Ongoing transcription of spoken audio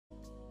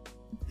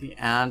The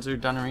ads are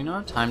done,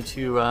 Arena. Time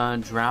to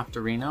draft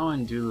Arena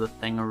and do the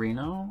thing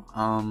Arena.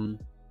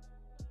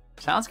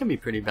 Sounds can be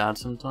pretty bad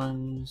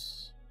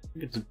sometimes. I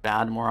think it's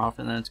bad more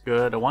often than it's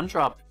good. A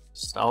one-drop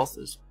stealth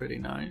is pretty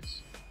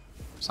nice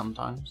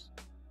sometimes.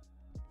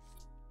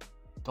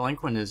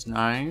 Delinquent is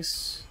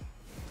nice.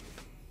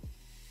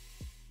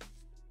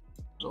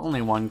 There's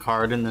only one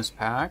card in this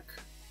pack.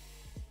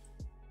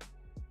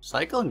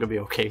 Cycling could be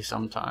okay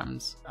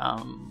sometimes.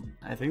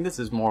 I think this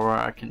is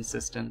more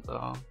consistent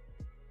though.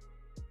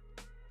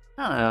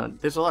 I don't know,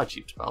 there's a lot of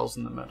cheap spells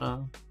in the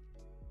meta.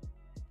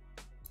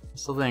 I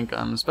still think,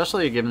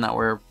 especially given that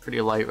we're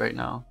pretty light right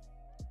now.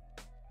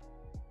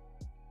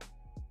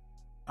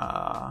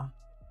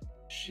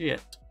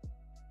 Shit.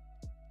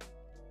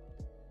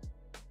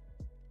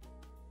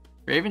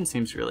 Raven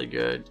seems really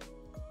good.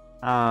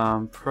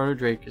 Proto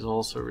Drake is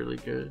also really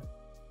good.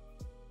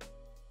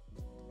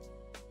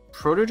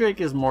 Proto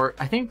Drake is more,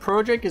 I think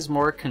Proto Drake is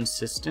more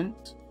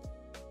consistent.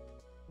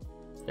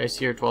 I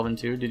see here 12 and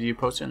 2. Did you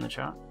post it in the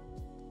chat?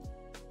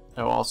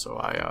 Oh, also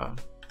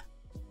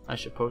I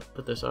should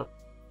put this up.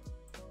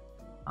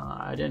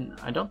 I didn't.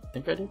 I don't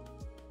think I did.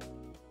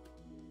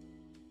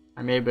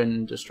 I may have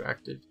been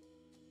distracted.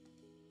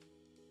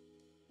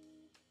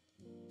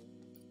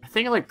 I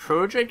think like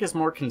Proto Drake is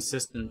more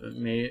consistent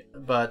than me,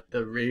 but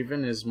the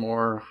Raven is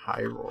more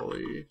high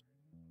rolly.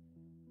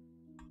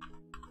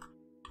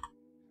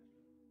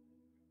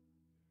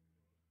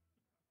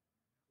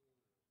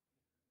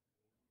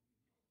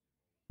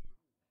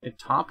 It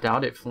topped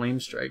out at Flame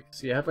Strike,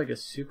 so you have like a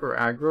super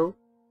aggro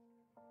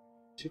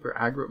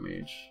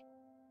mage.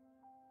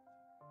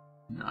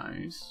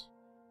 Nice.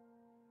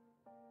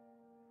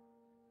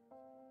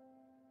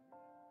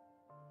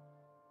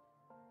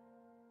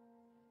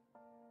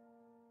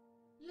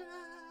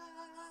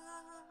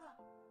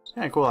 It's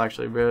kind of cool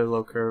actually, really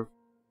low curve.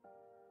 I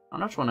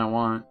don't know which one I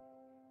want.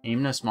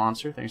 Aimless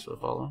Monster, thanks for the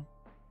follow.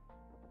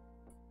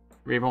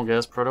 Raven will get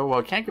us Proto. Well,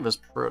 it can't give us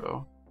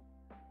Proto.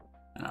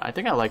 I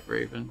think I like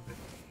Raven.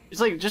 It's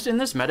like, just in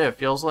this meta, it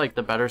feels like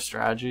the better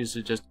strategy is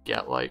to just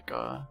get like,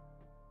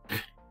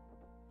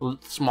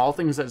 small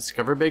things that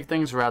discover big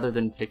things rather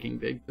than picking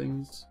big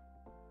things.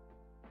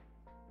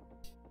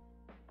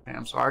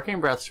 Damn, so Arcane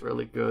Breath's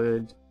really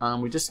good.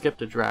 We just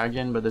skipped a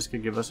dragon, but this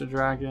could give us a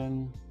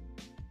dragon.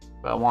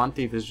 But Wand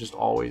Thief is just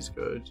always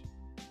good.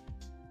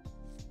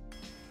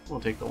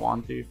 We'll take the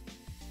Wand Thief.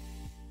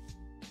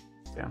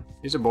 Damn,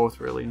 these are both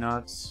really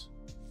nuts.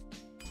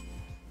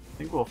 I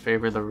think we'll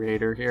favor the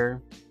Raider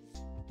here.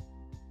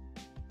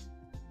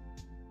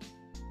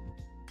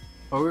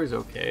 Ogre is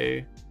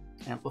okay.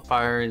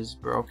 Amplifier is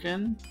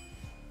broken.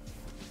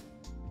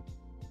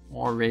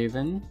 More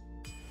Raven.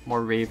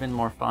 More Raven,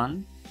 more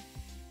fun.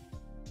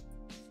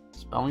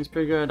 Spelling's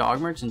pretty good. Og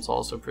Merchant's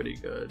also pretty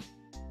good.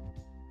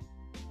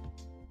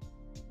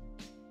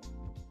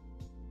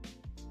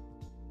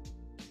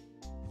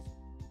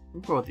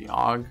 We'll go with the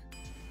Og.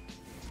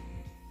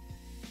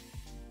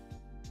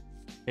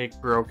 Take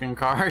broken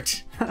card.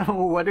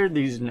 What are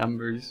these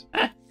numbers?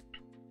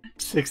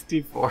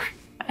 64.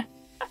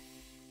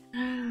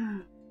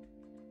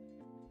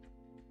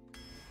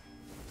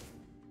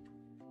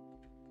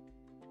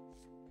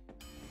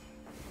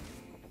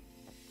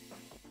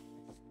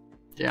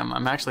 Damn,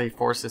 I'm actually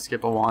forced to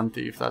skip a Wand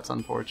Thief. That's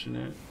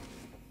unfortunate.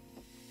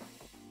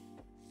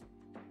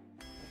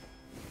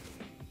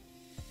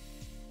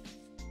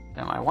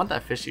 Damn, I want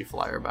that fishy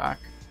flyer back.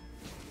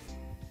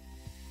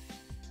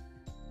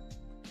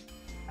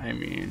 I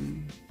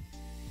mean,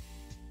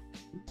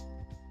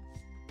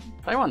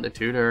 if I want the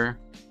tutor.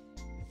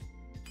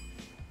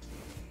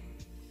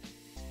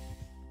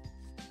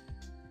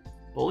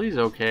 Bully's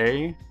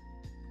okay.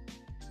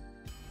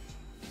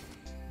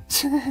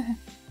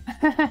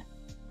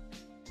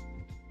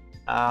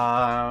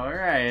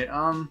 Alright,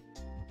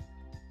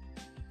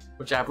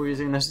 which app we're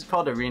using? This is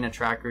called Arena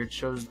Tracker. It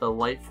shows the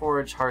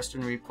Lightforge,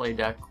 Hearthstone replay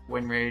deck,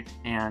 win rate,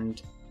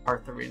 and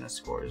Hearth Arena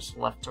scores,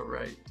 left to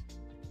right.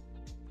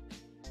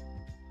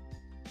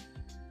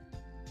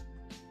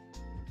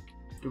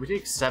 Do we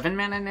take 7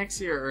 mana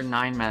Onyxia or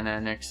 9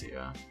 mana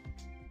Onyxia?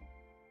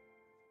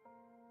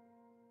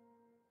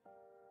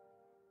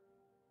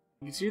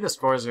 You can see the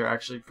scores are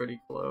actually pretty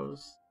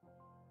close.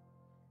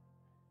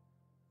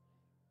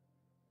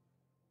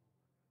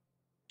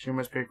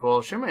 Shuma's pretty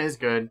cool. Shuma is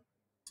good.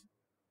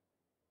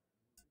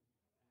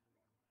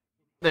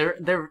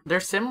 They're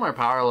similar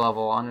power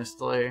level,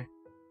 honestly.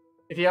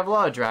 If you have a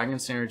lot of dragon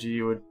synergy,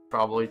 you would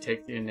probably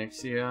take the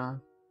Onyxia.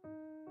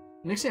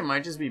 Onyxia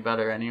might just be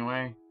better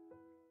anyway.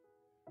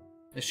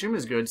 The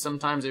Shuma's good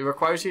sometimes. It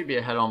requires you to be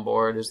ahead on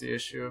board is the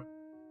issue.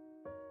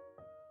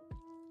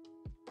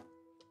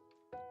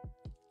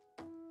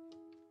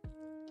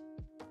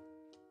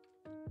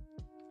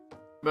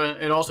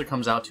 But it also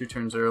comes out 2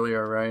 turns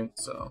earlier, right?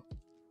 So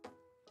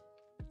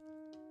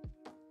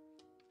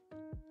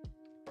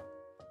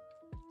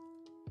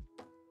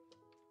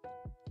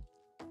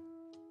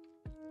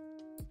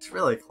it's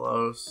really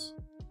close.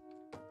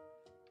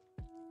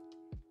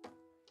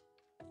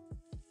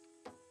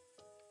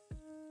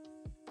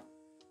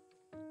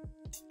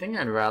 think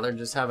I'd rather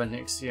just have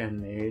Onyxia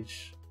and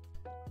Mage.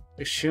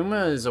 Like,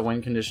 Shuma is a win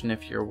condition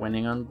if you're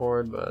winning on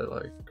board, but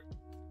like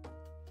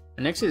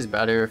Onyxia is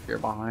better if you're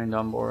behind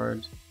on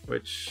board,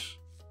 which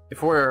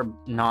if we're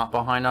not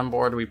behind on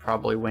board we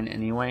probably win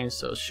anyway,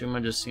 so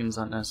Shuma just seems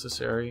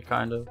unnecessary,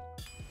 kind of.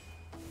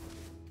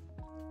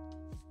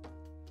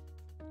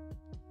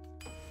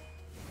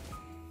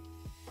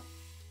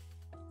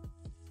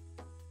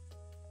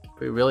 If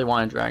we really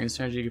wanted Dragon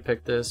Synergy you could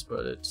pick this,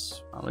 but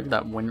it's, oh, look at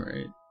that win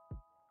rate.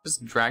 This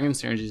Dragon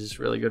Synergy is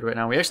really good right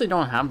now. We actually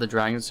don't have the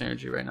Dragon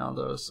Synergy right now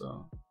though,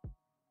 so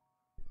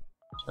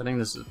I think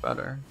this is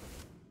better.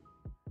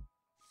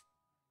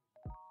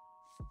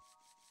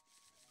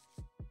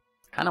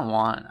 I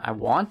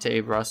want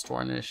a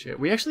Rustore Initiate.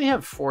 We actually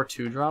have 4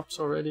 2-drops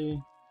already,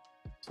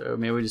 so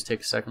maybe we just take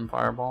a second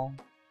Fireball.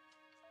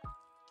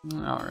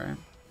 Alright.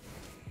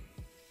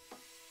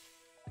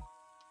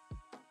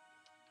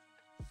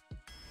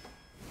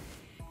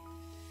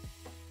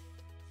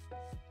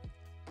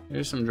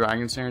 Here's some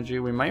Dragon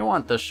Synergy. We might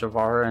want the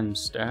Shavara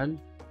instead.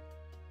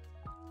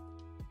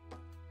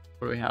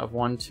 What do we have?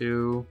 1,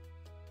 2.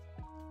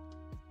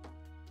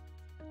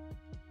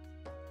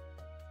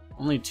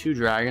 Only 2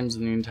 dragons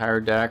in the entire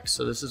deck,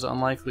 so this is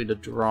unlikely to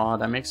draw.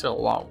 That makes it a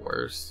lot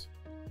worse.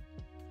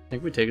 I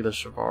think we take the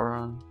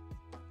Shavara.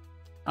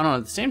 I don't know,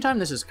 at the same time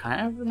this is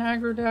kind of an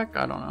aggro deck,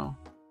 I don't know.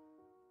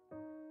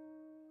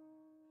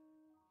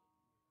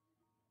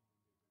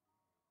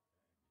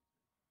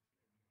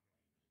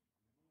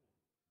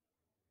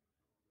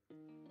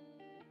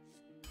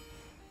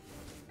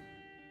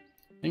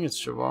 I think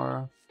it's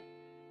Shavara.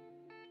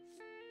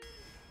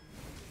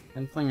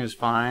 Enfling is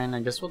fine. I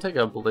guess we'll take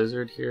a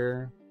Blizzard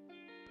here.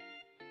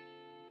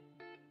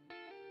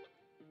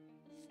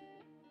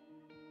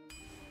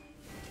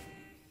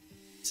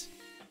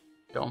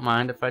 Don't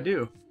mind if I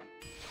do.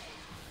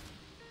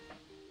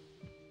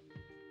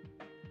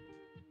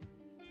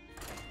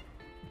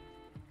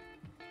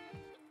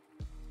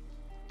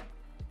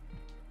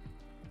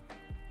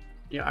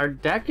 Yeah, our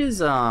deck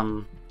is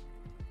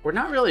we're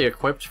not really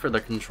equipped for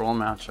the control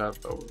matchup,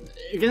 but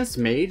against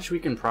Mage we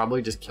can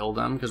probably just kill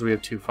them because we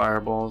have 2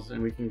 fireballs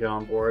and we can get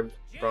on board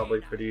probably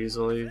pretty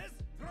easily.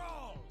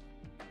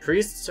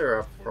 Priests are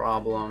a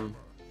problem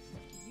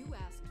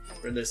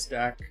for this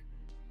deck,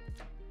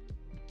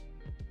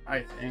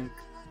 I think,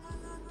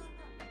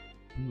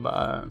 but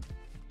I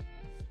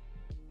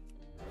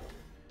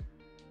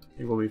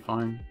think we'll be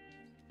fine.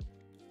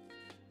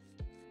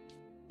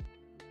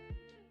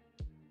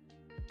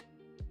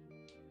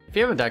 If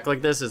you have a deck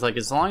like this, it's like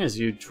as long as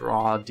you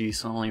draw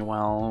decently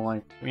well,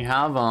 like we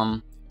have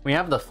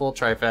the full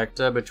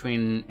trifecta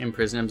between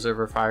Imprisoned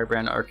Observer,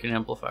 Firebrand, Arcane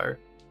Amplifier.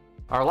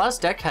 Our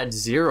last deck had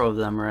 0 of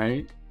them,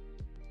 right?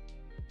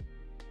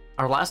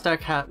 Our last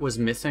deck was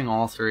missing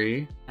all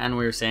 3, and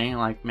we were saying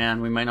like,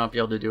 man, we might not be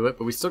able to do it,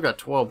 but we still got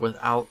 12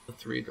 without the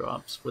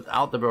 3-drops,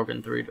 without the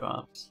broken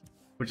 3-drops,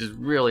 which is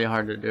really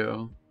hard to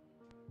do.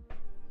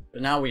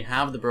 But now we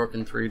have the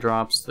broken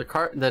 3-drops.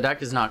 The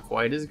deck is not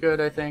quite as good,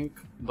 I think,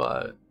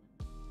 but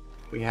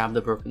we have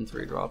the broken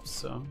 3-drops,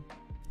 so.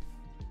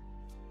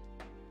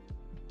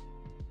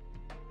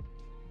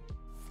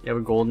 You have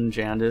a golden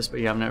Jandice, but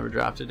you have never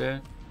drafted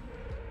it.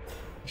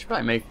 I should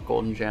probably make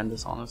golden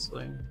Jandice,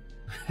 honestly.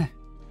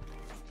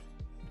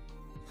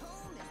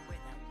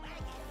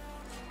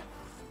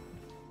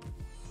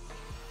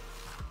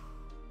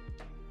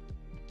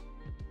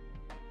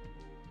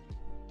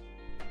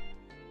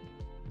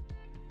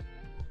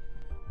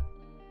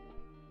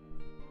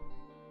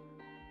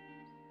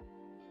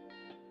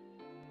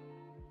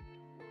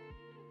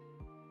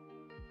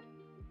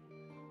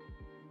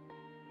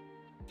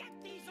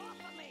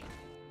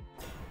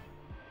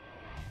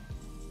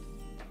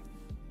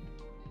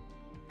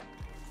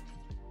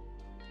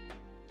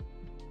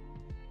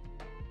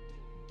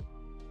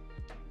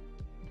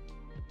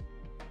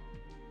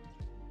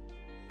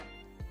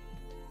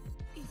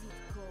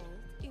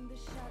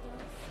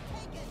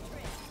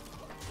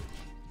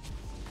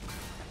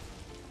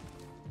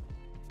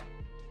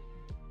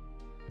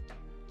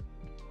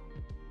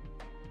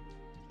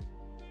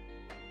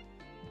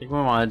 I think we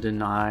want to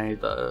deny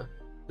the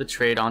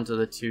trade onto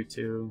the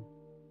 2/2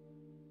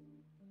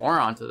 or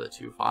onto the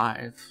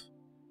 2/5,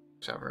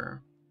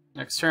 whichever.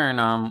 Next turn,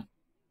 I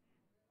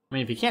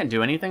mean, if you can't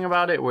do anything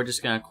about it, we're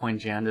just gonna coin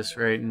Jandice,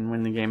 right, and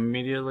win the game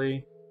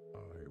immediately.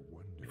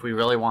 If we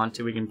really want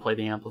to, we can play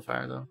the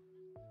Amplifier though.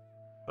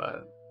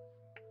 But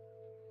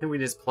I think we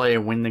just play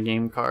a win the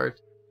game card.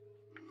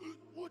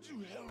 Would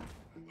you help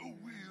a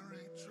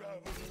weary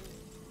traveler?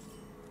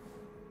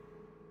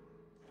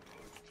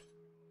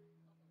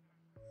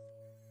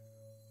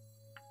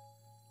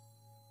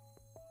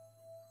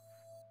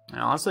 And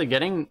honestly,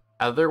 getting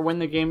other win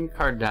the game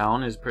card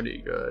down is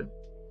pretty good.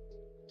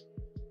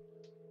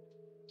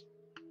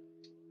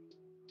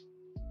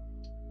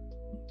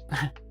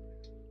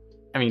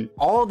 I mean,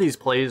 all of these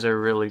plays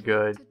are really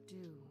good.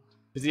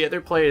 Because the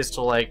other play is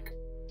to like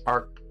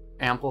Arc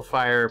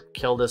Amplifier,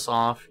 kill this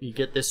off. You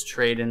get this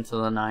trade into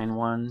the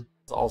 9/1.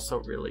 It's also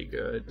really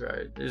good,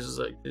 right?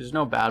 There's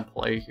no bad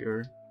play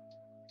here.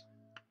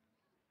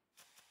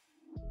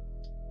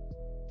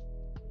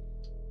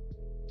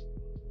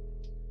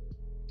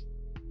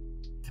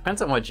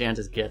 Depends on what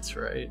Jandice gets,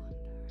 right?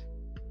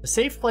 The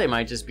safe play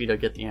might just be to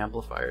get the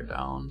amplifier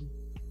down.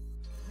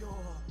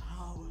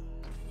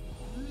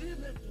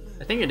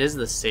 I think it is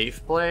the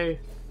safe play.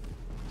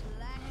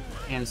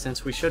 And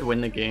since we should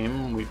win the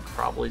game, we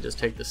probably just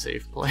take the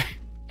safe play.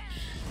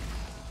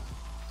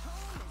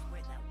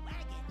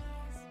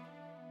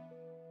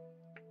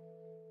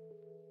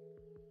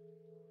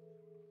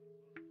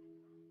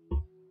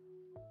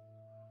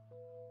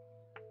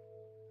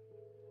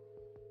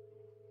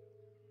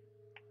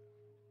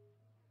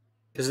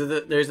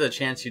 Because there's a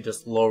chance you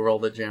just low roll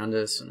the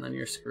Jandice and then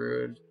you're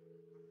screwed.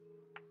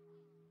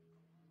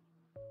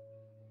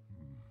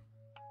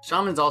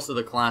 Shaman's also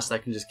the class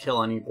that can just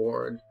kill any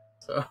board,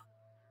 so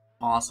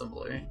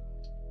possibly.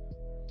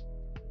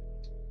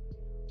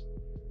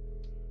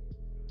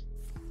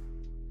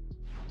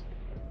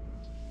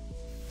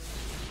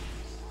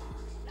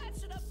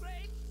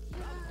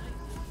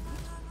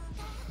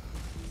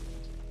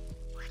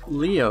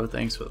 Leo,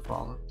 thanks for the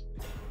follow.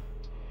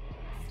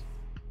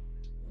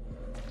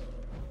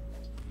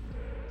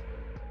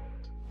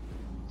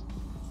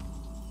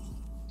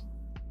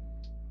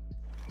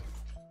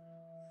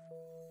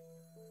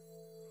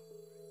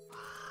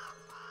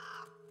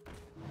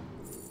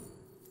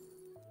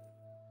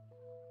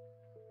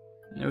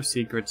 No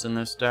secrets in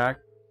this deck.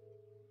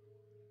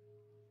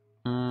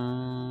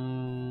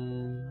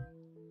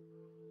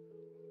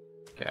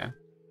 Okay.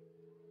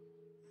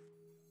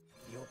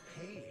 You're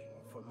paying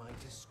for my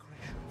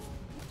discretion.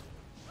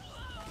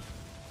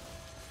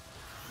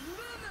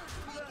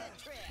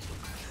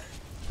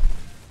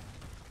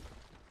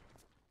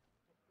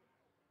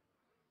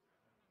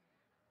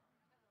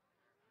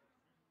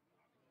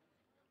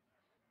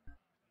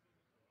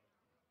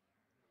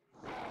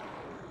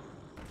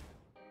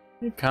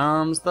 Here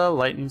comes the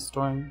lightning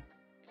storm.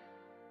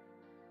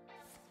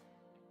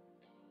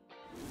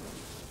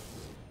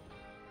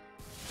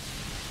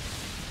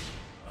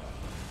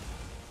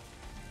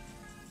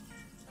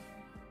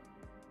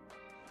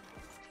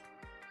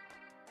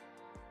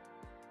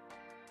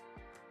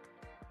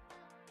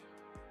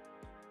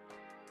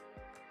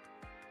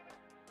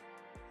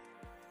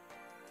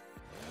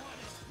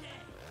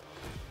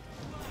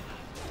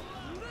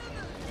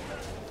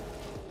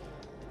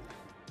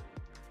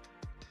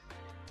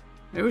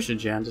 Maybe we should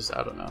Jandice,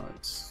 I don't know.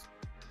 It's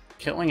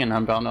killing an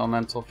Unbound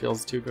Elemental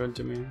feels too good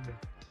to me.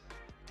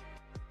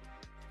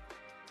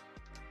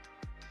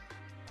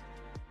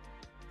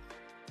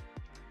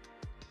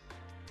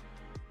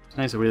 It's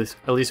nice that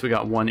at least we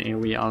got one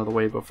AoE out of the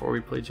way before we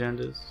play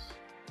Jandice.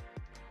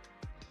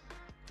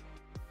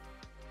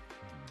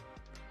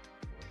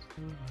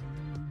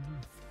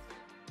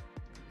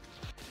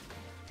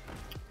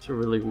 It's a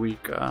really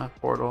weak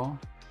portal.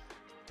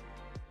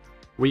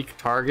 Weak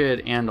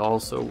target and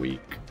also weak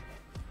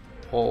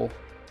pull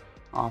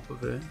off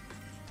of it.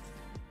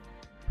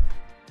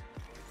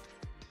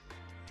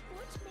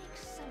 What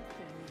makes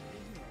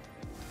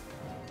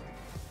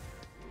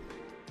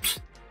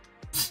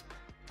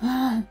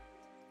something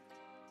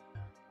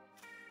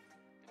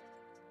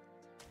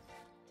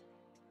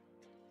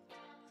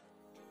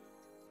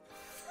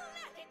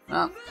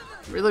Well,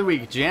 really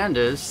weak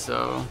Jandice,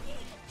 so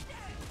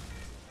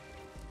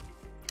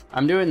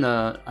I'm doing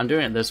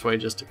it this way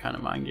just to kind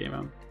of mind game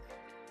him.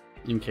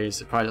 In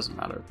case it probably doesn't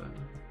matter, but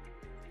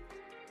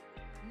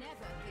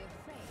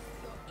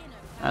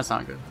that's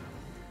not good.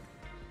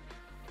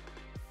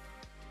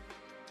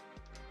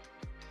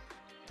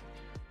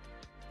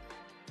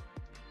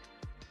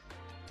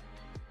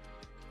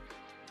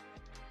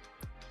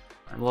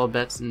 Our little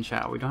bets in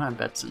chat. We don't have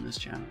bets in this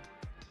channel.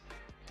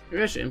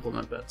 Maybe I should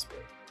implement bets, but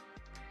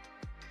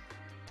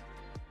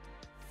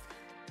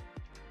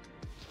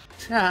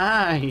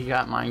he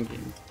got mind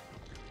gamed.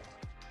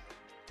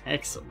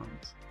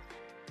 Excellent.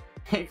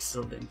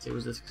 Excellent. It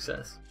was a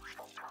success.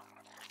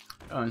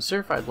 Oh, and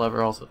Certified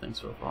Lover also thinks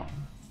for the follow.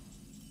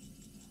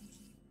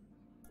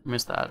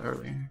 Missed that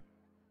earlier.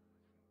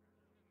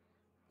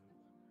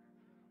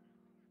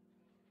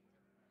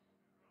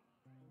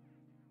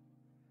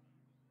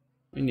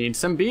 We need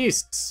some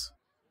beasts.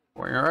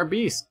 Where are our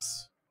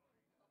beasts?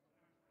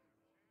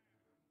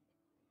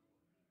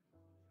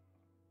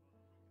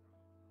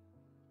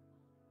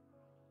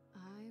 I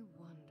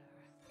wonder.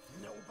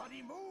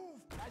 Nobody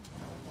move, and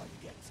no one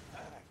gets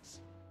hurt.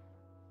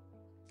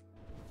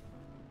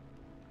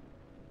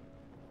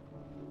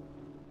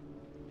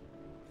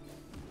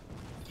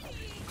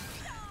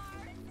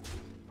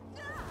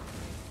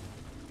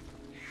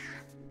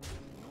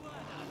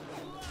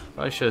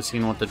 I should have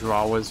seen what the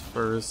draw was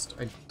first.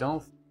 I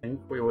don't think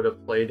we would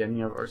have played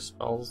any of our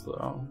spells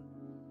though.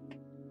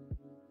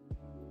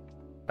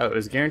 Oh, it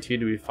was guaranteed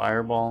to be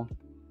Fireball.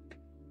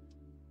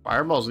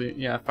 Fireball's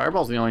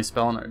the only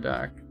spell in our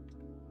deck.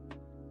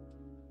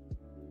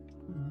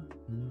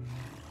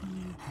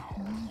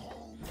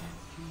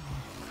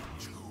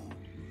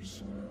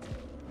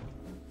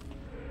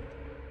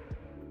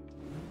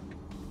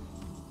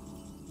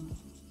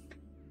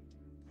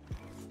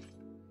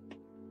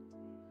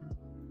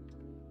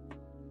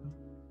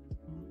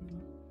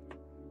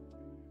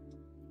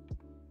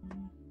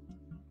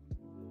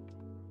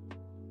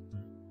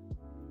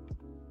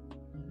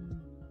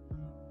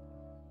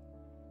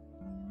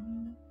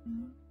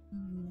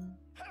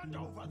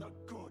 for the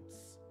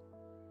goods.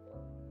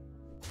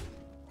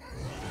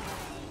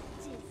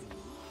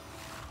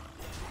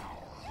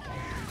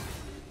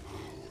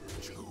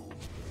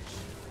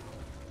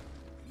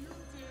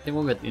 I think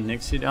we'll get the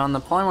Onyxia down.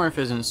 The polymorph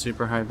isn't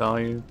super high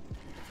value.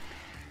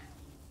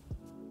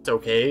 It's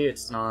okay,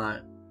 it's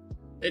not...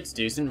 It's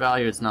decent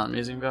value, it's not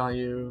amazing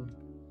value.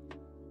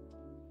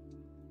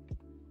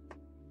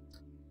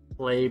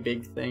 Play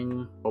big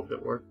thing, hope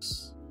it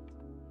works.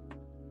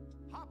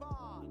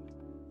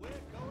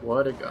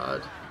 What a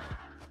god.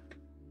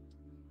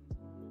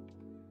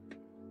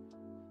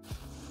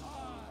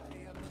 I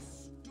am the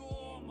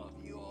storm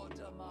of your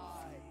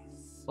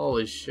demise.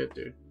 Holy shit,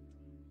 dude.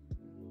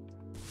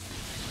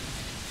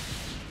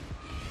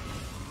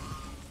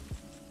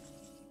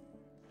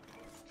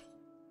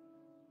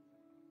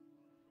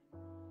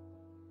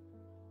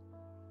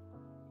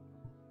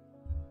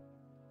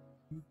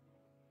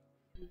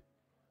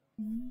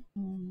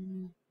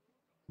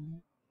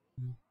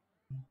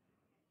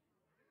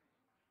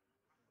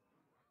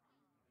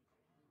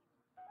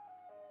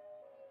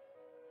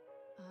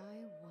 I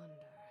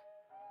wonder.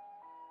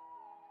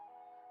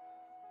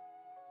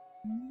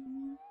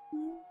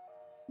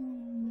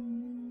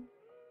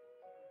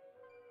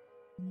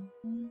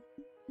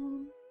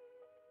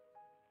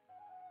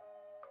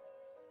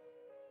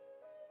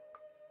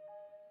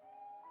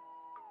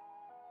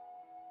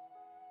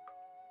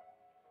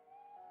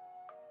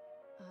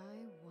 I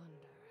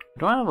wonder. I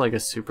don't have like a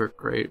super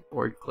great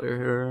board clear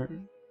here.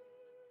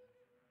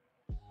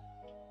 I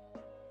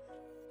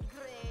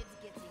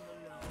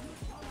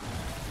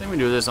think we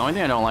do this. The only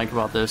thing I don't like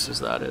about this is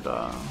that it,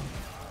 I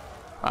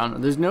don't know,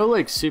 there's no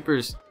like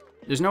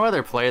there's no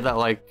other play that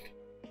like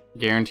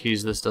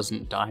guarantees this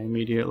doesn't die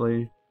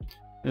immediately.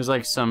 There's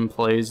like some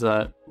plays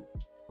that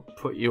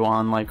put you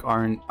on like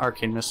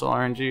Arcane Missile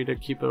RNG to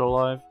keep it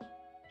alive.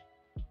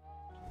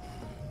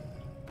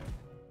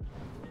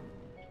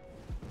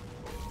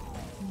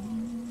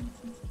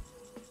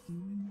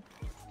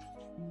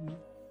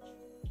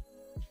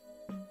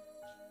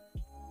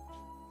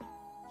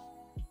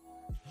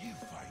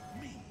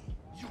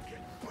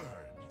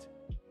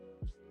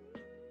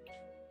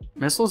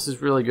 Missiles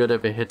is really good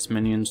if it hits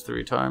minions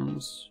 3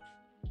 times.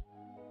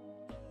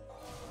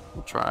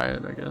 We'll try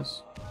it, I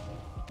guess.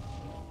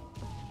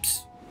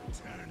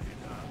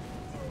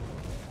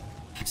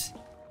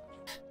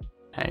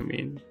 I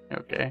mean,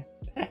 okay.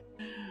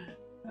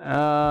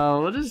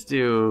 We'll just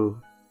do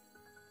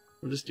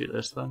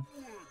this then.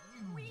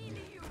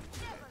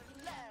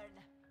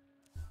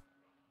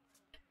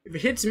 If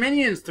it hits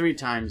minions 3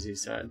 times, he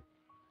said.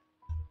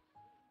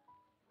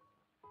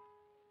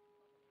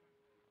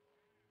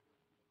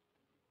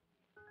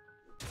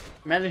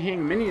 Imagine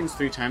hitting minions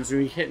 3 times, or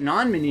we hit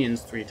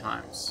non-minions 3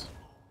 times.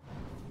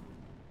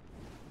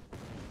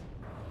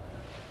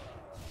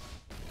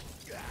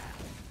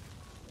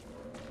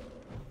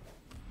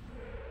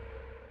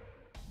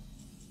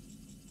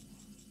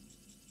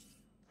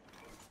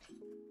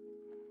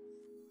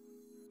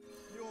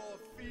 Your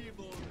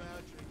feeble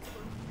magic.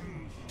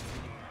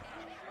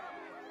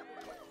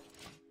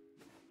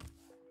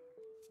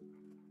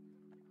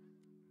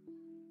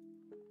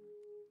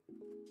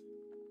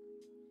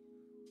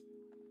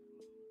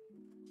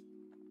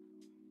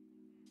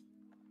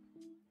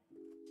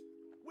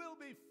 We'll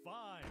be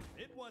fine.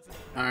 It wasn't.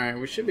 Alright,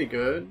 we should be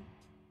good.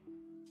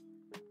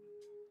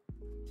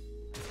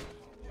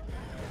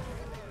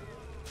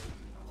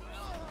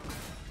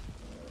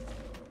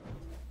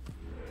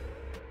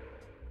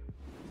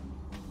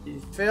 He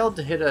failed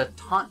to hit a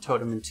taunt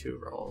totem in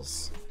 2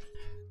 rolls.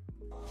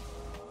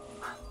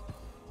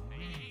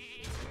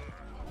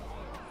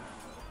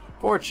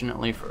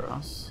 Fortunately for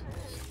us.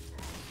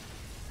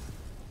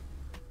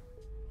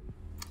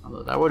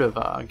 Although that would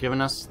have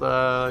given us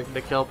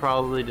the kill,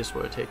 probably just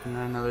would have taken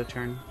another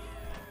turn.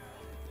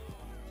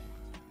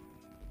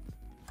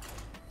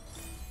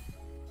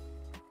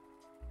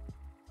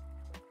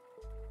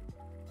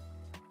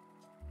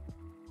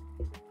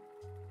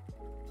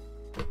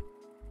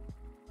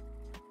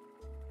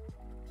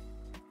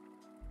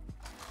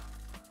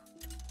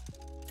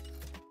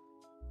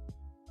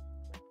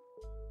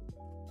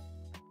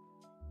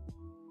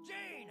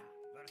 Jaina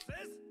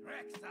versus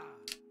Rexa.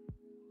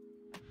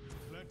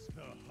 Let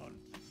the hunt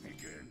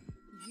begin.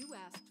 You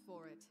asked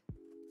for it.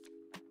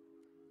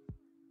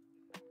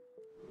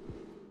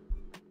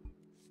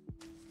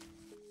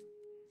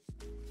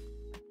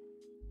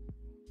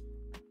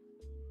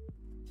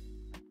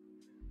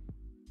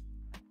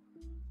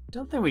 I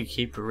don't think we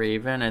keep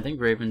Raven. I think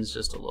Raven's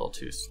just a little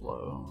too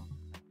slow.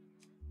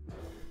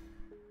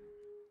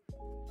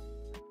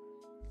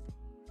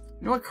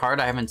 You know what card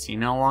I haven't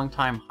seen in a long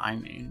time?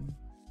 Highmane.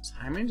 Is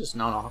Highmane just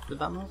not offered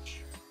that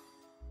much?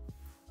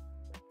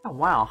 Oh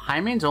wow,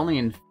 Hymane's only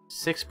in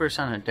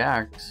 6% of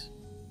decks.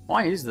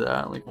 Why is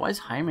that? Like, why is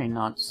Hymaine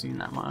not seen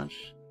that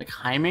much? Like,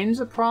 Hymane's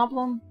a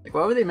problem? Like,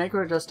 why would they make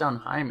her just down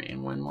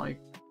Hymaine when, like,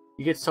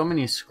 you get so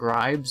many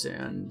scribes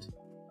and...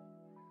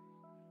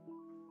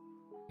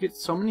 You get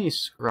so many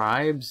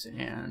scribes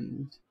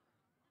and...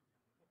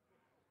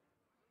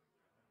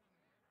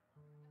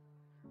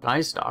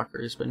 Guy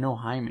Stalkers, but no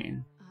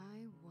Hymen. I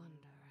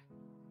wonder.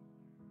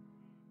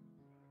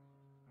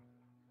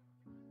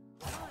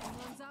 Time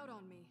runs out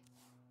on me.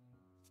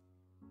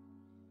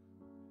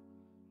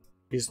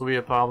 These will be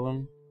a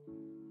problem.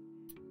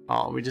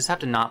 Oh, we just have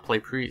to not play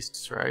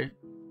priests, right?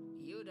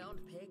 You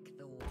don't pick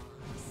the ones.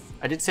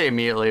 I did say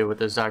immediately with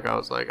this deck, I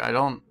was like,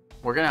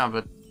 we're gonna have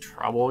a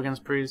trouble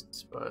against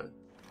priests, but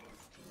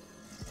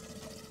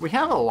we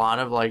have a lot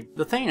of, like,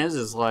 the thing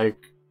is like,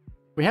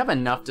 we have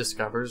enough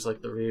discovers,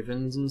 like the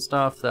Ravens and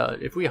stuff,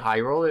 that if we high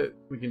roll it,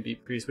 we can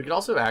beat priest. We could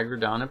also aggro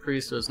down a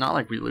priest, so it's not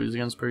like we lose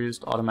against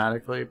priest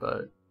automatically,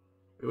 but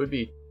it would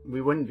be,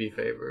 we wouldn't be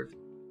favored.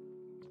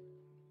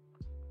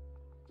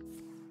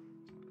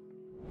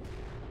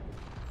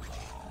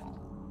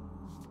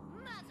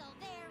 Muzzle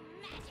their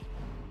magic.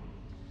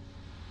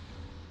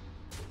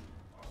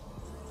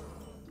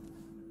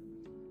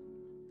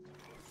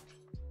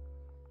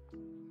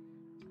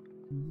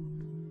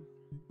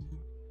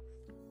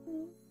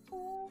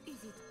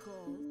 Is it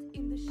cold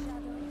in the shadows?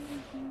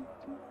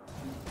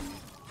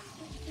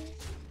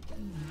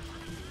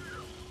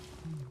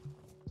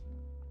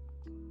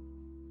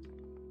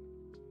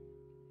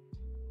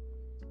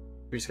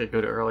 Priests get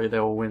good early, they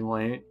will win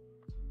late.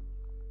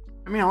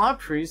 I mean, a lot of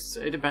priests,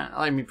 it depends.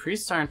 I mean,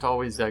 priests aren't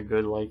always that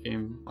good late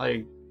game.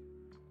 Like,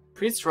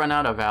 priests run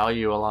out of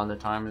value a lot of the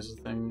time is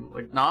the thing.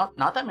 Like, not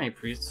that many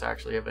priests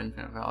actually have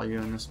infinite value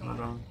in this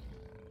mode.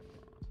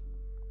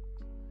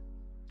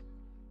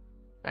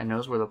 Guy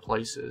knows where the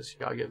place is. You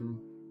gotta give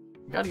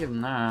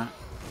him that.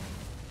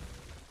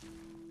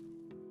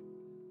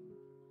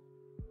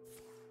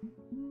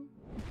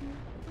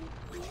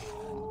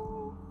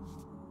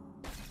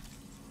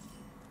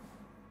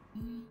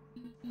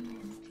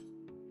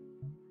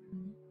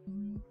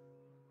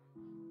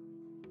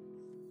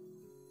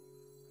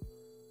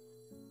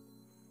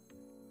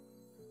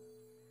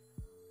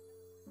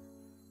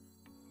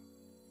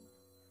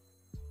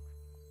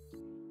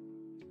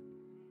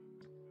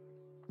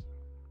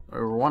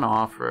 We're one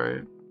off,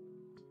 right?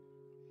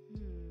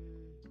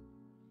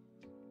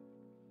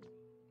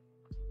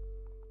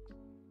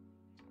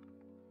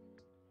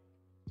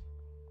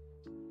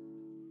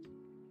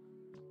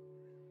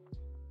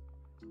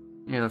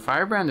 Yeah, the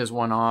Firebrand is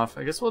one off.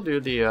 I guess we'll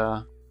do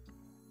the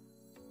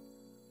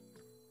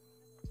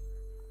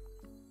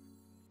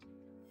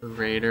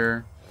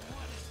Raider.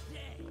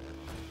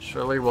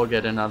 Surely we'll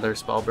get another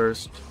spell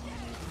burst.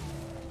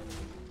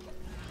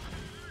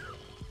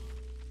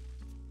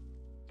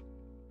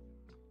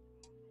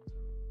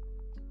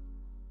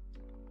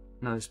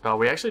 Another spell.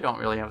 We actually don't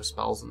really have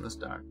spells in this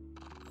deck.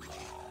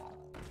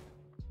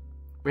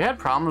 We had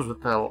problems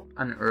with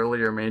an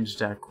earlier mage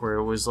deck where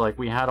it was like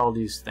we had all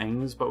these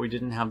things, but we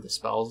didn't have the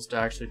spells to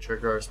actually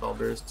trigger our spell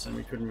bursts, and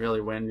we couldn't really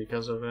win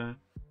because of it.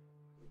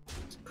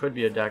 It could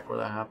be a deck where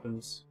that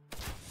happens.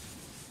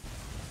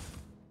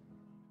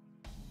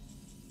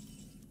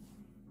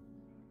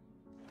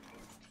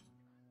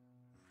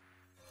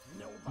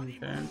 Okay,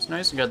 it's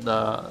nice to get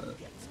the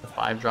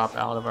 5-drop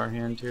out of our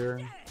hand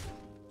here.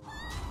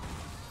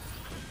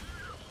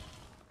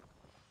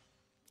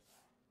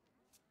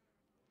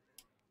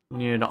 We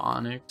needed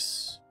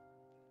Onyx.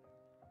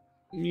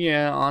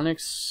 Yeah,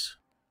 Onyx.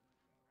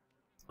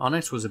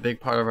 Onyx was a big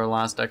part of our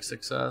last deck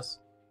success.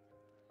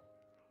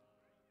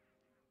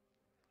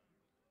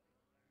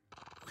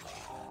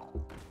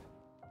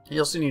 You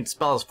also need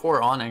spells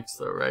for Onyx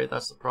though, right?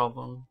 That's the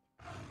problem.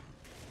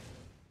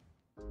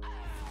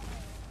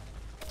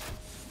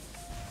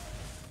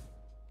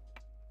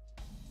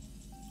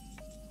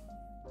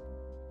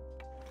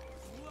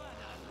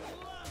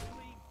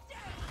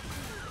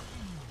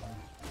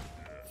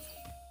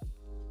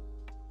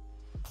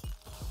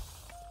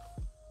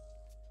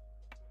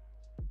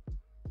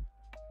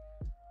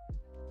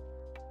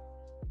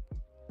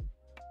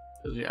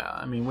 Yeah,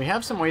 I mean, we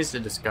have some ways to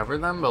discover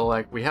them, but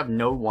like, we have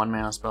no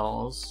 1-mana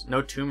spells,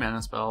 no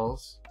 2-mana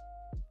spells,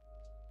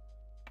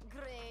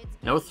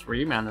 no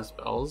 3-mana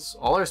spells.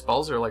 All our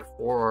spells are like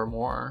 4 or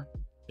more.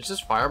 It's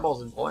just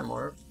Fireballs and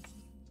Polymorph.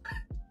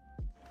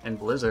 And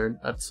Blizzard.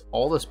 That's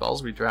all the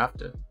spells we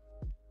drafted,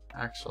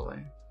 actually.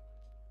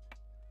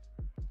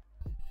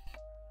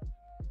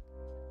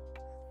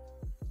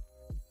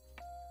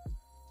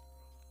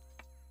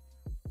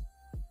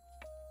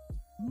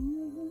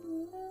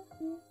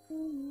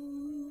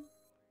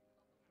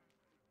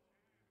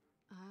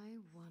 I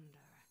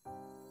wonder.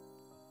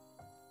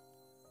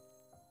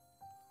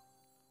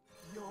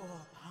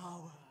 Your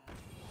power,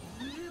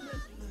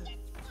 limitless.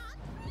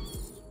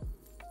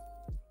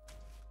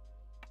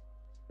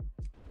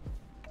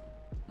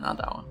 Not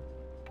that one.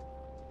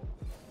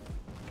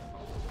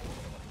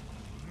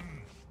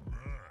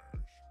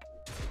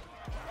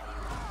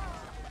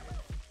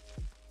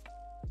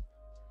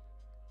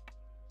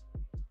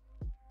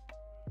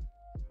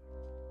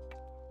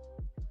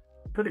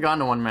 Could have gone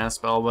to 1-mana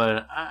spell,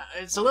 but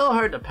it's a little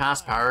hard to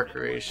pass power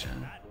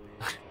creation.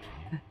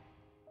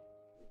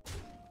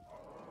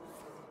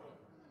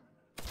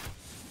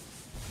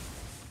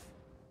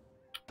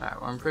 Alright,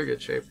 we're in pretty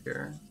good shape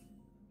here.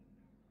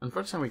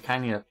 Unfortunately, we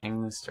kind of need a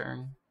ping this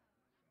turn.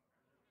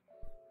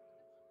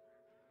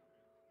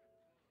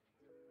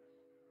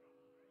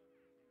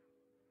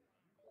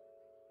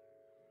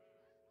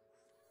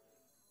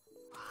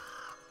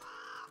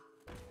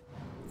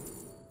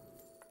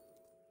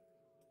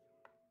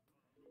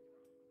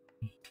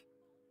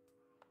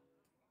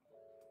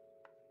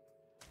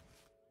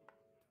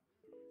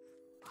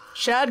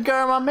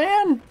 Shadgar, my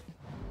man!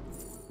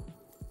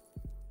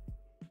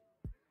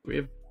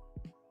 We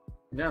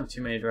don't have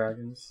too many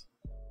dragons.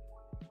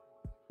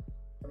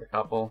 A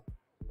couple.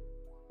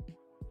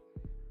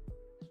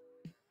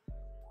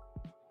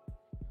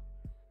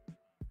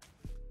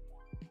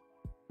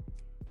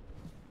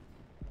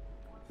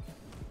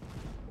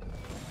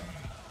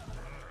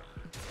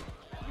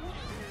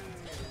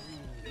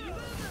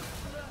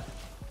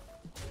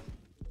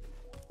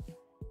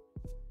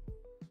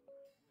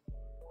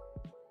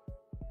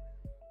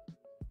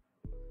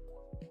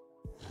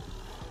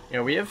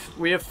 Yeah, we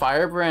have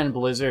Firebrand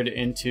Blizzard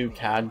into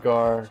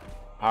Khadgar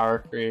power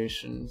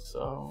creation,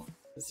 so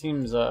it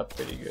seems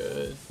pretty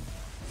good.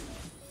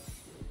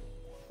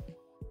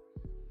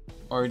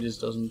 Or he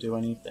just doesn't do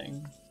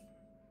anything.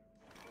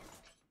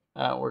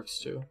 That works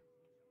too.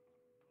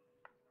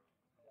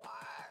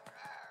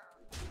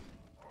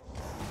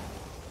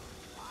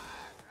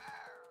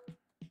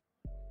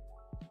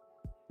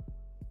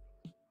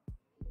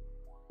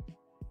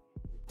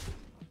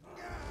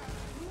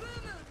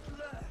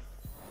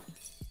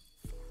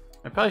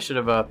 I probably should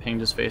have pinged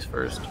his face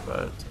first,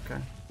 but it's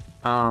okay.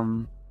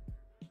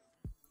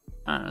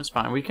 It's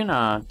fine. We can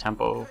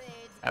tempo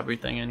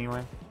everything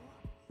anyway.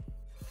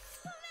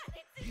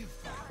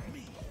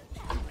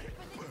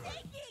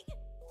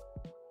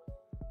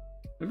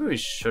 Maybe we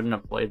shouldn't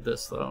have played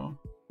this though.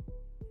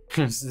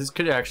 This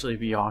could actually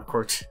be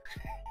awkward.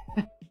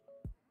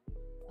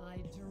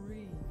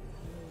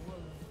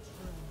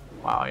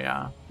 Wow,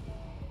 yeah.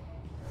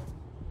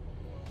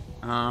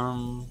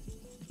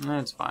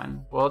 It's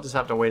fine. We'll just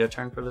have to wait a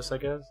turn for this, I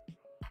guess.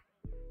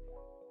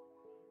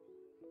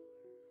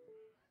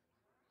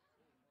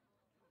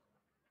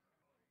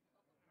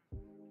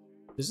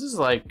 This is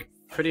like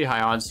pretty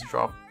high odds to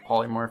drop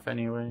polymorph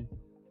anyway.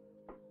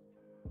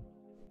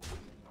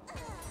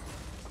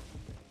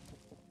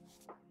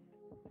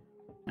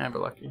 Never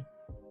lucky.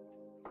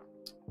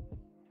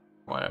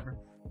 Whatever.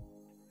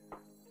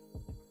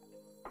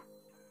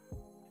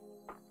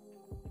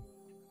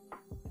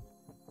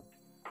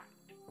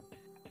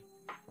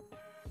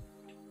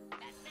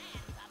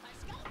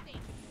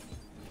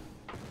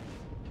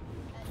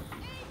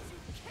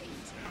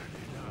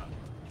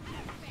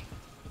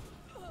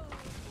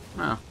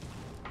 Oh.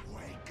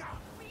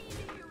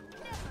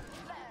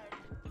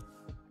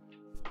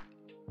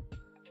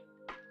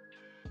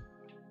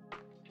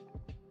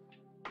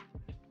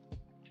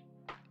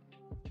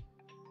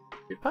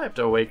 We probably have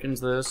to awakens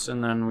this,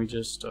 and then we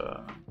just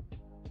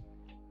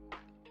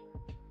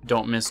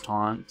don't miss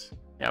taunt.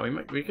 Yeah,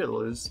 we could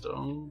lose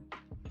still.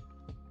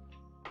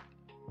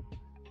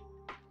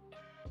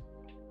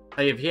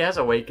 Like if he has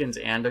awakens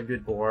and a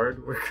good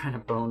board, we're kind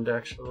of boned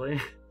actually.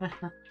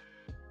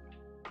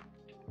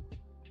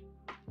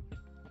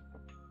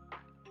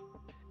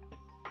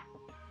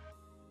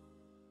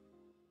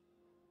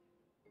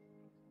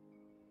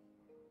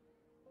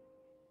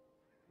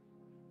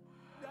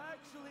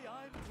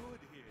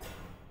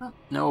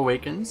 No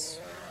awakens.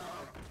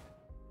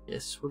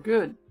 Yes, we're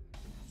good.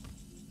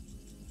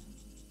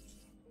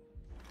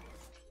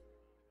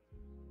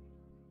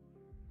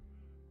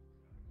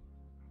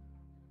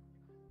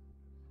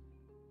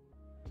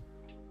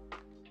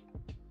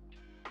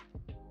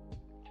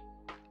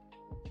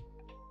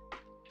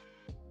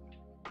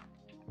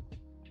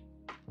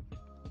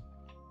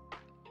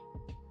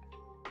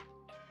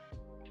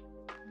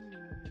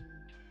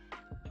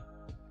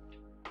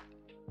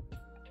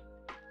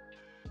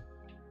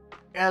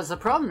 Yeah, the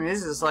problem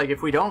is like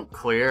if we don't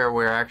clear,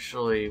 we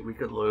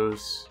could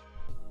lose.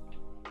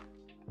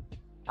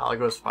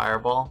 Aligo's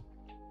Fireball.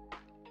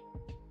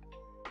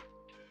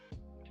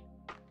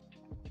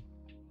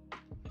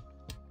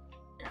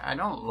 Yeah, I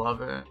don't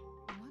love it.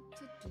 What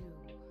to do?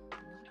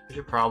 We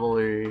should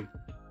probably,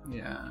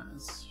 yeah,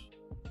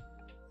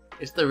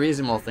 it's the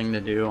reasonable thing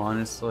to do,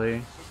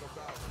 honestly.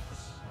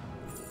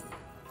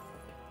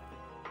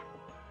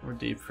 Or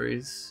deep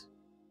freeze.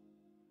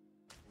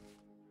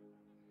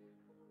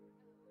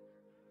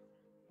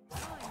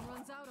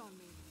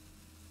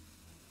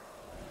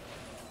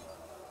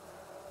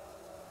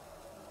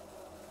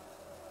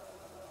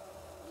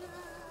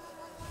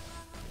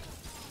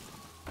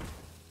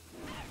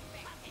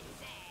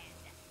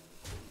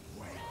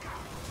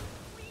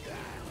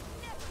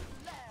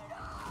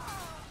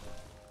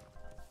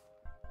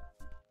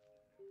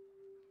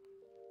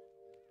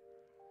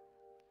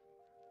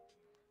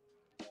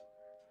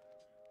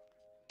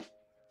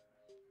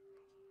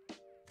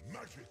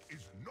 Magic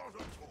is not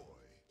a toy.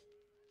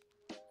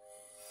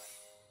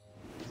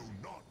 Do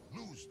not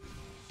lose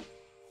these.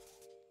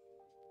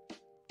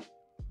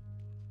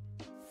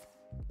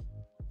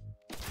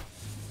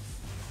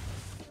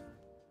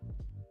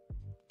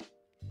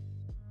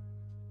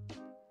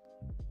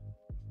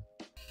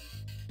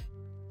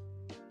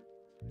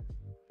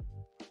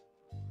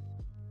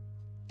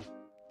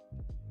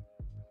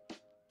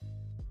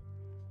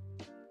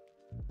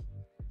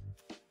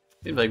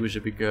 Seems like we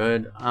should be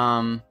good.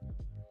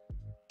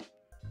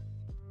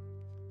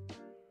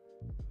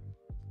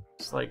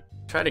 Just like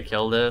try to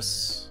kill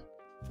this.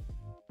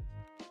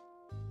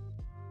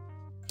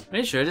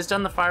 Maybe should have just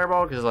done the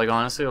fireball, because like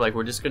honestly, like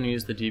we're just gonna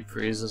use the deep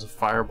freeze as a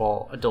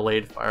fireball, a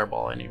delayed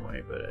fireball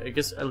anyway. But I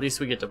guess at least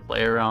we get to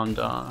play around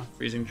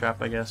freezing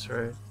trap, I guess,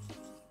 right?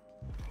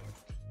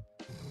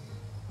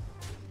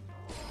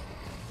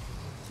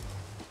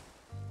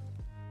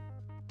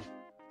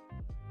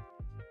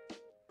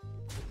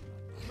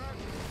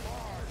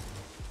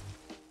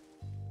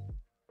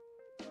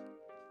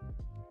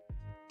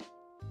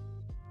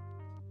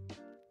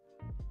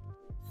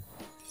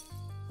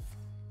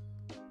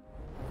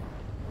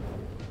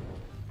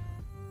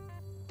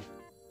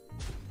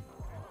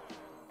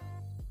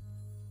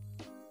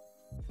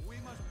 We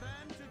must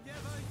band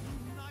together,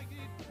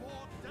 united for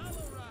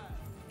Dalaran.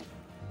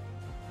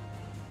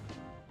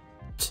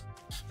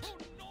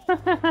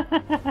 To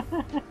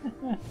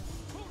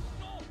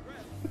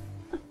Northrend!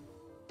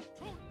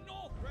 To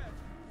Northrend!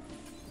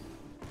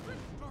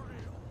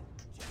 Victorio!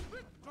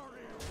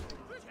 Victorio!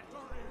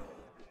 Victorio!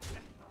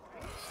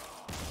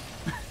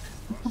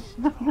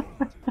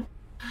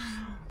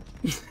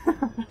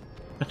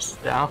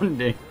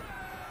 Astounding.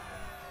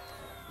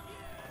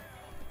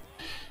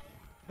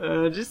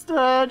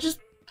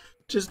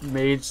 Just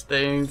mage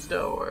things.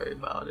 Don't worry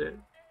about it.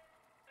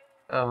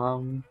 Yeah,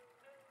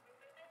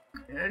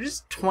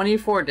 just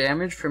 24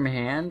 damage from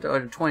hand,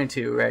 or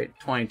 22, right?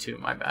 22.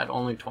 My bad.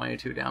 Only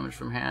 22 damage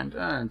from hand.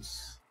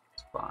 It's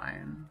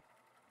fine.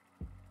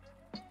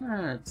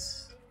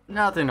 It's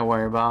nothing to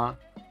worry about.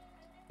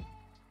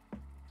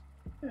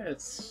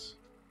 It's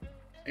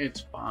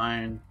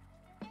fine.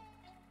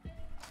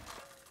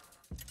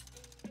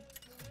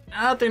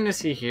 Nothing to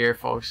see here,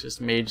 folks.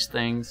 Just mage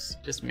things.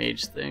 Just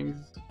mage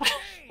things.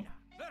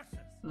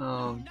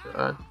 Oh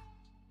god.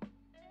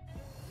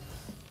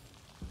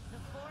 The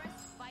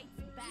forest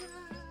fights back.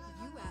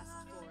 You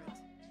asked for it.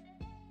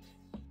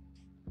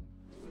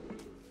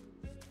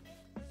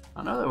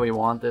 I know that we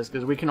want this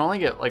because we can only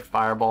get like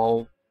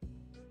fireball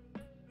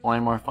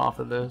polymorph off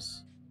of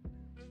this.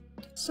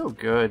 It's so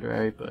good,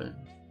 right? But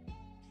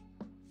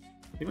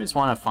I think we just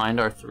want to find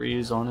our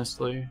threes,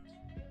 honestly.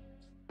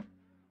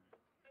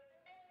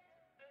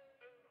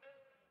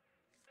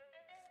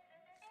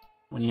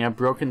 When you have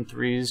broken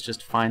threes,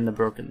 just find the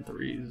broken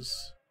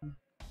threes.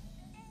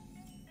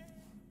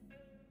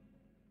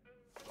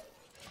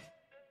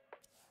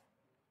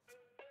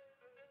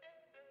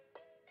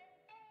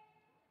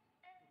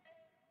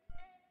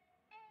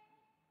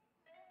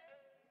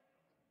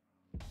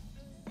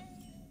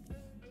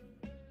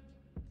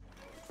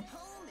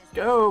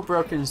 Go,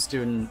 broken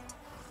student.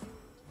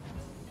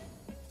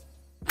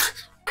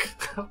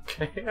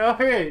 Okay,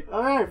 alright,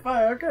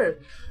 fine, okay.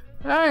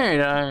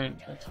 Alright,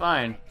 that's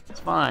fine. It's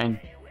fine.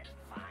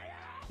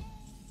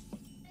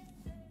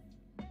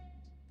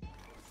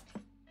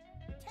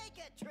 Take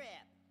a trip.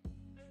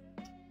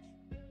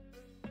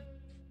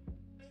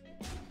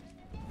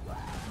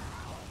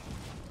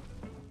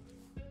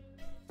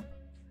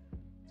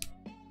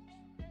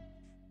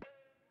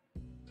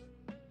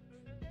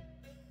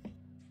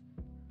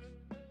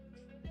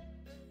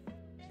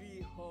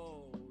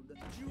 Behold,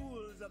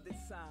 jewels of the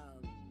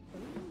sound.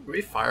 Are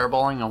we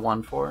fireballing a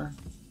 1/4?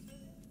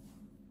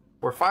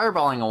 We're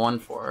fireballing a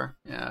 1/4.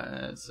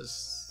 Yeah, it's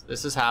just,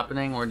 this is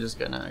happening. We're just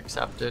gonna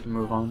accept it and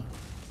move on.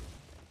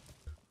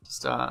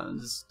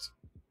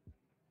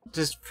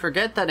 Just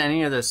forget that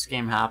any of this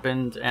game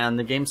happened, and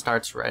the game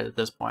starts right at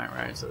this point,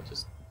 right? So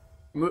just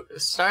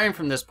starting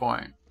from this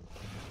point,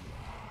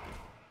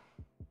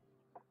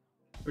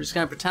 we're just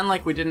gonna pretend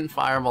like we didn't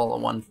fireball a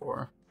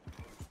 1/4.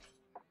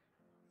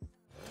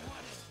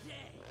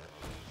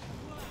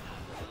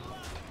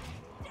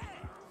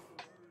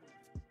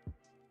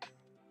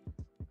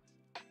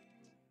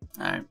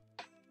 Alright.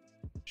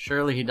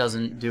 Surely he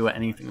doesn't do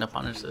anything to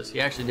punish this.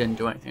 He actually didn't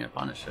do anything to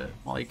punish it.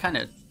 Well, he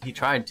tried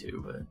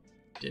to, but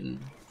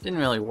didn't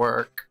really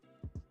work.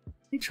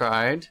 He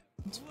tried.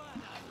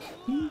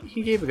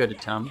 He gave a good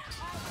attempt.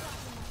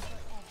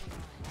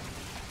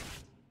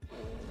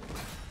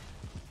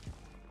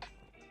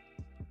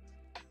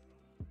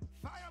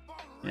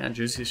 Yeah,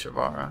 Juicy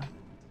Shavara.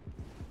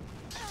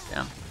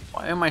 Damn.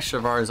 Why do my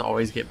Shavaras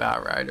always get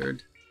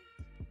bat-ridered?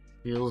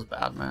 Feels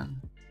bad,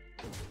 man.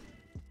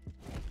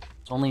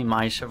 It's only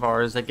my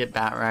Shavars that get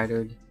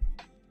bat-ridered.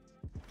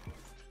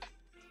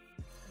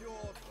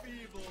 Your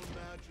feeble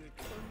magic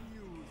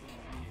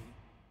amuses me.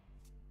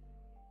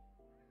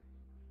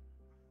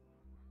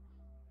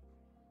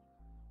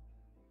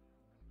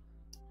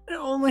 It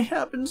only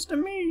happens to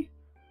me.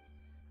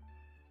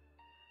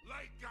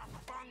 Like a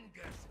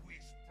fungus we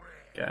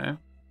spread. Okay.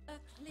 A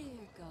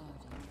clear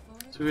garden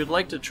for So we'd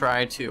like to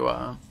try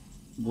to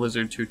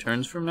Blizzard 2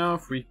 turns from now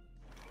if we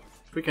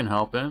can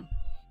help it. A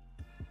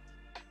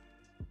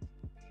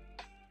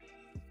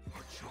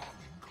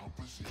charming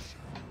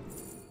composition.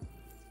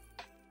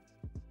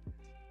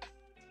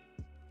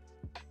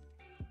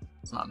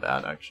 It's not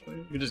bad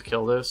actually. We could just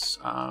kill this.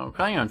 We're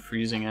planning on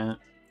freezing it.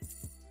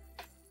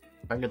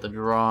 If I get the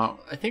draw,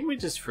 I think we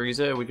just freeze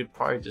it. We could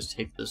probably just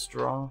take this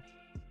draw.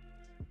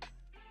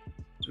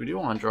 So we do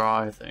want to draw,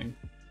 I think.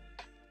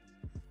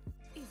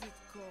 Is it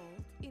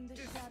cold in the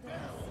shadows?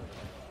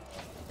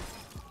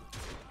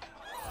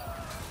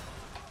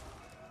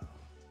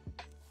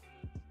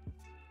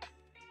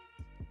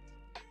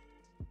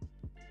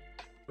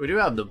 We do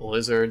have the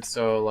Blizzard,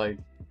 so like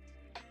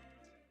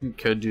we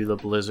could do the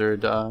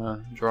Blizzard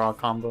draw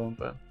combo,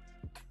 but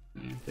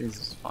yeah, I think this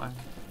is fine.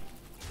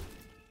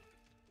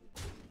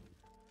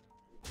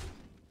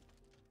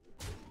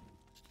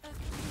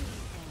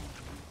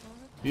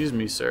 Excuse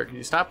me, sir. Can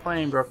you stop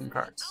playing broken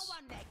cards?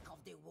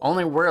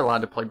 Only we're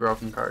allowed to play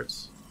broken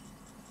cards.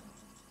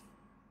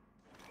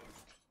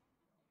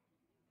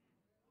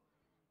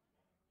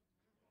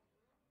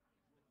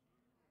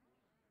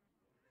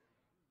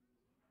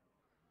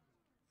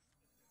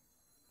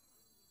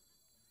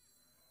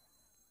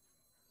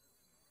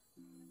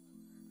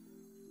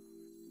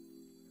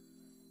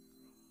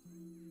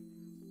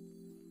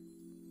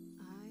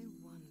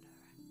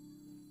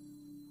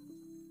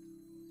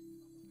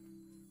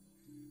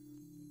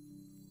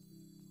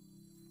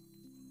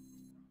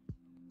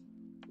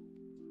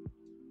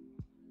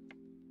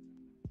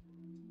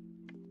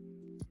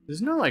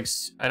 There's no like,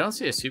 I don't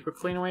see a super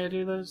clean way to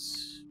do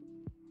this.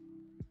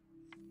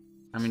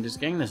 I mean,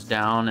 just getting this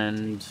down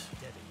and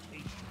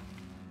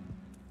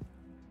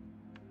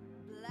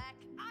Black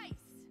ice.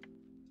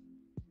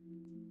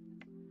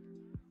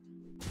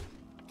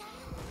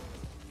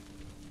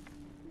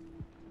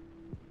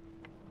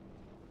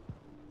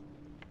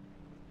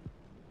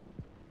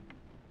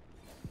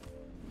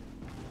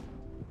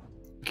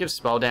 give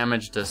spell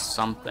damage to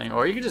something,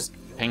 or you could just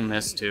ping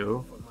this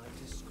too.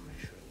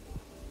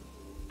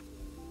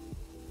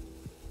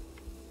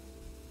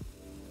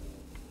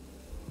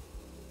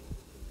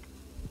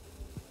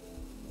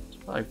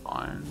 Probably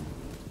fine.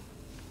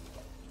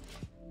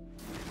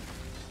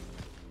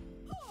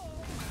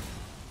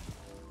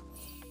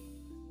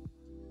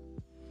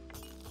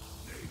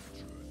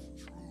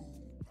 Nature's true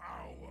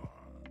power.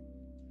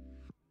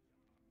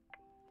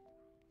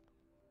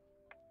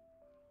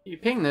 You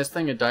ping this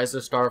thing, it dies to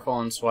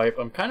Starfall and swipe.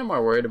 I'm kind of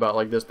more worried about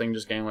like this thing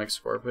just getting like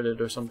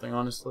scorpited or something,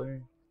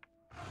 honestly.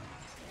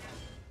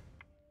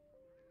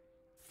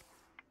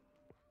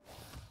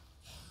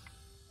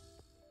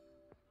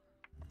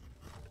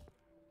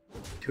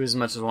 Two as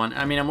much as one.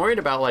 I mean, I'm worried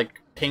about like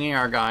pinging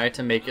our guy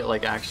to make it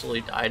like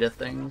actually die to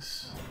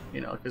things, you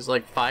know, because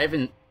like 5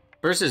 and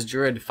versus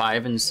Druid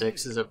 5 and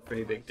 6 is a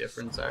pretty big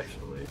difference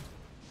actually.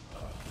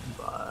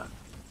 But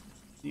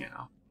you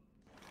know.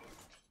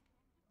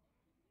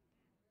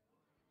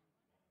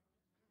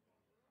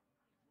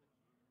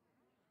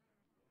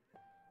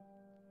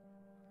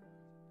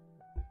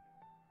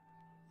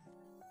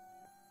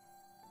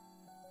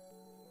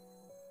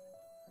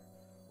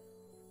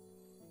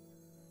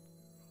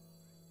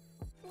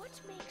 What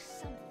makes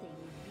something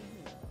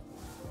real?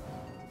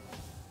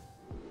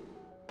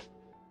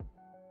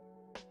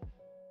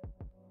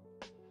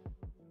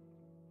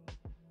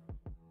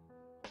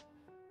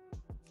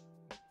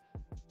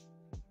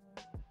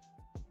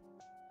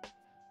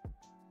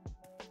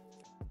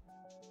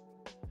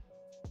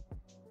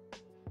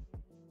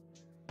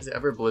 Is it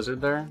ever Blizzard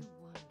there?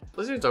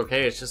 Blizzard's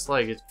okay, it's just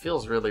like, it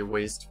feels really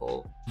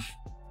wasteful.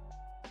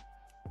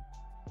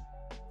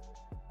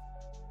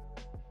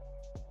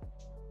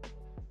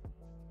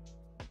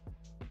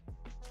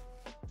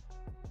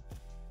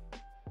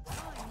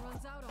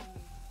 Runs out on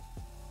me.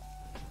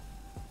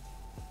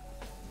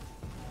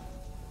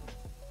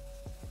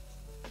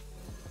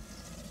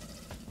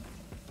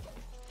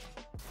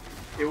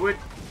 It would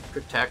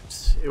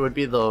protect, it would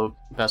be the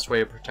best way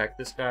to protect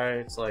this guy.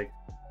 It's like,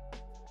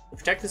 to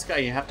protect this guy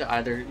you have to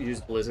either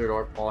use Blizzard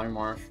or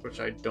Polymorph,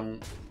 which I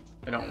don't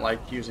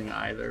like using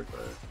either,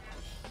 but...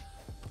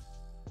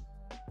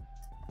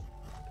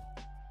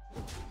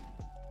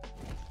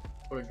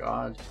 Oh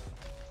god.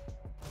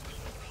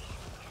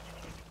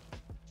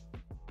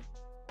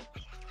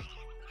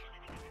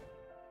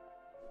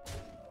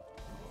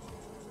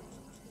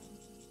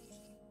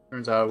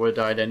 Turns out it would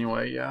have died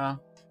anyway, yeah.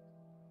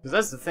 Because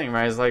that's the thing,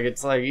 right?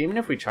 It's like, even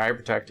if we try to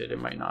protect it, it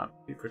might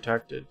not be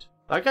protected.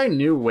 That guy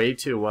knew way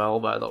too well,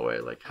 by the way.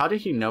 Like, how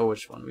did he know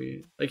which one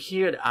we... Like,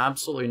 he had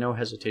absolutely no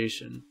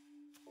hesitation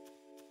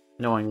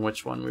knowing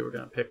which one we were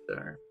going to pick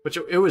there. Which,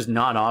 it was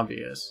not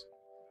obvious.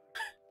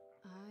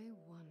 I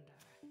wonder.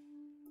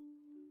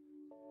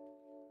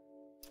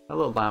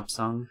 Hello,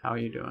 Lapsung. How are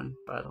you doing,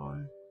 by the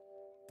way?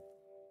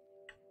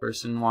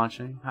 Person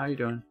watching, how are you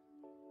doing?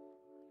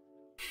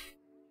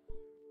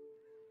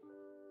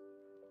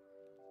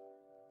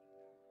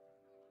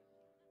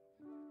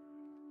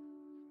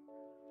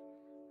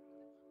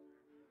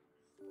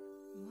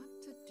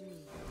 What to do?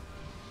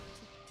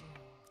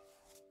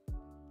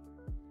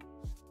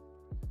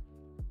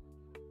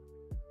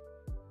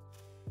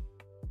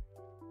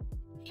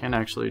 Can't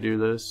actually do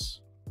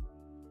this.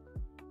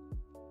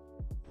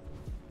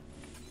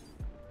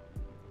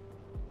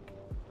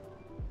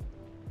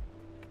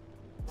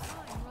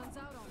 Runs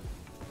out on me.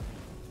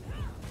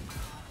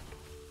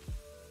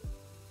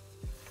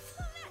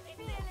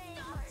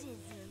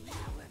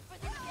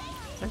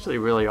 It's actually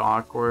really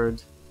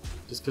awkward.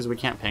 Just because we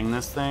can't ping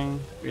this thing.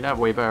 We'd have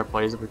way better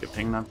plays if we could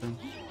ping that thing.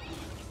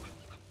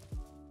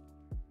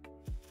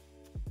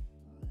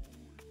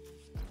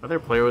 Other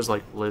player was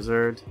like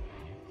Blizzard.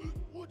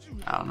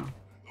 I don't know.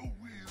 A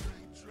weary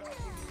travel.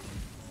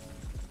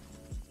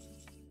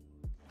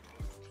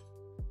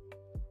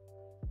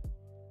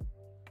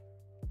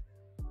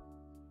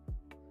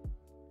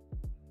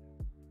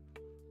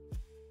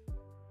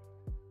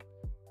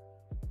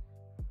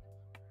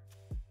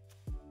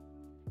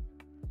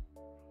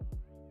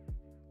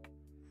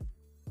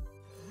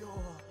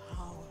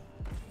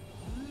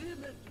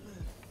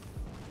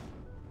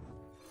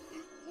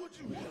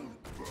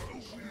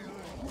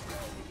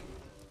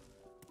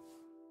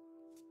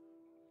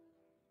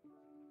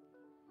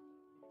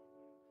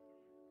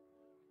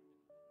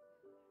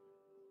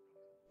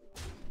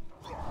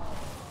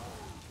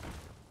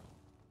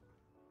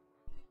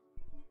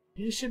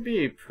 He should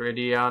be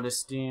pretty out of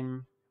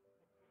steam.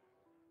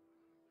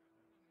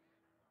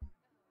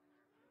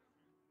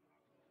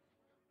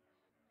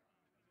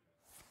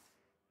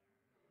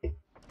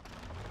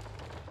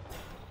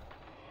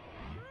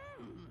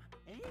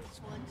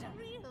 This one's a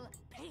real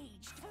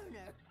page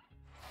turner.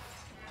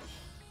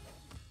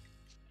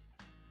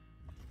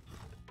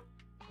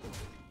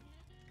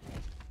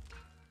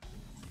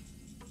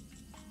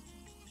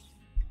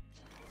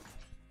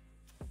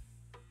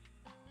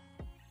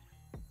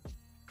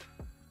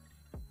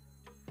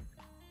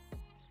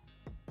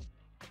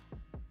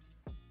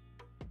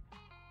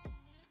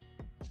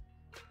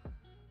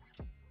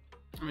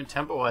 I mean,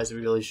 tempo-wise,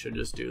 we really should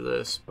just do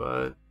this,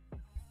 but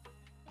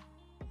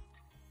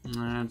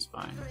nah, it's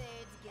fine.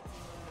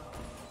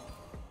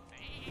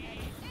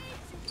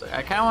 So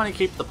I kind of want to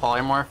keep the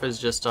polymorph as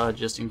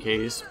just in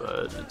case,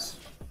 but it's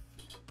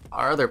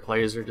our other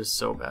plays are just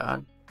so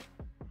bad.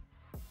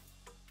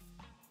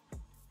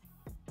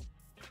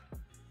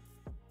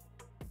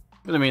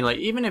 But I mean, like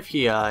even if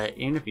he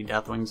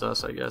Deathwings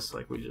us, I guess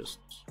like we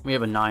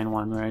have a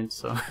 9/1, right?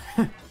 So.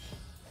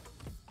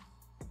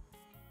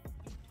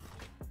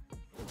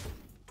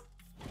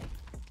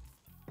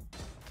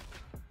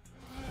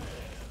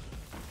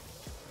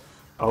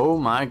 Oh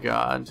my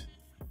god.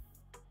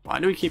 Why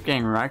do we keep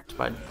getting wrecked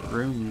by the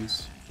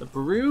brooms? The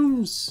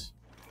brooms!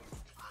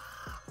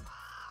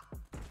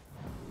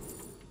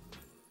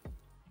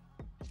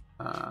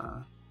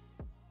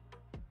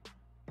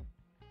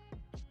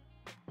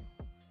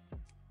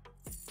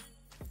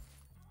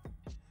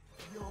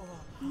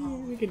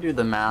 We could do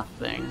the math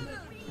thing.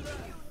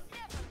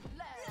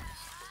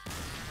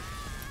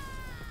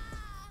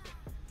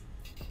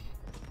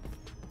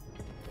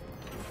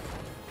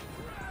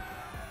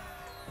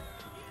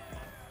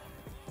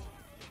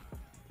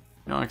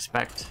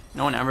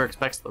 No one ever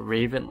expects the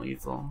Raven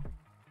lethal.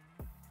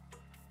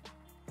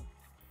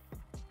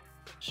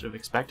 Should have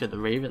expected the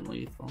Raven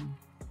lethal.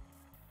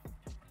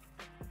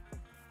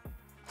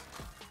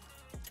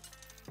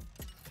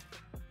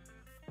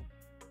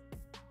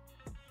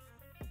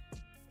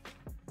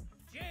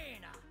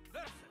 Jaina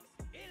versus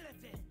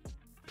Illidan.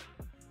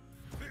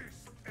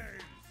 This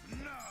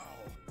ends now.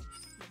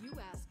 You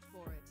asked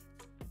for it.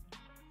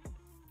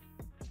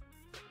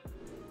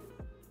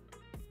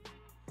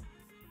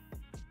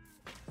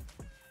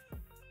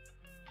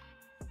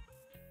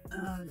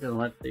 Gonna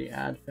let the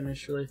ad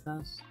finish really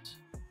fast.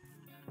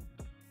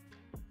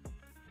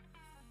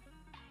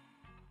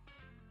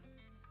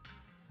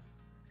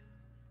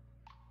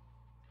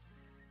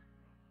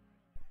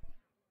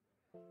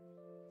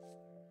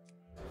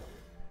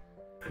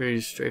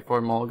 Pretty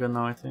straightforward mulligan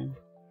though, I think.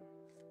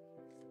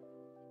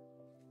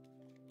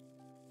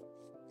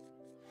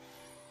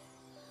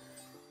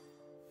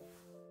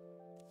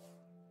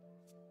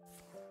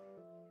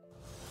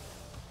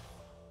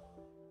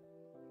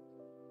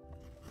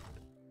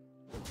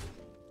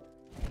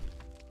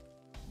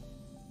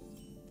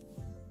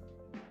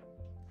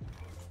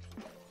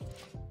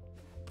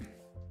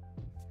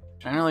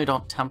 Generally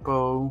don't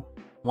tempo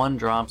 1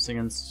 drops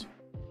against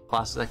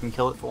classes that can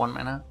kill it for 1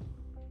 minute.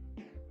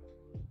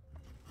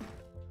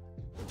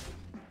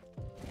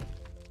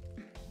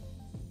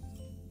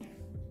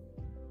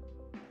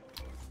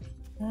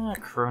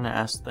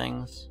 Corona-S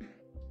things.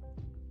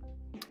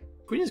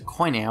 If we just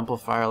coin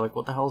Amplifier, like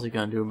what the hell is he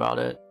gonna do about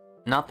it?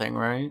 Nothing,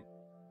 right?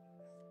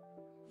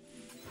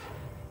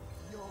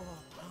 Your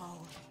power,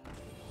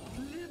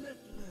 limitless.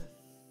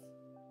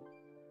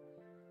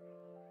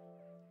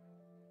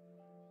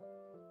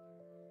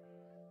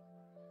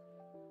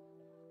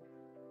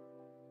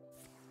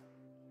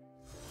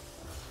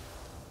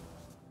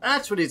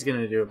 That's what he's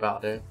gonna do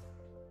about it.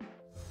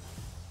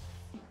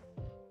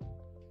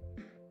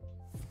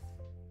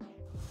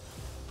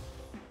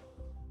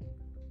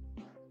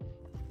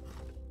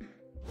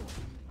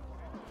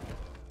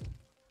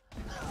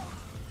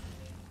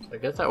 I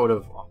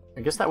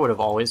guess that would have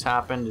always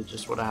happened. It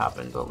just would have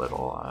happened a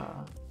little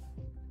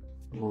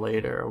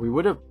later. We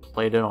would have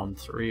played it on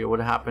 3. It would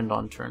have happened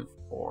on turn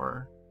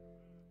 4.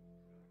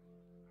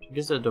 I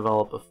guess it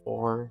developed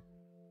before.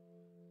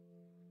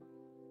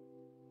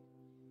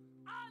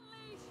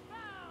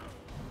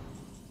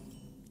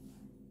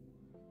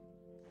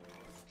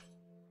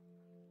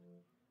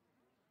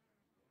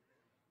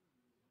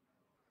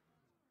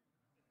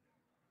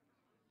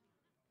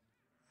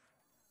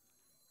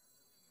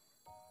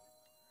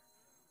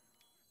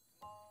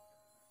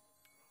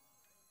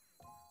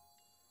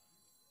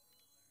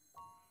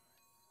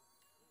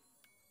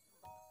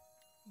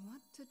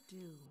 What to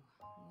do?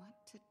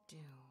 What to do?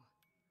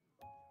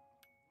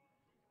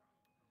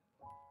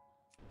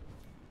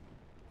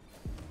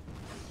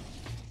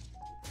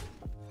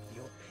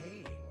 You're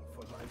paying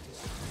for my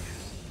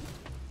distress.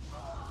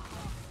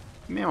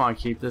 You may want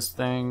to keep this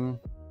thing.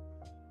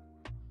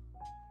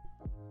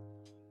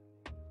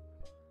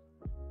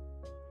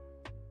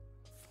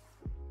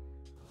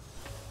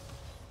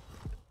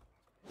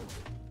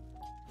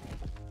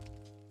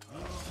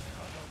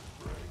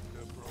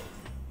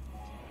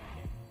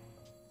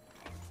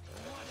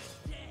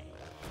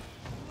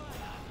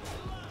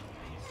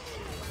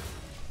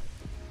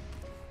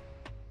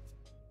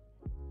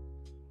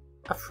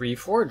 A free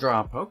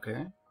 4-drop,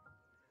 okay.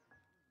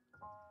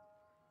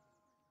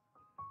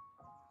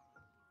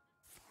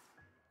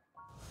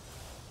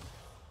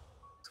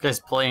 This guy's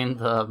playing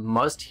the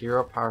must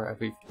hero power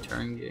every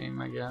turn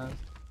game, I guess.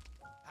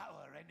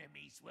 Our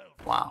enemies will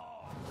Wow.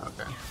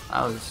 Okay.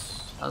 That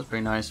was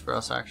pretty nice for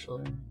us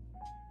actually.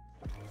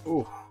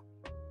 Ooh.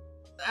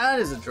 That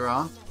is a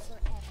draw.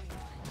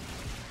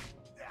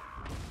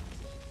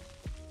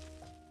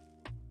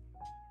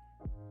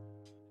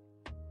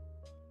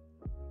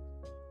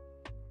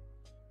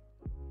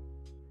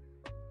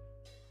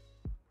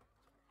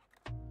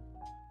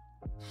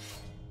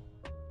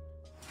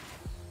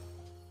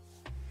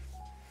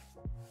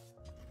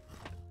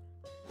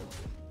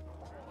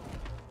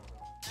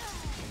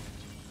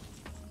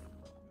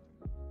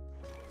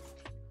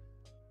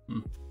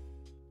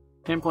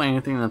 Can't play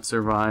anything that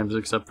survives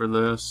except for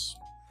this.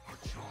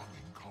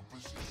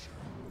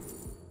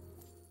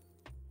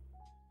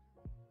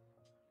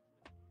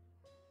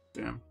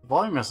 Damn.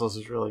 Volume missiles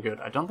is really good.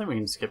 I don't think we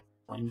can skip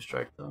Flame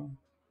Strike though.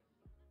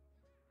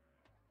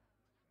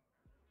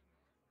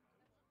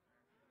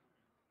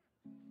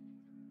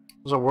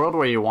 There's a world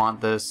where you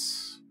want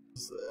this.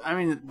 I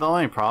mean, the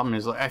only problem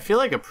is, like, I feel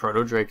like a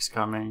Proto Drake's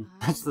coming.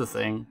 That's the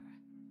thing.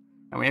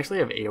 And we actually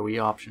have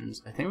AoE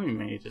options. I think we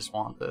may just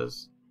want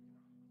this.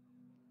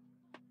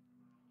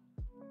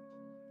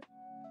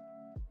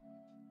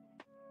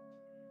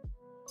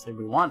 Say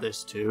we want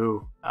this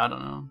too. I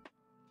don't know.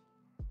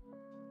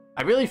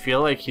 I really feel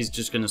like he's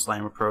just gonna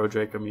slam a Proto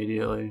Drake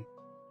immediately.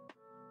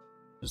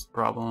 Just the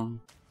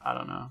problem. I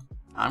don't know.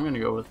 I'm gonna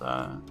go with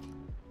that.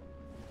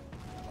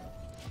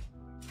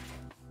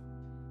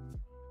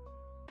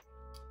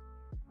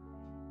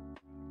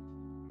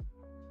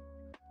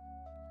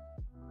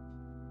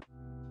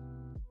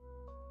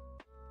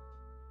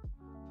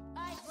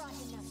 I brought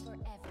enough for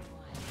everyone.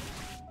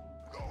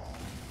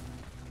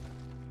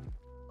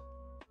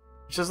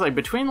 It's just like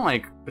between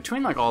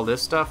all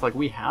this stuff, like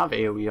we have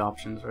AoE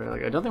options, right?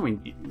 Like I don't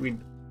think we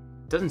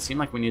doesn't seem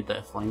like we need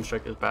the Flame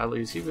Strike as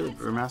badly. Is he really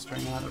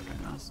brewmastering that? Okay,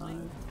 no, that's not it.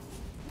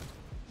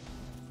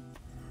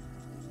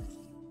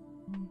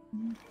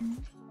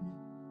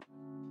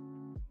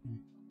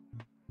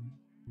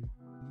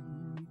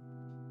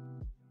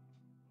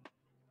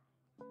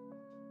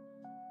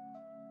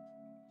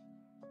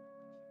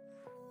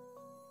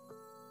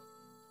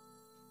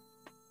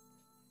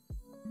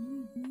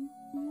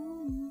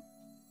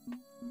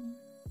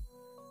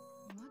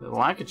 The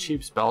lack of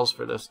cheap spells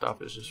for this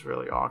stuff is just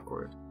really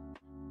awkward.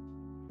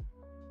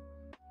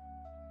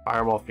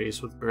 Fireball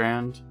face with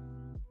Brand.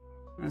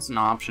 That's an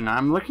option.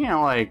 I'm looking at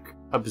like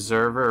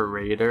Observer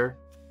Raider.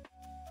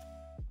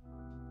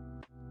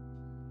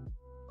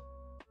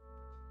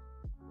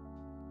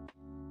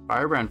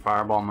 Firebrand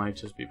Fireball might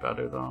just be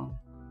better though.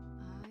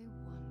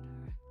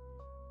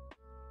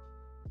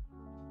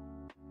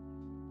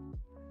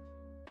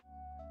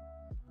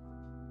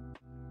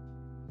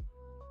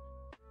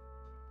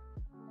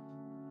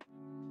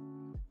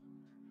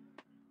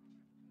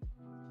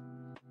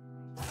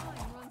 I wonder.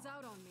 Time runs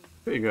out on me.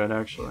 Pretty good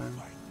actually.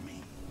 Like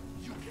me,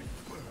 you get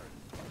burned.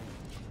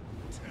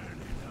 Turn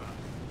it up.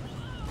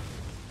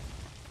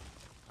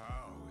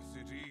 How is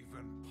it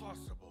even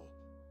possible?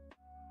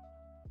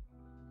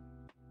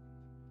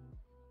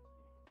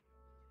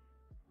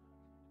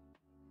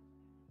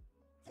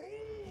 Fools!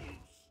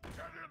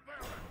 Get in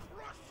there and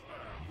crush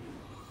them!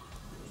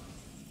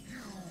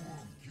 You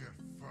won't get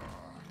far.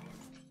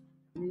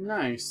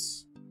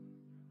 Nice.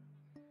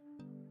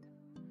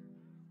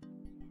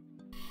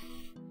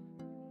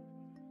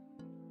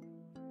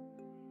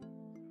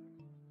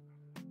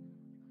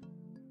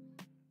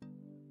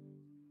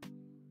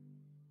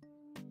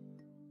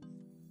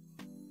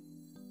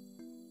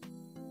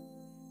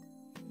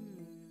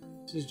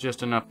 This is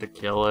just enough to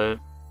kill it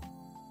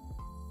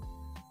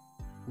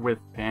with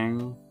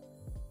ping.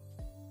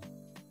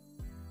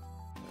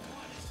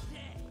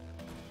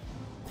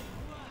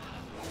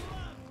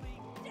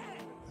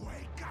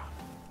 Wake up!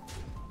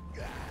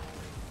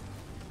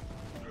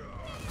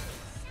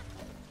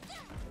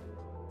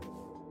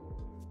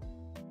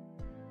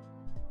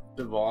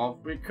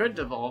 Devolve. We could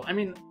devolve. I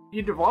mean,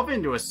 you devolve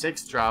into a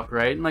 6-drop,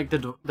 right? And like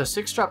the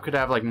 6-drop could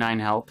have like 9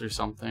 health or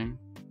something.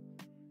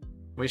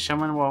 为什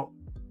么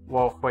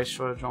我会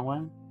说中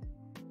文?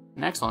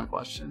 An excellent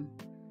question.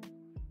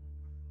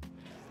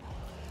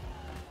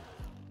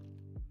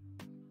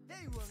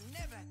 They will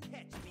never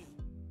catch me.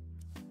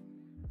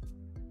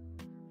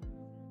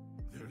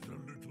 There's a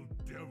little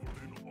devil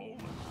in all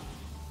of us.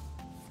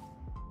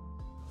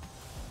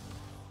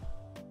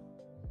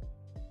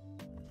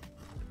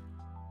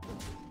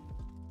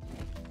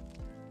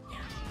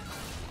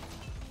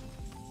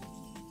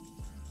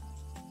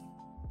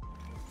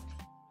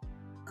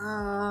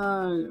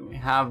 We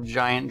have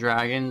Giant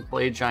Dragon.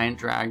 Play Giant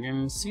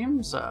Dragon.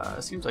 Seems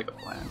like a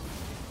plan.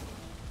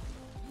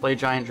 Play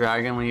Giant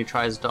Dragon when he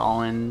tries to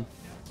all-in,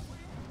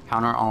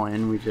 counter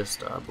all-in. We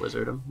just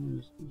Blizzard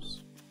him.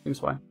 Seems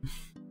fine.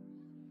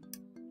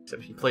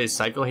 Except he plays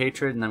Cycle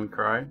Hatred and then we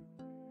cry.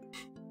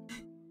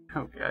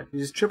 Oh god, he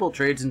just triple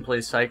trades and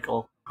plays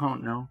Cycle. Oh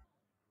no.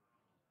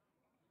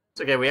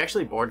 It's okay, we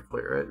actually board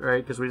clear it,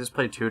 right? Because we just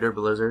play Tutor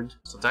Blizzard,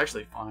 so it's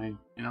actually fine,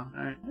 you know?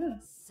 Alright, yeah.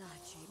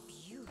 Such a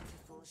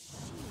beautiful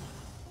shield.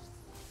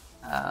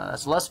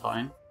 That's less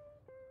fine.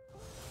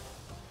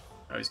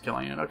 Oh, he's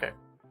killing it, okay.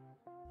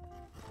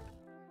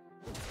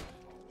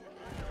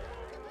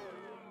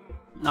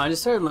 No, I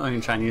just started learning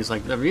Chinese,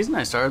 like, the reason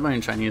I started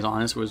learning Chinese,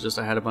 honest, was just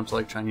I had a bunch of,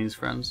 like, Chinese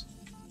friends.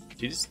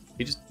 He just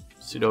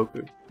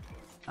Sudoku.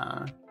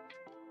 And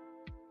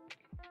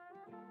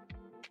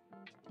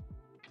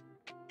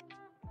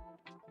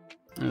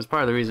it was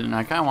part of the reason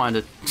I kind of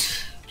wanted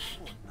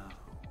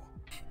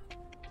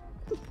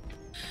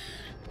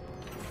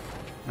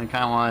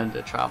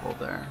to travel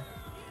there.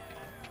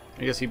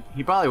 I guess he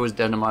probably was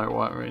dead no matter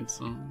what, right?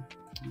 So,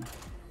 yeah.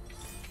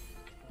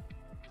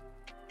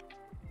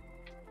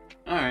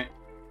 All right.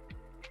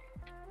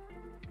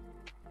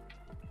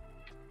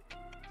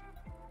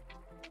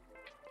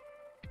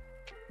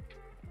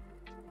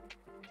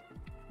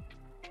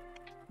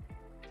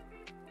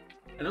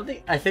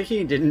 I think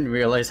he didn't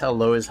realize how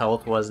low his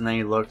health was, and then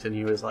he looked and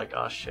he was like,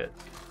 oh shit.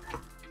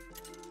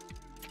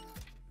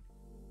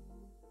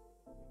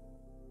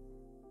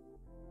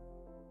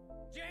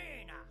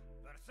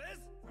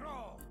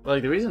 But,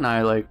 like, the reason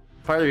part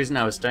of the reason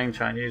I was studying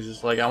Chinese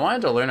is, like, I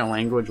wanted to learn a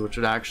language which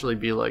would actually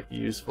be, like,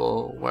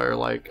 useful, where,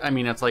 like, I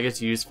mean, it's, like,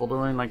 it's useful to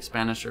learn, like,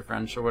 Spanish or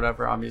French or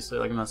whatever, obviously,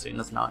 like, I'm not saying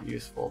that's not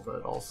useful,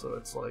 but also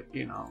it's, like,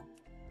 you know,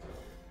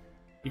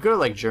 you go to,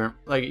 like,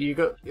 you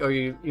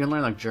can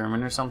learn, like,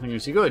 German or something,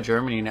 so you go to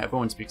Germany and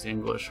everyone speaks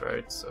English,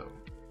 right, so,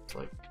 it's,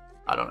 like,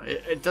 I don't know,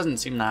 it doesn't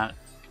seem that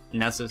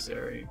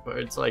necessary, but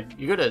it's, like,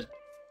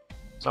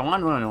 so I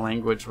wanted to learn a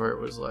language where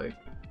it was, like,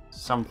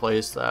 some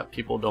place that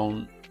people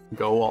don't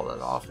go all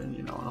that often,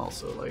 you know, and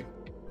also, like,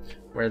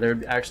 where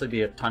there'd actually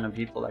be a ton of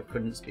people that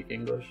couldn't speak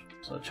English,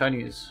 so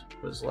Chinese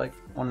was, like,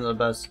 one of the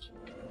best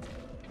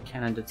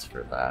candidates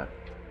for that,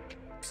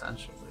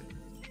 essentially.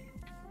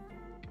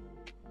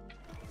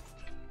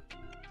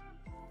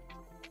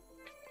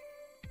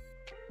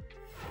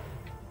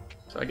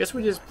 So I guess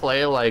we just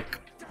play, like,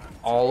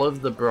 all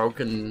of the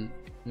broken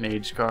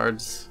mage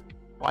cards.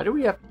 Why do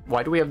we have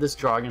this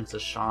draw against a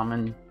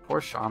shaman?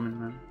 Poor shaman,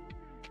 man.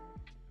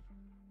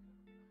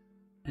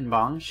 And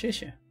bang,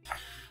 shit.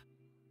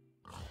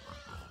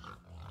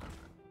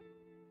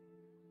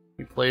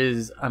 He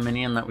plays a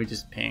minion that we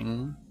just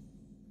ping.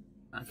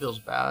 That feels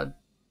bad.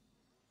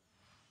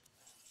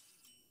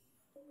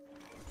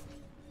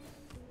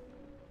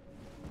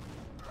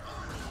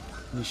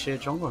 Ni xie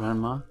中国人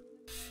吗?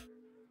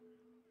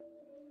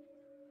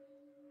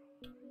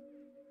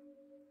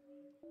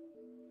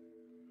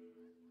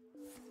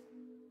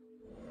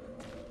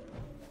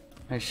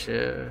 I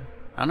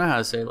don't know how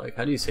to say, like,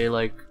 how do you say,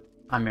 like,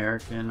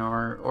 American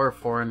or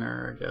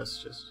foreigner, I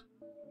guess, just,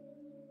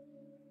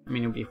 I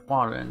mean, it would be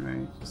Huaren,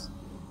 right? Just,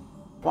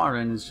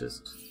 Huaren is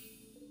just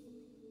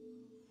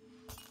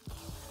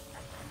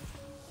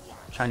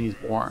Chinese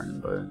born,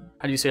 but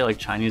how do you say, like,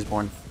 Chinese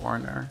born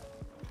foreigner?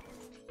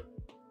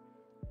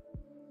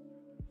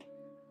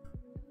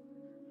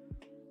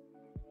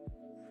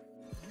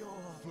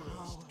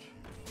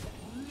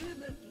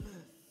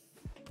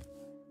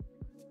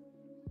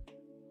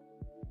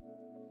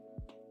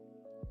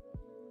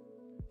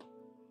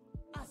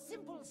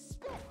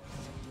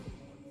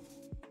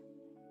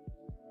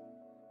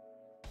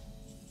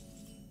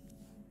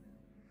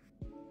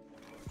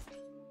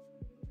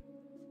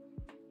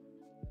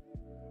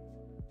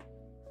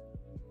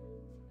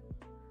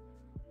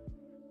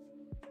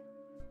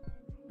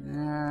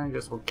 Yeah, I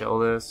guess we'll kill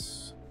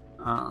this.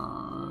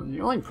 The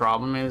only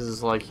problem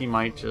is like he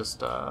might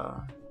just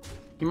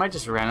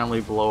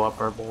randomly blow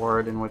up our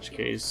board, in which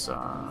case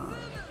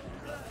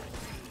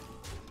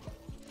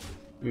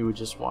we would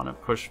just want to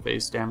push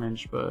face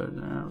damage, but I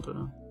don't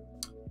know.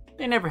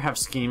 They never have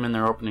scheme in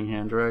their opening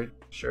hand, right?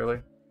 Surely.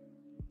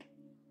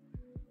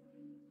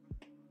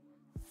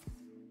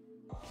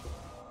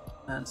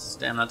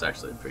 That's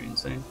actually pretty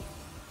insane.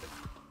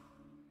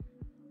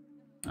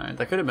 Alright,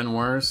 that could have been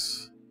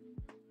worse.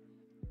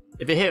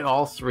 If it hit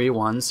all 3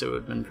 once, it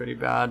would have been pretty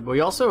bad. But we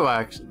also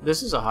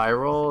this is a high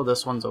roll,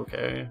 this one's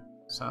okay.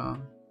 So,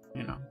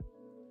 you know.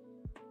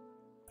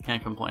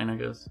 Can't complain, I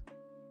guess.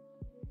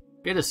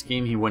 If he had a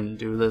scheme, he wouldn't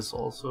do this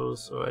also,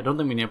 so I don't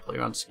think we need to play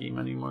on scheme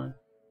anymore.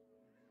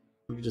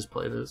 We could just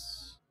play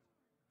this.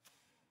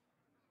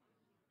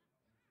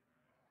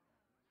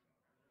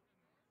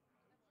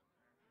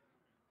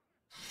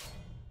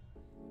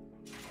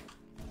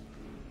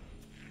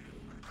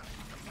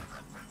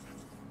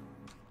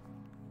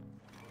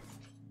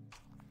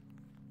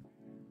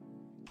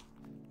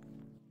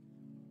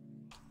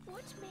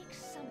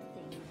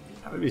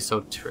 I would be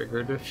so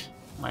triggered if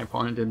my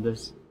opponent did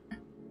this.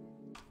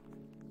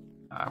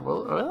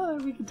 Well,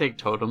 we can take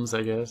totems,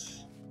 I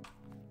guess.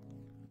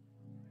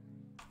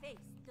 Face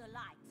the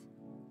light.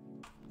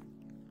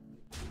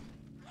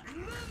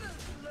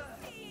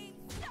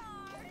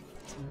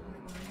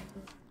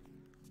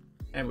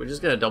 And we're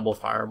just gonna double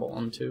fireball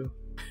him too.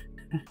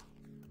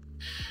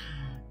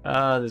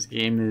 This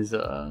game is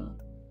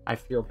I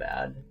feel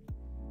bad.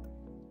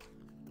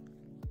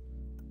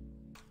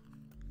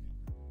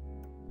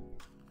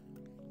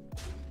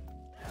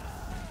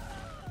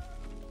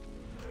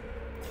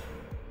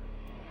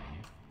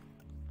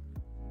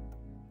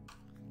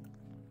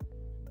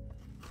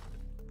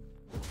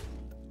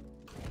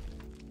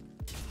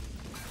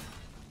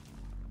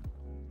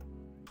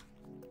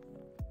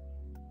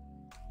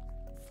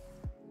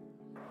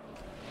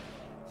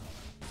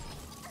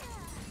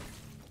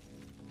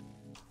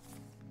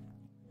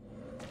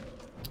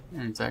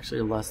 And it's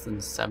actually less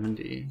than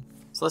 70.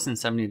 It's less than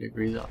 70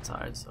 degrees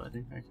outside, so I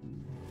think I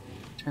can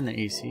turn the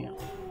AC on.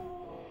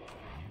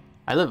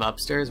 I live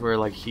upstairs where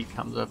like heat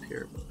comes up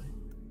here, but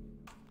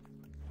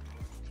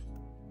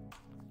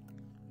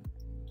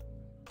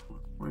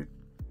wait.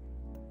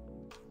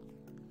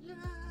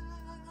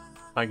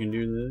 If I can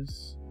do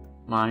this.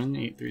 Mine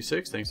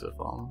 836, thanks for the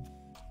follow.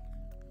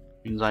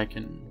 Means I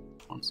can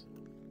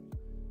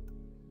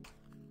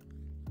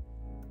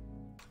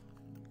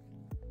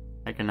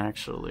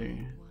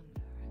actually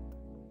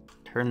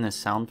turn this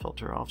sound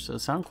filter off, so the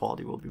sound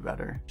quality will be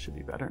better. Should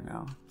be better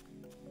now.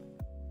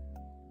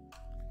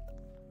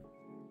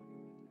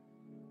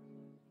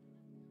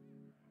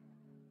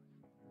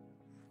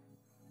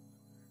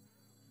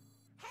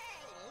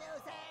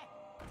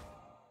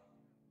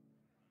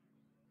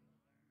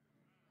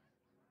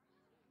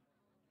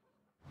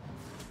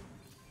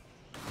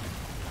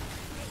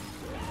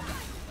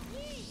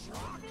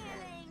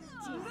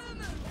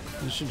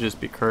 This should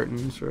just be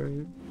curtains,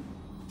 right?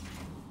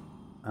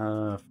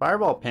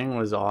 Fireball ping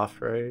was off,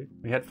 right?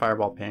 We had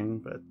fireball ping,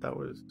 but that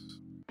was...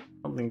 I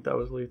don't think that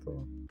was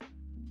lethal.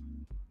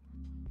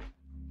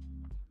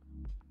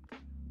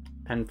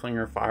 Pen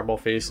flinger, fireball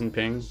face, and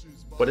ping.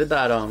 What did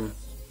that, I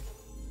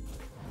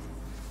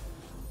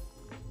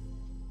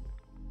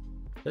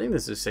think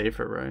this is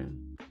safer, right?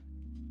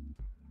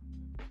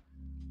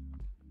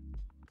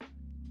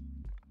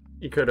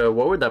 You could,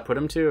 what would that put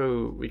him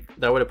to?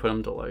 That would have put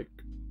him to, like,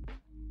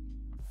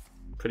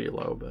 pretty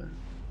low, but...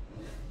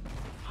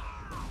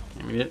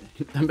 I mean,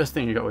 the best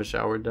thing you got was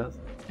shower death.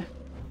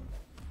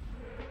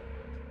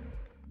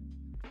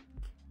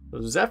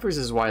 So Zephyrs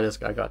is why this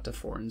guy got to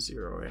 4 and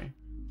 0, eh?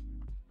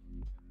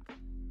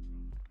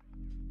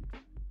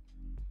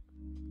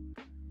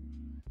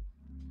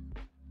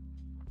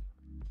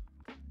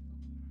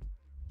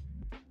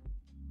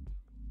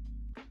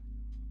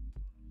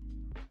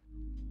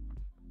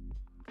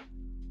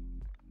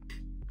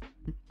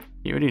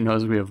 He already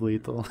knows we have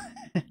lethal.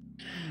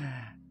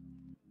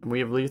 We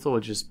have lethal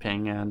with just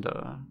ping and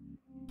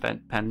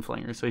pen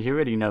flinger, so he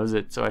already knows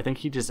it. So I think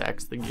he just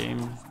X'd the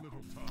game.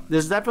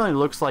 This definitely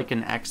looks like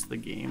an X the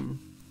game.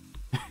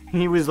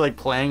 He was like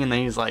playing and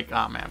then he's like,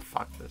 oh man,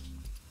 fuck this.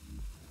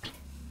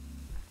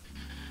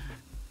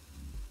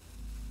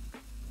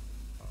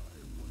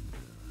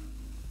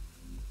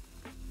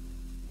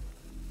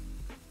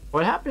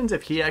 What happens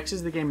if he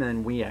X's the game and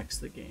then we X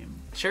the game?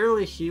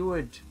 Surely he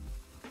would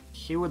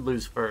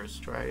lose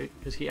first, right?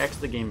 Because he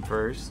X'd the game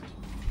first.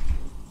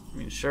 I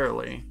mean,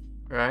 surely,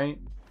 right?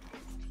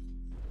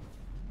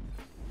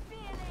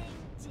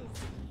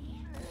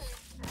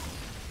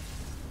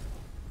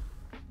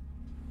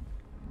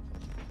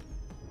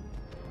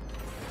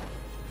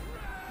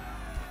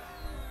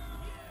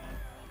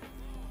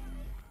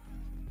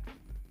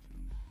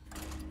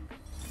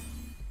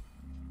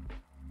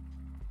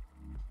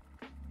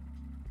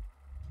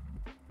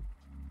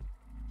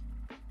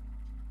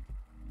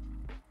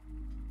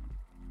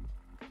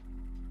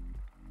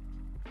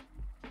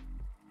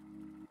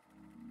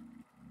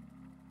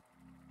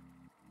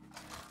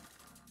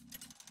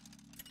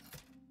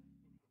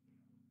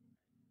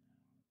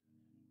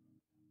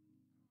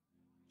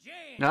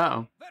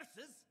 No.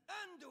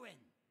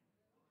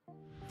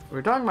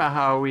 We're talking about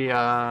how we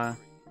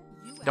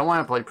don't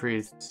want to play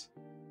priests.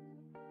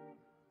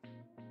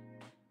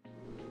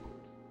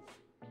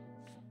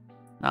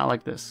 Not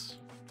like this.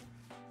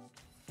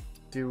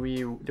 Do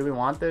we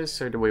want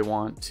this, or do we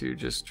want to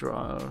just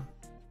draw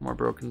more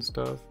broken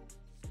stuff?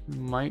 We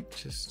might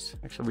just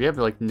actually, we have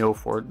like no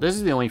 4. This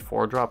is the only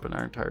 4-drop in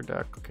our entire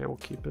deck. Okay, we'll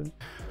keep it.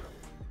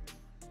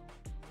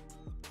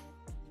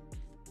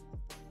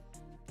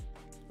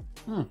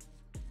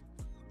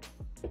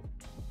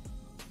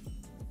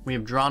 We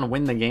have drawn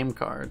Win the Game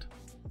card.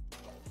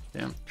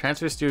 Damn.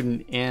 Transfer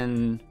student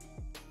in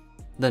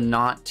the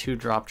not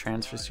 2-drop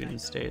transfer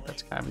student state.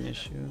 That's kind of an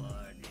issue.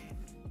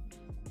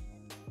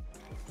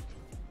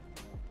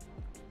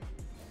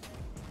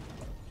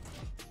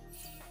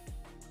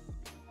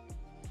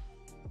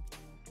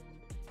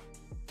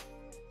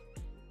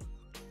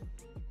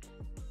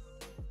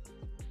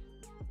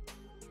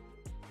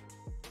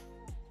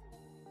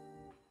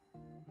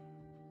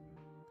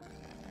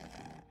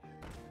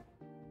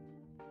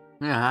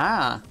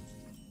 Ah,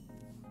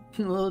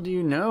 little do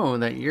you know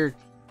that your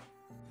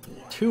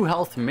 2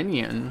 health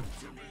minion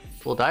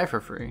will die for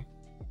free.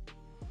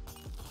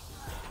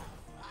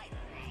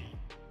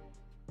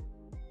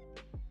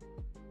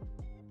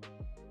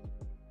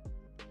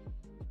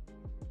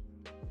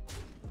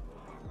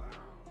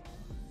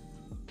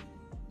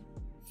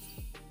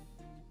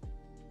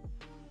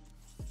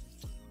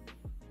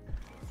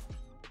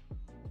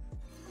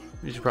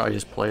 We should probably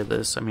just play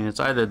this. I mean, it's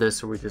either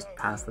this or we just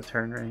pass the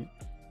turn, right?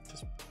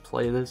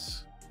 Play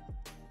this.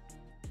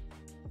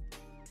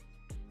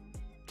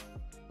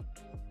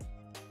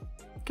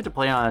 Get to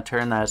play on a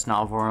turn that is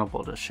not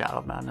vulnerable to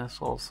Shadow Madness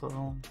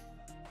also.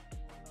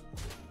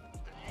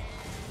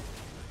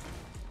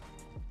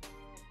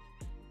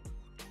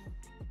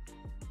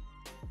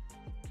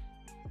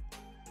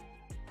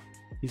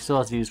 He still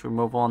has to use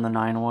removal on the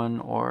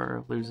 9/1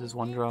 or loses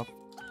 1 drop.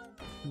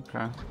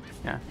 Okay.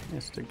 Yeah, he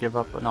has to give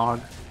up an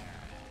Og.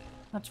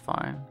 That's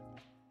fine.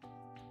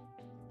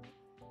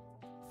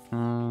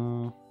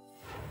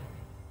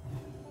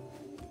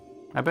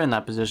 I've been in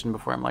that position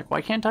before. I'm like,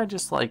 why can't I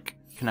just like,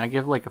 can I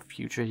give like a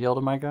future heal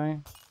to my guy?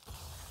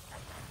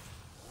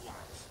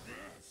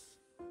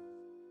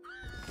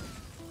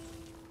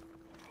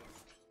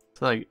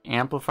 So like,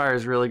 Amplifier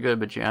is really good,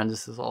 but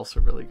Jandice is also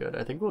really good.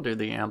 I think we'll do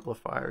the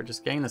Amplifier.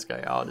 Just getting this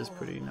guy out is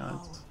pretty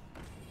nuts.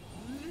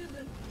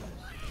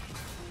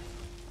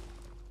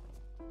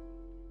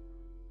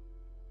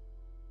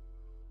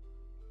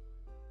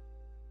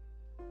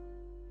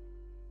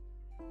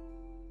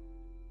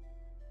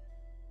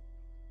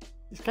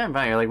 It's kind of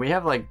funny, like we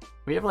have like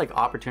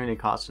opportunity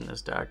cost in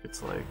this deck.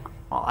 It's like,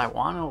 well, I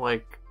want to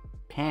like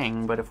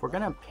ping, but if we're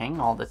gonna ping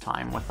all the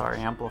time with our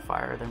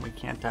amplifier, then we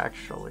can't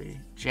actually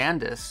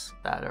Jandice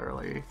that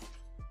early.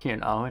 You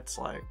know, it's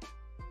like,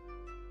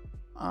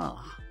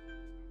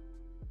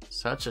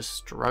 such a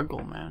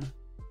struggle, man.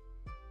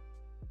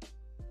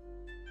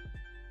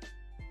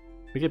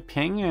 We could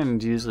ping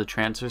and use the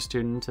transfer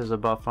student as a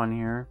buff on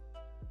here.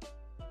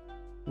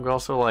 We could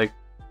also like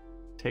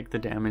take the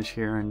damage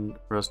here and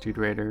Roasted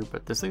Raider,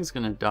 but this thing's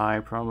gonna die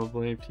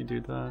probably if you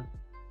do that.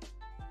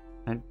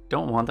 I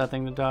don't want that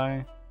thing to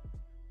die.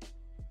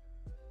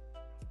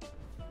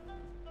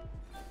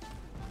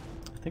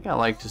 I think I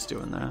like just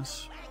doing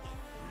this.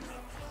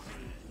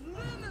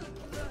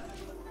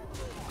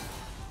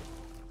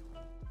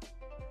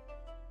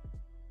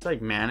 It's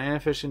like mana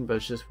efficient, but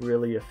it's just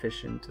really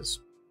efficient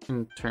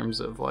in terms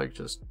of like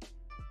just,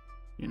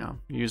 you know,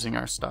 using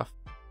our stuff.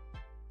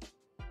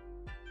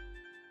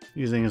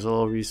 Using as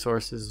little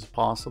resources as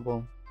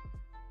possible.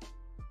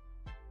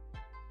 I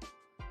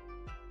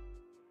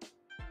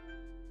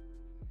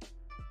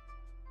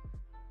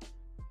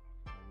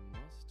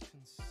must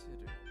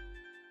consider.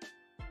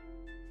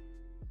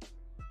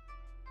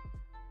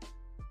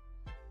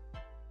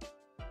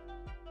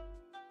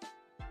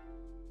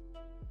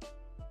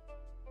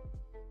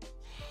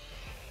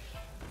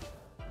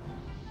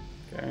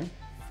 Okay.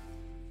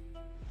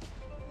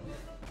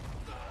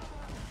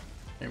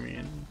 I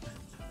mean,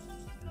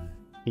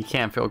 you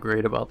can't feel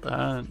great about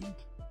that.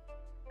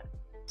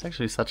 It's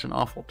actually such an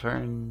awful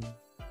turn.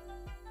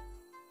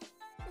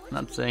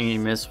 Not saying he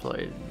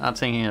misplayed. Not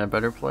saying he had a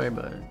better play,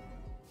 but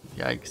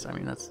yikes. I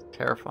mean, that's a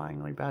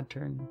terrifyingly bad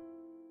turn.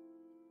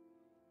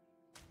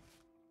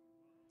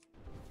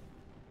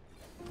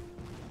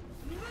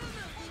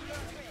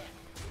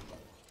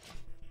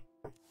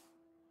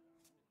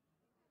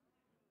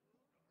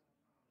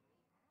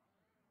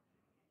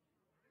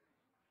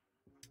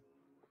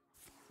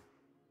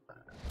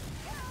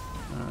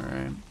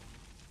 Alright.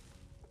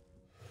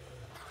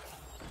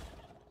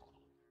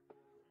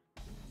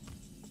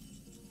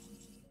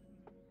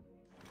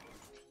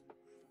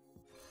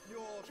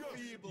 Your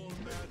feeble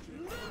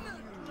magic.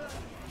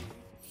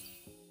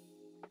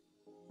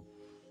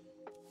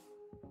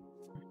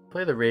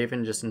 Play the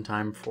Raven just in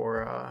time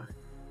for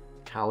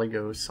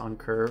Caligos on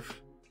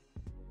curve.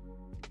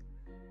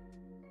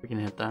 We can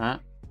hit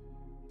that.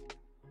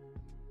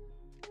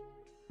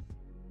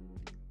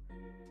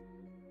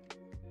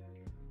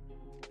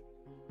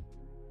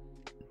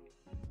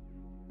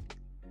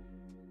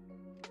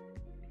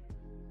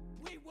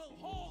 We will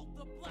hold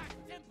the Black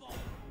Temple.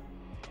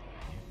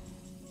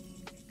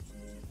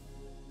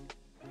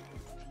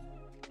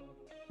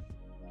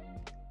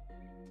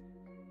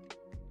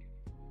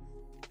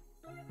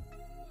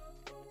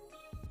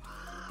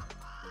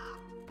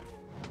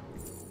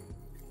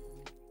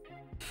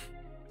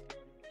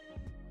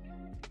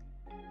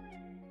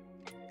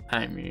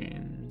 I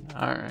mean,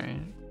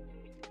 alright.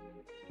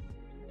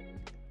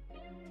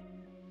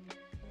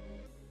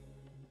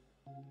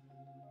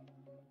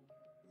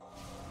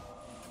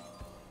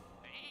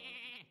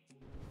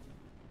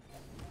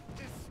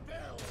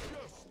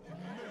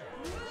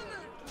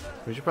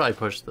 We should probably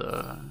push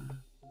the...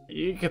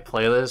 You could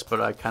play this, but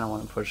I kind of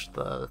want to push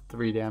the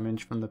 3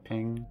 damage from the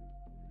ping.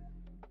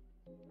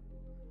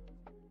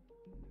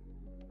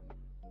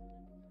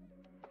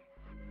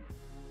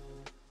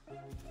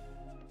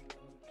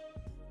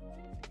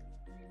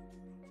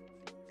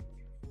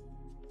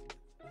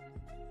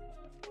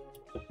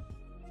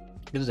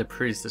 Because a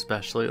priest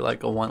especially,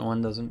 like a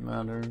 1/1 doesn't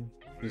matter.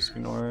 Just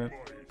ignore it.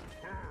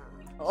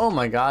 Oh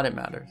my god, it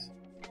matters.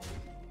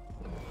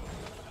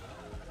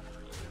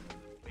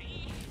 He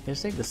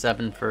has to take the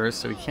 7 first,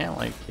 so he can't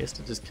like, he has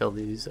to just kill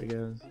these, I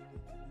guess.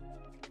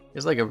 He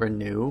has like a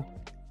renew.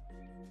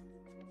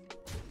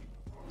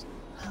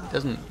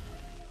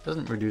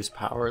 Doesn't reduce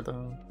power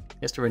though.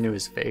 He has to renew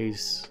his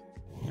face.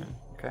 Yeah,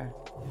 okay.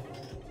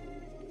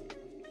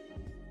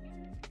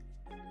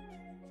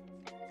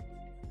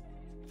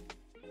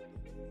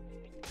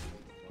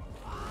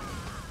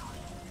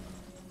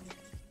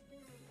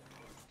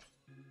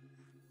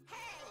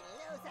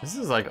 This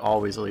is like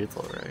always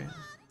lethal, right?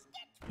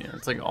 Yeah,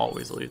 it's like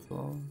always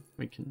lethal.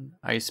 We can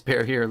Ice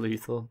Bear here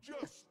lethal.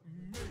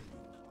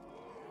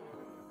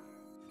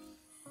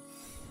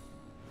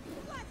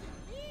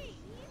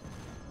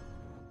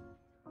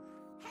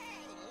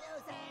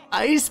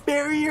 Ice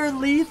barrier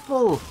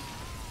lethal!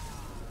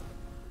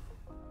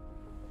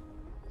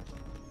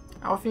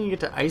 How often you get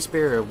to ice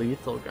barrier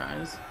lethal,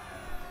 guys?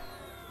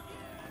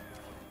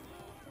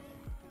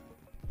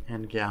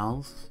 And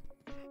gals.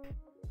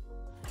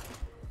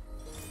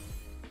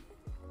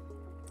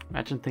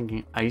 Imagine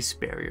thinking ice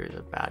barrier is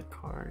a bad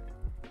card.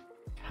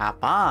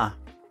 Kappa!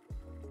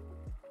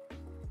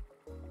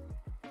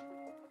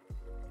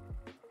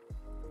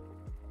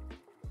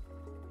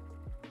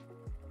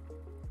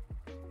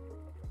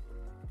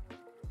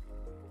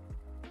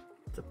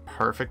 It's a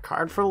perfect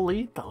card for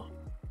lethal.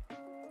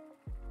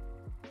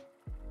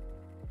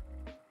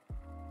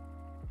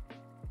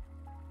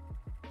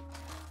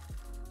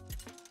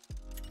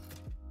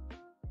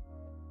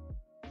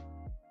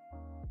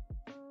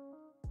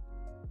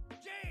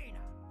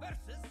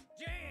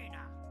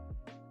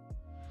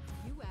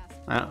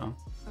 Uh-oh.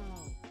 Oh,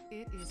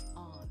 it is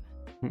on.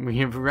 We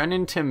have run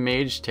into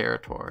mage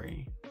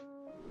territory.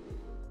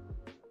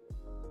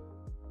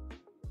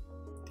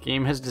 The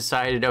game has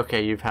decided,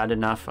 okay, you've had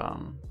enough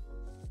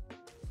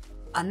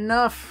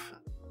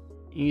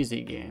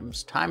easy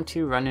games. Time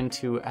to run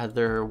into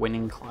other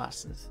winning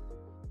classes.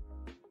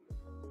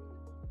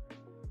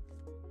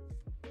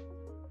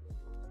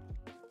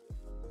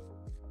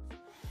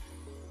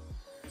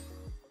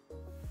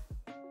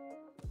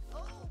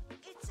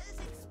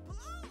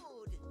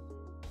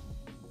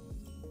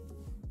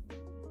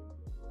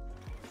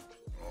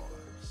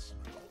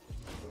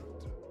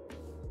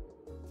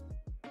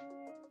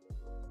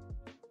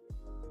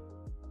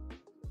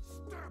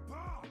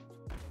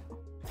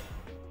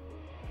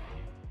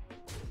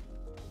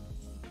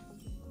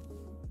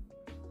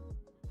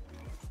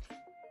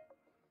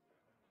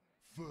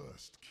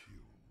 First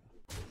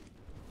kill.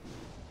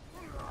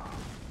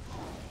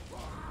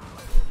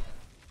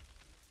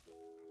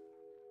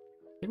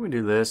 I think we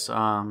do this.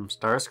 Star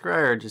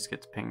Scryer just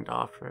gets pinged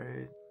off,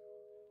 right?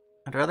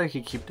 I'd rather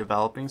he keep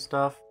developing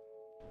stuff.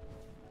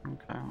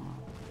 Okay.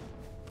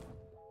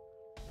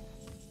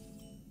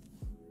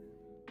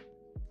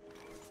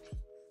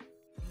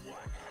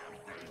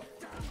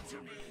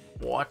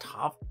 What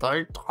have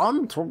they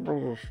done to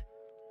me?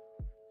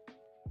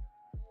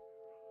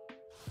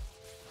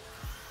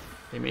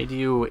 They made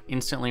you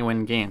instantly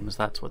win games.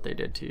 That's what they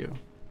did to you.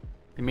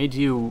 They made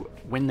you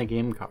win the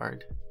game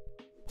card.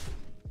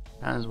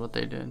 That is what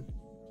they did.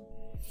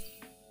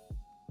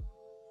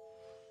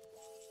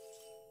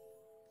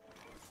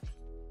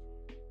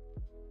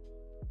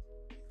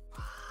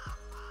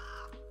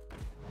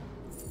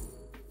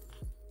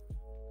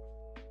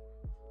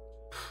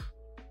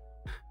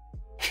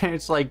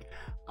 It's like,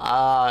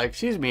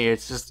 excuse me,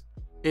 it's just,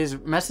 is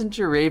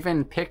Messenger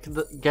Raven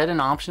get an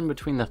option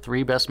between the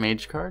 3 best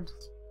mage cards?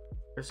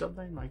 Or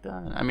something like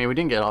that. I mean, we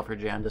didn't get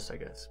offered Jandice, I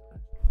guess.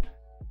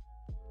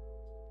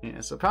 Yeah,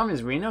 so the problem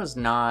is Reno's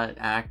not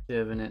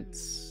active and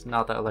it's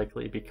not that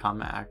likely to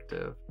become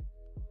active.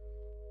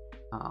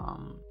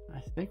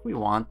 I think we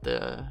want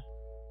the...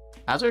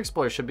 Azure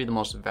Explorer should be the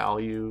most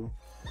value.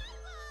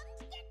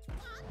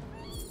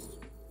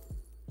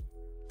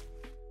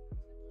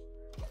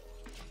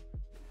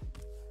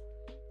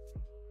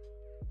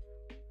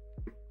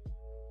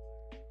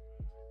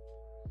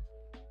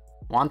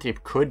 Wanty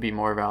could be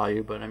more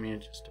value, but I mean,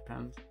 it just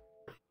depends.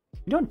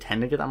 You don't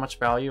tend to get that much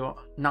value,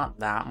 not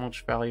that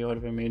much value out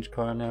of a mage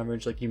card on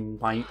average. Like, you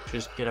might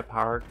just get a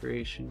power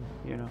creation,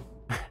 you know?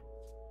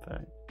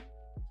 But...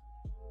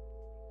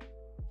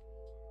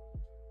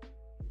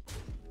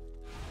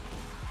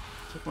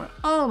 It's like,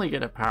 I only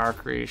get a power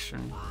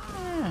creation.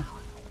 Eh.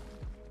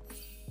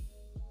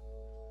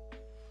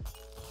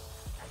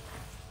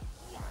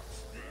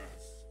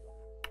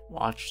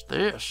 Watch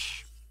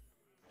this.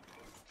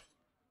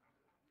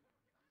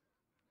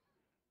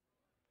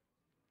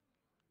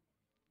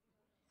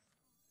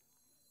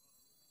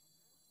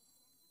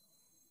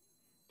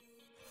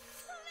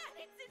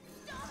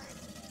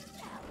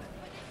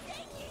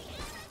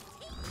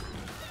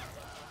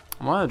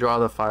 I want to draw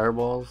the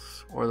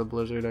fireballs or the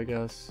blizzard, I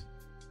guess.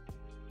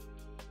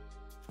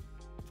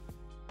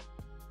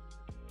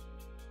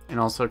 And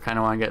also kind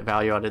of want to get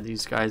value out of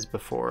these guys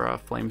before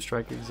Flame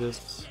Strike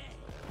exists.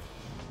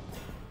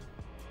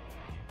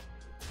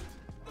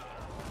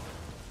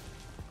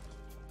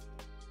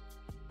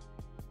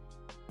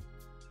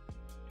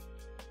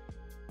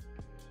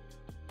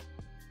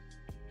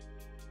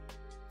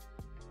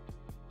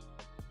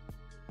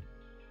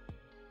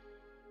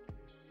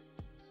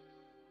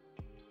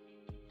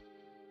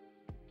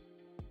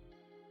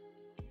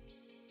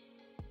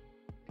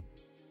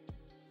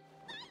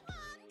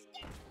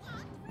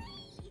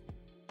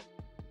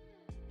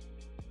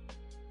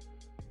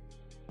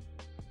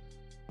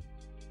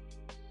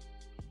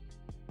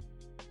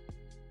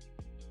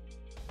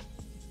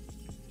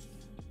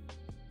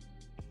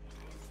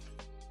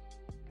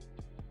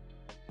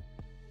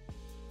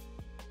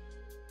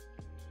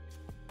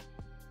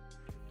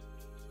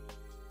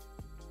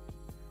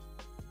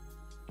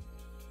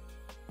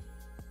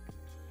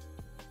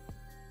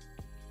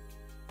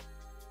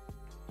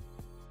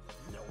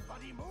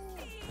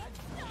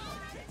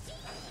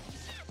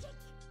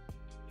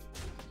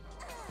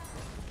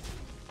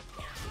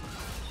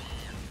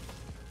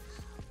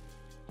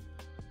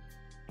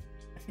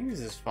 think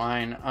this is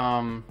fine.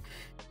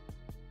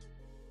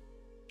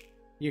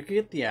 You could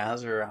get the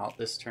Azure out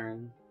this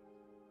turn.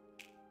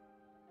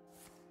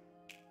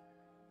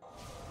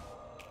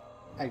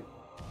 I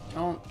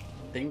don't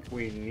think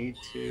we need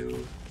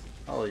to.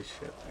 Holy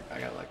shit, I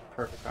got like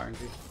perfect RNG.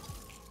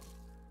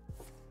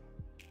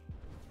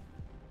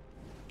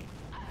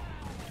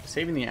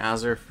 Saving the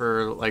Azure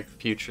for like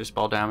future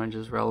spell damage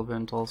is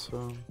relevant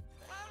also.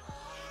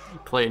 You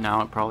play it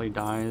now, it probably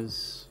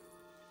dies.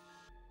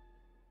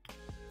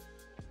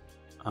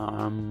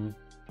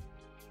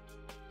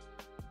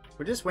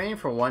 We're just waiting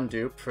for one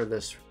dupe for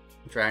this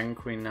Dragon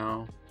Queen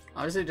now.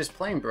 Obviously just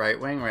playing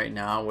Brightwing right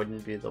now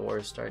wouldn't be the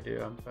worst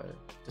idea, but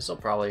this will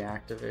probably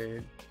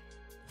activate.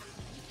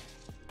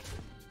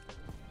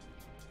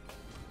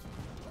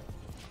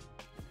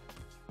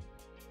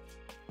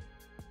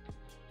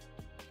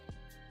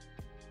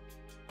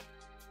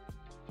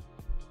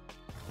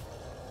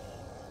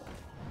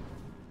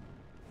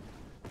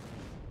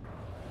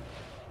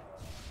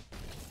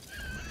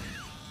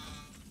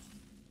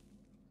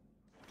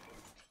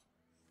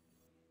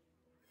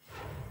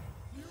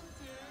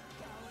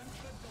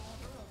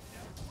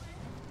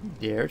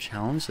 Dare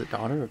challenge the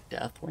daughter of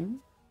Deathwing?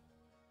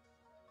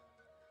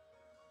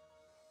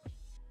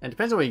 It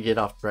depends on what you get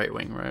off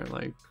Brightwing, right?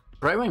 Like,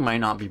 Brightwing might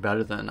not be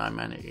better than 9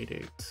 mana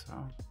 8/8, so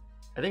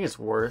I think it's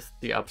worth,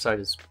 the upside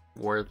is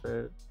worth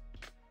it.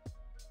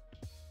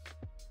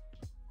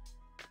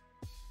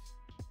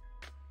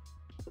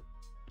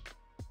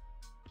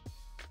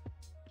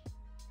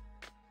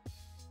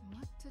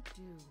 What to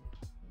do?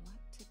 What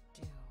to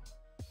do?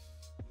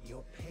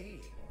 You're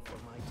paying for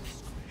my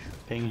discretion.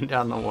 Pinging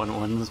down the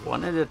 1/1s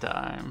one at a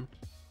time.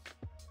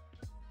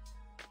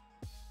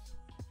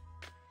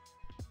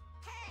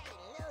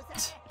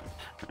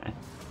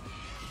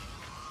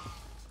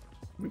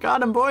 We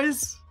got him,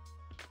 boys!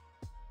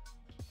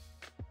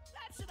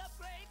 That's an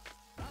upgrade.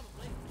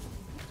 Probably.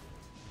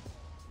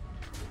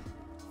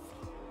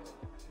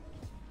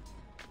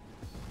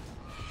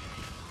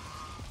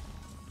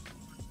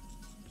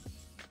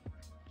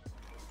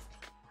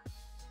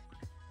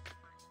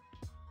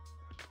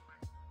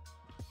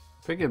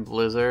 Pretty good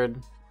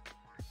Blizzard.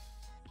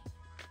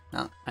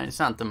 No, it's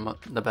not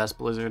the best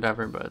Blizzard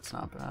ever, but it's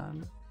not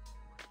bad.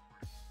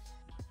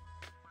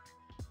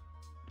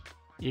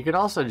 You could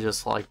also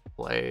just like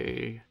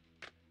play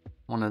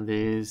one of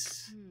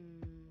these.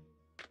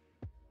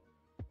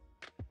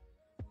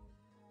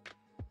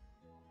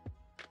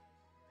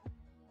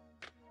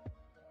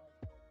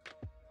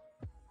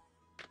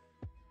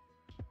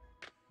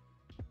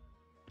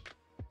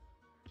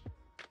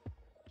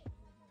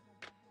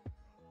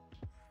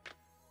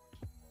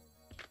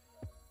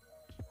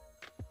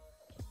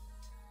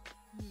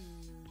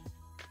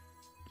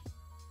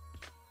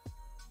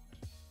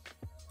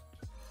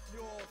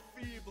 Your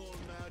feeble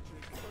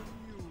magic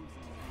amuses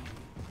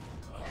me.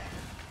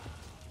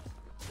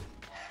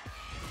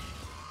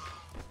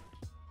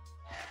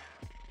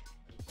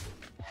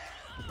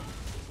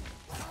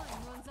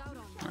 Time runs out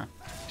on me.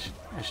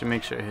 I should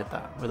make sure I hit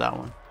that with that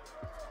one.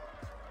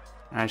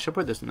 And I should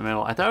put this in the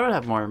middle. I thought I would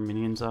have more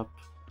minions up.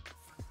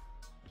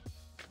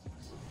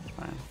 It's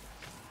fine.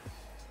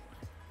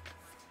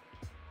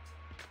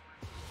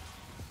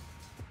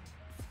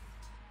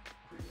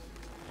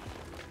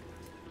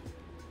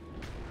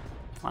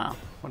 Wow,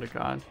 what a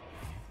god.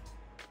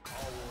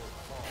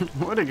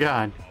 What a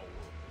god.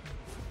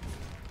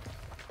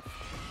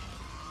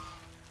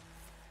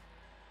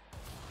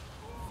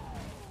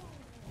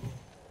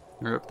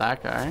 Rip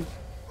that guy.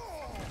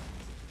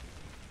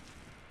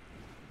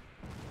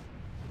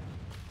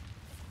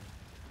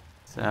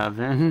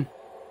 Seven.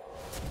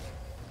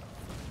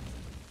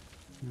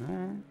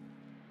 Alright.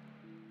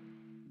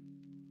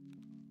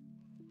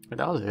 But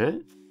that was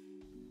it?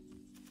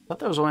 I thought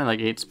there was only like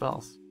 8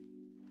 spells.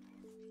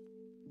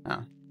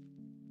 Oh.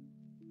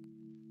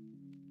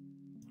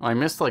 Oh, I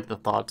missed like the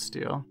Thought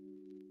Steal.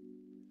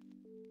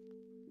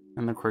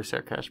 And the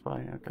Corsair Cash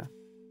Buy, okay.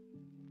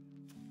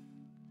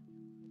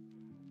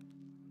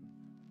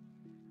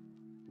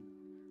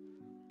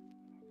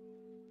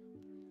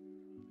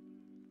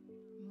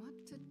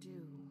 What to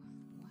do?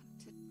 What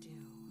to do?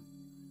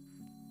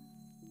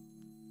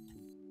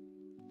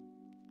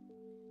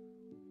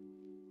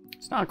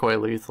 It's not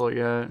quite lethal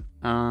yet.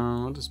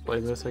 We'll just play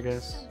this, I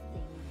guess.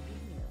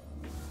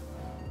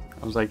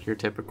 That was like your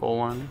typical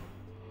one.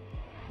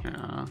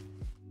 Yeah.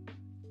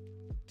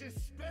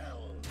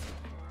 Dispel.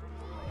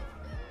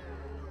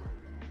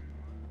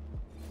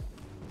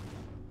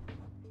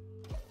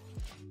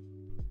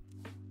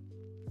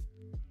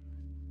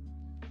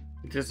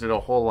 It just did a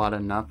whole lot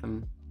of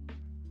nothing.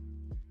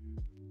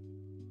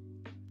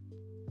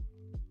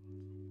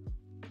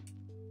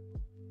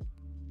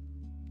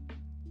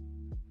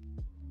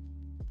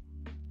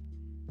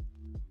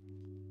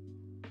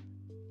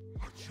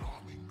 A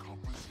charming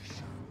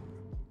composition.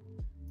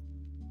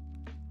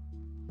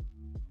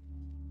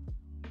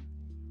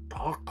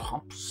 Dark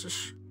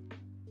composition.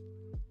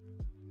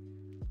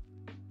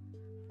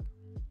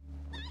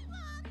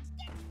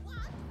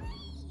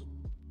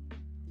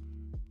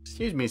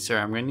 Excuse me, sir.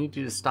 I'm gonna need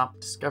you to stop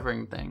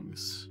discovering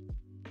things.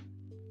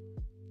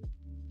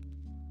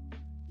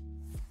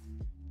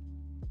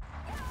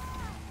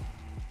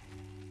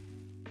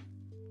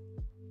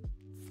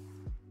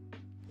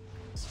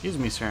 Excuse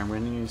me, sir. I'm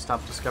gonna need you to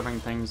stop discovering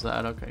things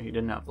that... Okay, he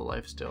didn't have the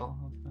life still.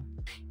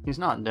 Okay. He's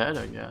not dead,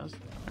 I guess.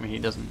 I mean, he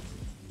doesn't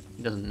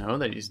know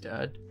that he's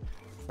dead.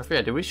 I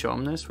forget, did we show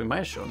him this? We might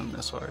have shown him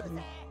this already.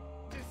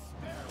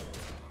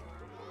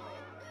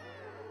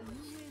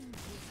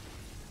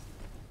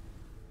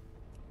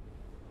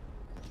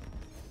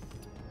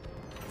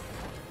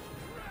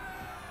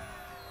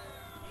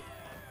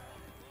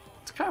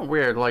 It's kind of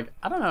weird, like,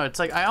 I don't know, it's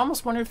like, I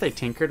almost wonder if they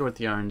tinkered with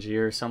the RNG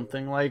or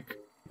something. Like,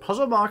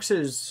 puzzle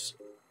boxes,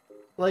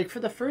 like, for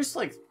the first,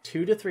 like,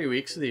 2 to 3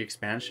 weeks of the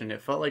expansion,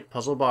 it felt like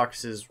puzzle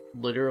boxes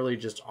literally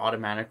just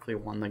automatically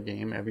won the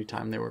game every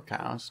time they were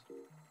cast.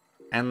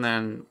 And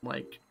then,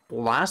 like, the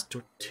last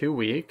 2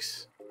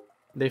 weeks,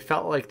 they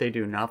felt like they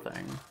do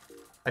nothing.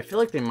 I feel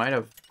like they might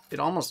have,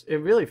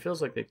 it really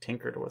feels like they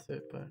tinkered with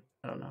it, but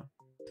I don't know.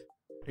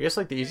 I guess,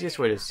 like, the easiest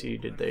way to see,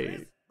 did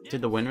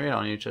the win rate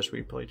on HS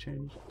Replay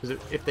change? Because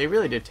if they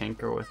really did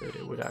tinker with it,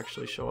 it would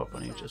actually show up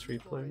on HS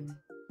Replay.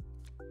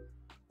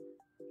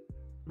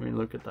 I mean,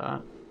 look at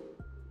that.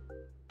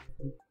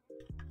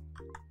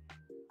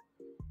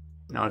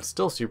 No, it's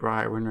still super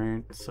high win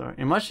rate, so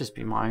it must just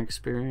be my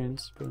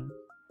experience, but...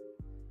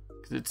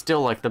 Because it's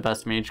still, like, the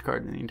best mage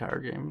card in the entire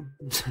game.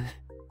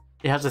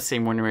 It has the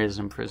same win rate as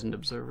Imprisoned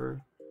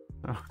Observer.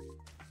 So.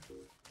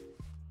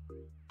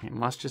 It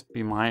must just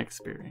be my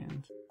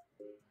experience.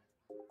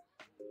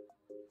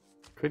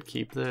 Could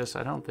keep this,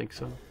 I don't think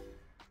so.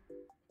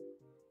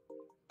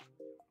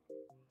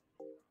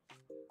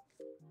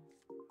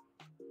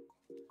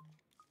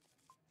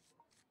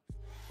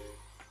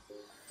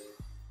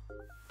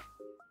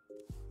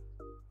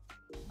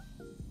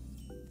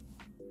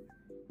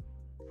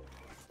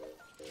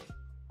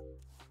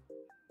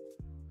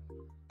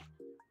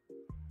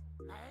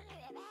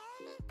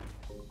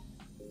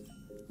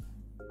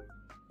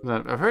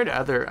 I've heard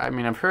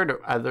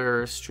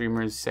other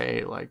streamers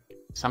say, like,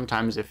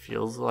 sometimes it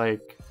feels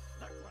like...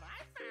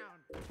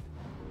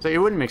 So it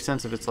wouldn't make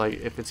sense if it's like,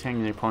 if it's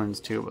hanging the opponents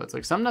too, but it's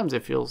like, sometimes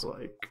it feels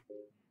like,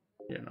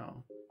 you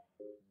know,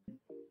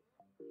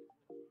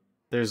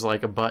 there's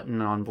like a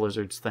button on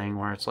Blizzard's thing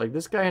where it's like,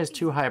 this guy has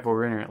too high of a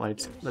win rate, like,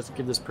 let's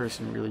give this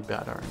person really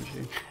bad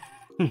RNG,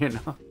 you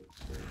know?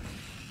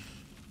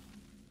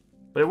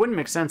 But it wouldn't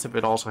make sense if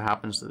it also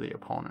happens to the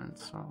opponent,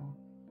 so...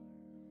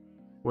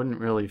 Wouldn't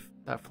really,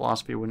 that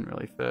philosophy wouldn't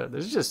really fit.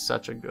 This is just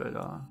such a good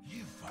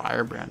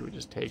Firebrand, we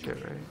just take it,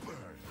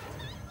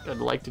 right? I'd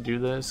like to do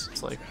this,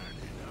 it's like...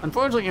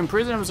 Unfortunately,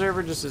 Imprisoned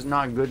Observer just is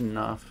not good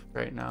enough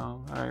right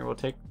now. Alright, we'll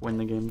take win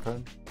the game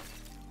card.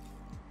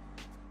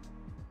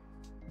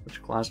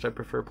 Which class do I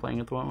prefer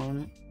playing at the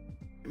moment?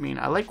 I mean,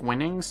 I like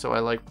winning, so I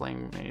like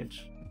playing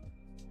Mage.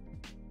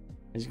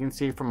 As you can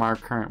see from our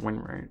current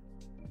win rate.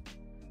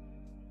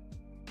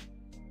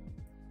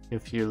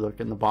 If you look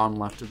in the bottom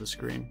left of the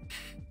screen.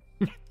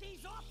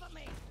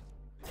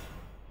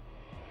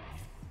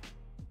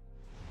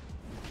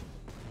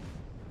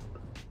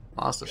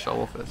 Lost a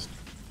Shovel Fist.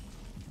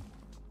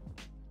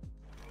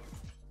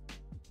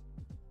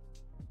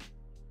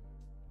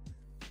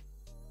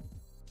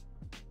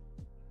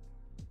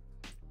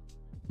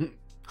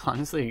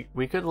 Honestly,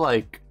 we could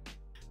like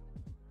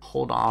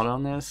hold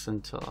on this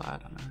until, I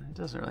don't know, it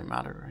doesn't really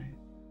matter, right?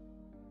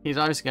 He's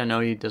obviously gonna know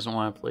he doesn't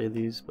want to play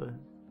these, but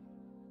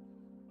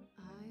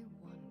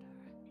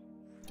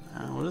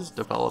we'll just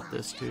develop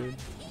this dude.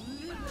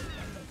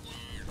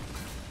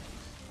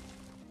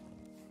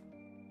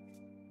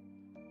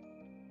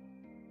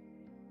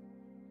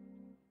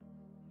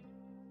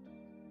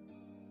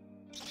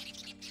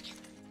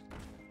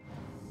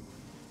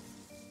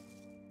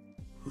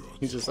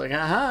 He's just like,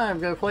 haha, I'm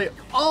gonna play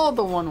all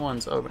the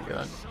 1/1s. Oh my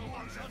god.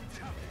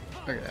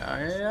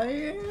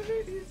 Okay,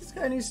 this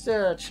guy needs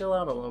to chill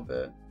out a little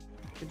bit.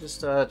 You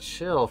just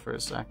chill for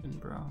a second,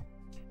 bro.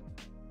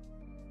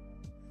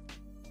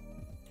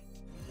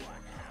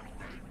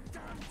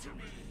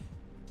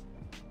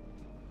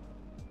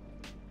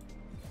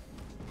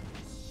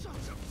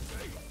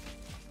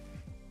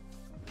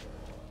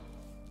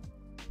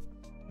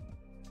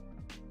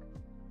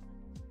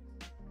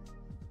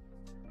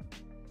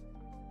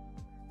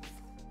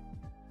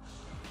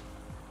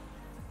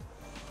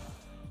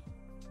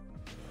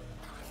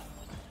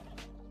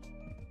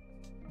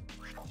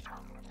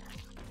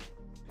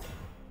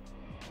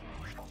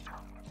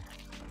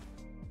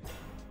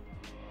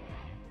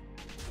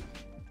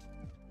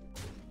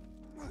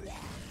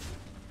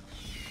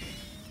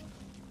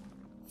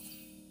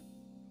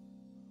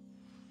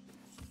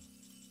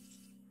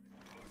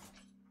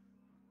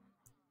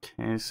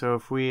 Okay, so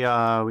if we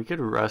could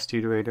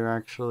Rusty Raider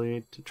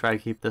actually to try to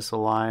keep this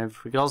alive.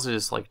 We could also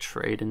just like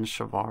trade in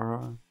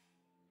Shavara.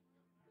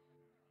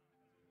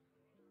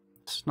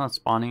 It's not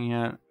spawning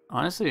yet.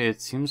 Honestly,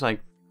 it seems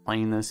like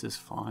playing this is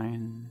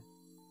fine.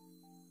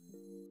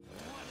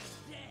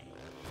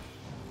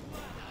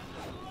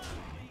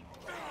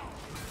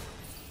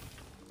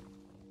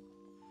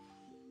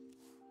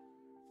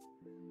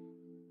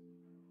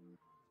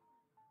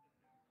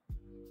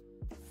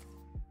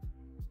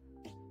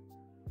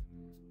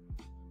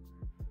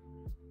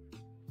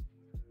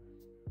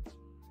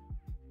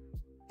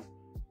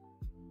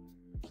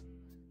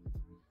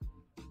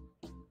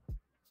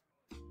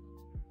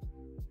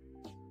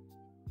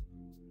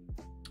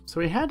 So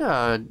we had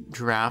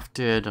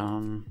drafted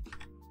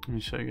let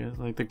me show you guys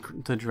like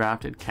the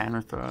drafted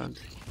counter thread.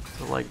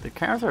 So like the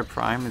counter thread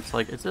prime, it's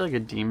like a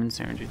demon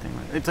synergy thing.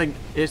 It's like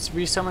it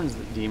resummons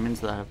the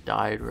demons that have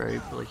died, right?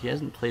 But like he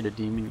hasn't played a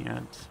demon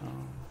yet, so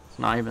it's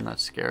not even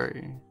that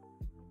scary.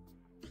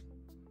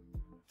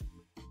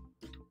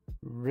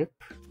 Rip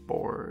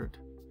board.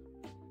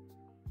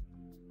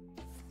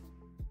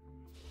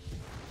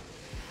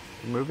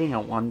 Moving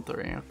at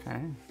 1-3,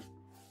 okay.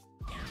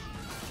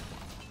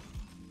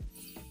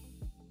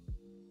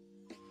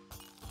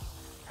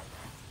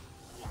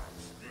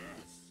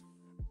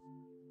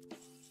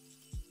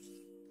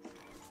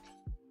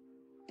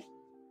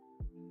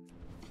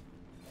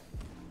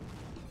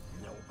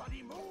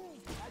 Nobody move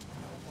and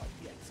nobody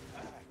gets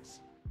hurt.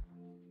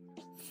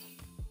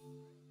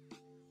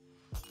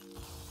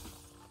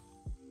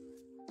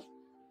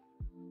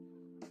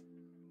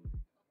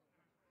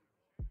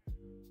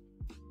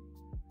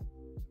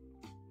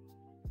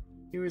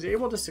 He was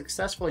able to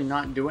successfully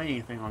not do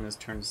anything on his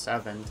turn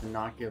 7 to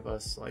not give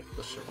us like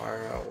the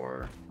Shavara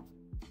or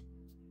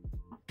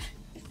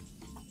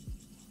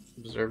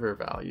Observer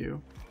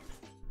value.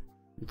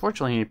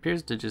 Unfortunately, he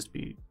appears to just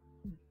be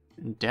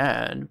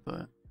dead,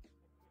 but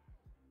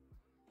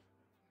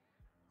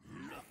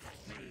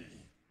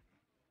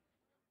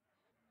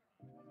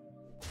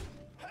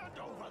Hand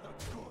over the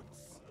goods.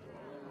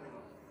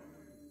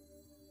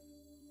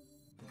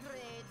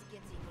 Great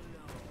getting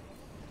low.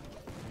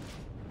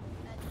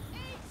 An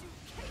education.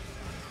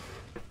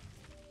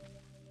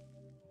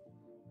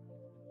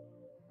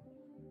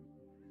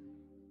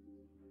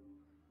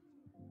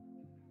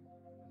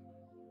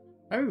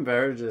 I would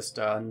better just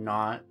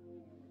not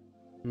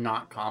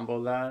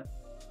combo that.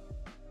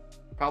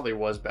 Probably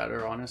was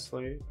better,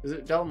 honestly. Because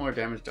it dealt more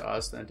damage to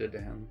us than it did to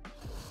him.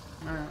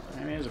 I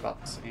mean, it was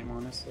about the same,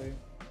 honestly.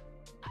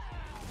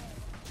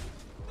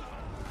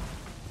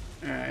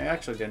 It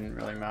actually didn't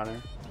really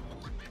matter.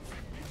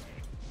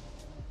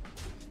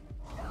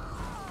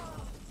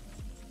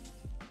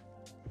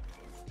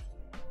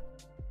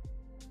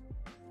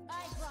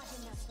 I brought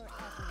enough for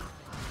everyone.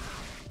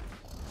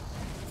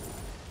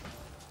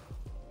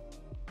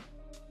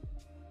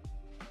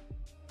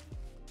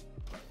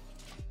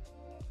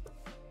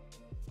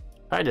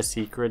 If I had a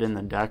secret in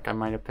the deck, I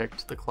might have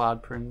picked the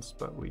Cloud Prince,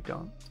 but we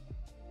don't.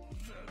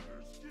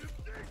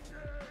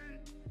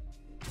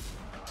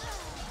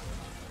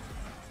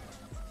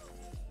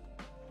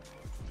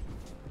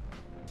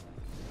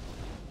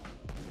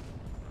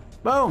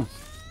 Boom!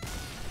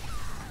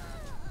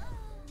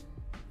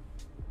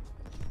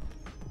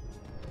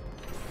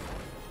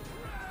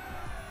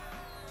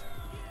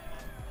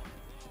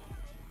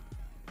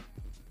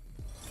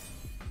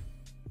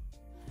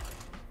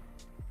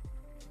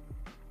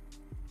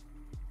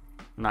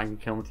 And I can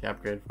kill him with the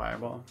upgraded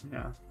fireball.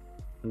 Yeah.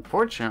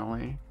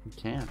 Unfortunately, we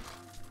can't.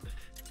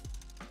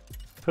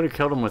 Could have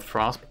killed him with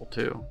Frostbolt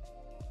too.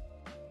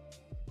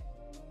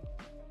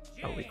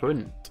 But we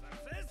couldn't.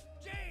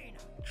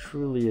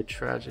 Truly a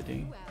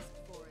tragedy. You asked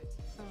for it.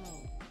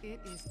 Oh, it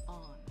is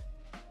on.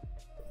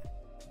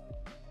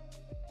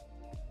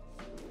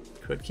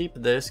 Could keep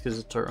this because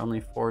it's our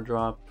only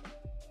 4-drop.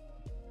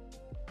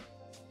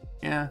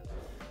 Yeah.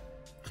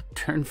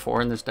 Turn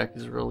 4 in this deck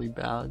is really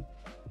bad.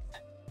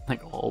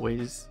 Like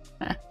always.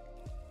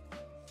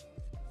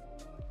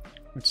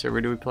 Which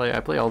server do we play?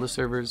 I play all the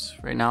servers.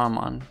 Right now I'm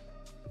on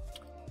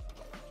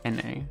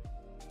NA.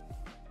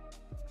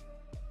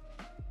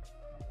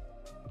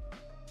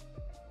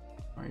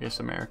 Or I guess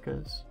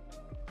Americas.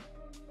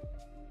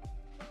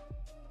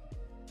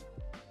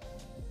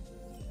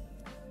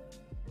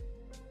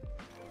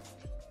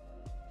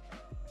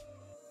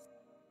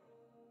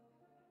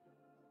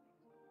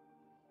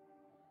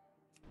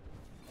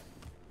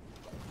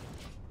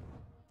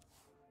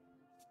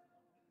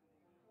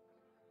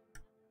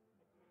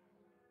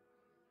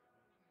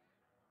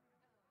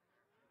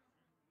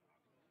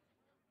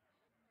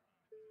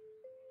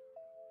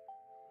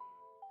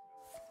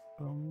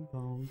 Boom,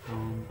 boom,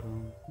 boom,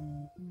 boom,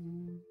 boom,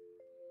 boom.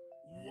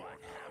 What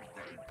have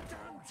they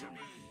done to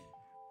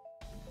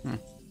me?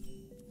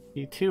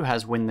 He too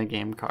has win the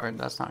game card.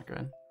 That's not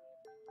good.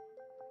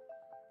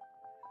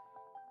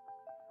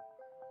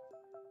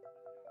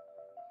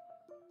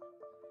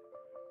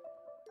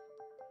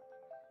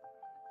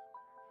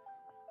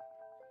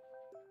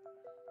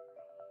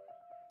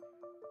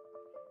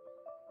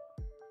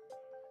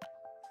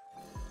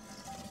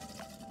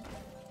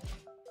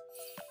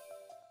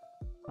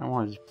 I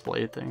want to just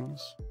play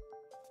things.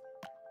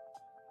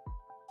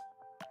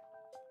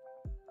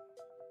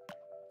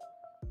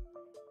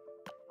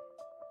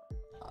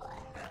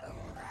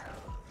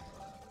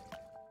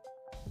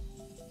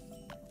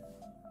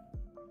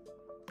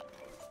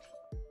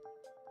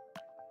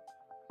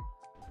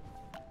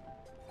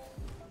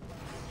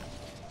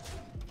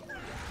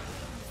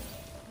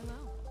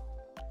 Hello.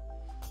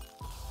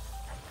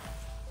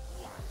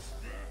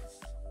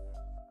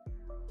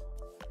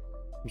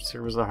 Which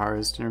servers the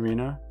hardest in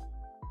Arena?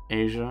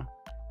 Asia.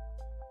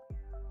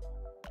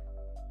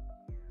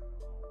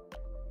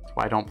 That's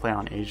why I don't play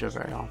on Asia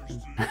very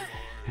often.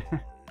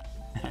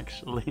 Actually.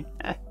 actually.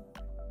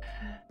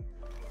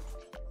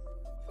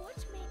 What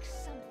makes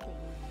something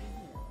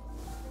real?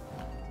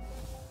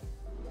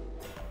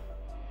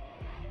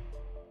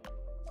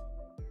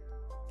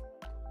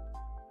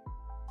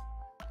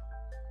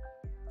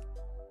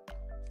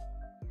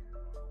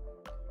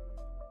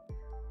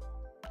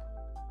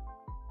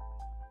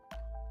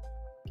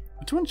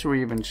 Which one should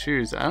we even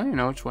choose? I don't even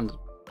know which one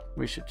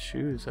we should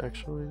choose,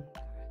 actually.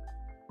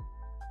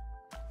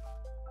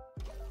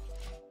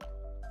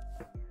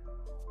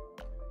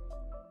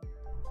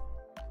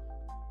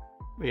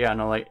 But yeah,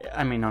 no, like,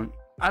 I mean,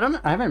 I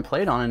haven't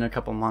played on it in a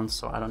couple months,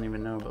 so I don't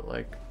even know, but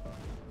like,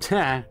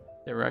 get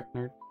wrecked,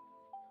 nerd.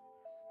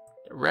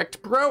 Get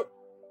wrecked, bro!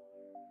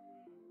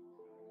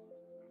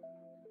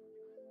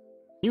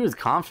 He was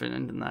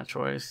confident in that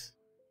choice.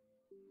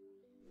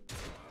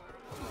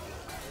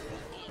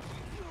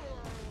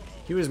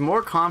 He was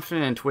more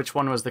confident which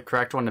one was the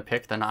correct one to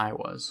pick than I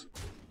was.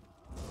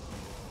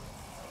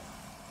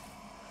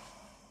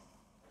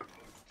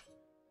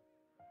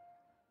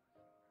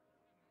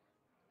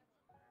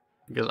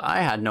 Because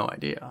I had no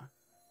idea.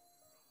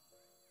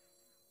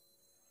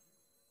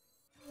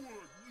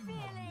 Feeling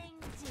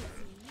dizzy.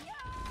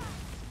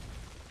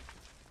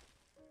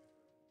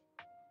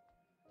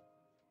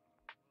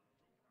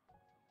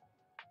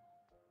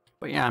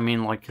 But yeah, I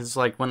mean, like, cause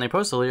like when they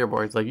post the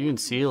leaderboards, like you can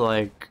see,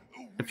 like,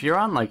 if you're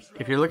on, like,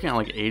 if you're looking at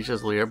like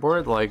Asia's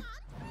leaderboard, like,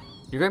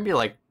 you're gonna be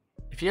like,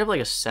 if you have like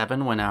a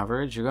 7-win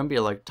average, you're gonna be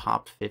like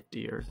top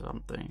 50 or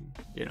something.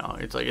 You know,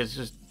 it's like it's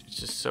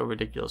just so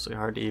ridiculously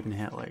hard to even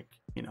hit like,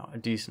 you know, a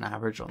decent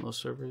average on those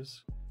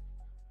servers.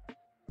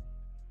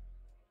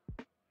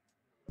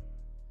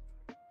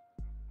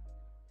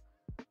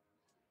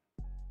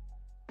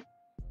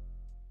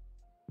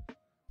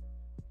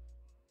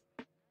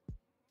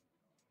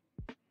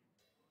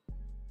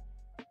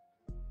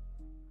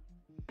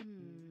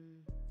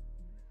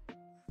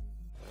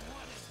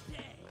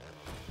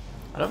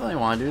 I don't really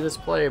want to do this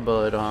play,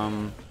 but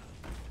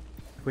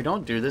if we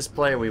don't do this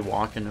play, we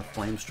walk into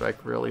Flame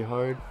Strike really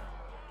hard.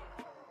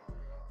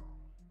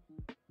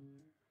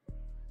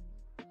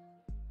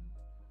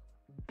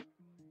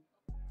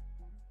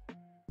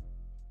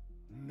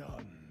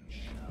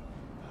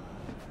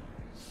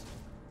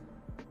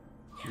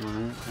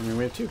 Alright, I mean,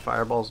 we have 2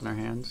 fireballs in our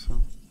hands,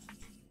 so.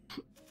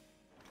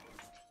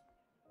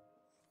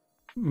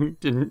 We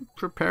didn't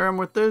prepare him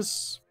with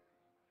this.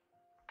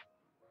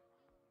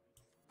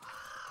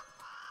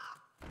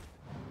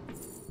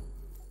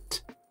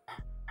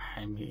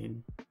 I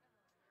mean,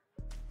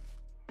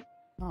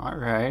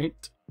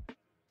 alright.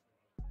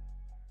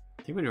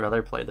 I think we'd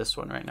rather play this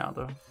one right now,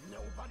 though.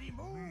 Nobody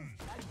move,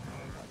 and no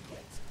one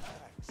gets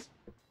hurt.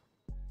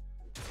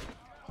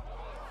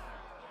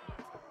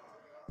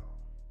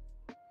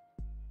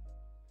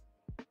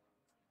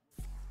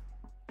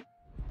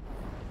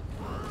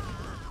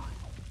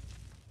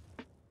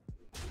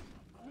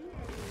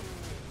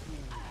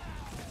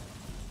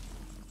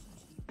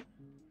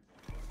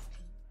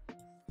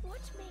 What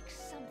makes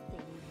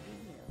something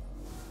real?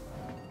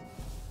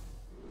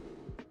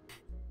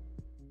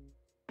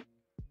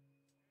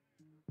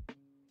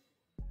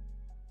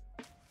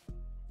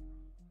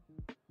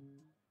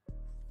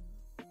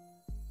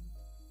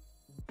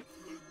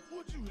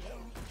 Would you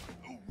help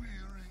a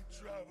weary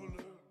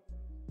traveler?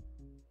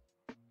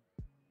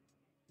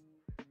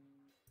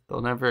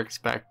 They'll never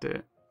expect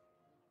it.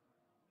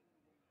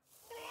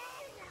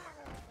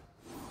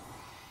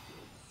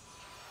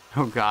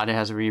 Oh god, it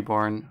has a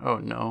reborn. Oh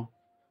no.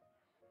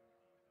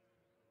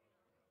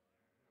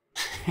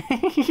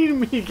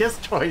 He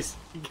guessed twice.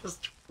 He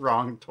guessed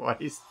wrong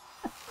twice.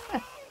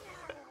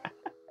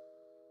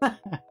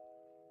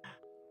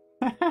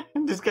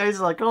 This guy's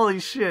like, holy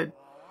shit.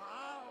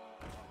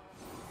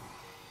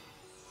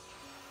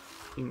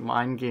 He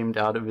mind gamed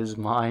out of his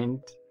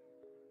mind.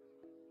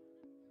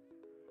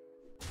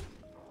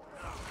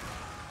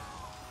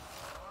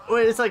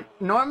 Well, it's like,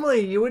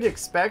 normally you would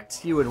expect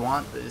he would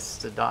want this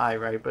to die,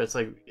 right? But it's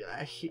like,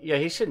 yeah,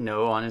 he should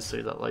know,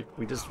 honestly, that like,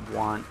 we just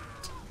want...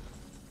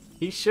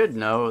 He should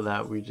know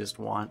that we just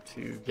want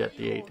to get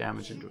the 8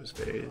 damage into his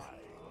face.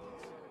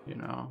 You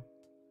know?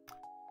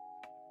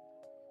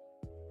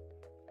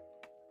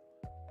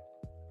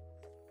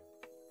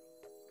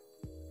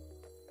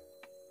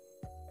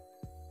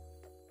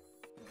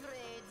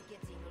 Grade's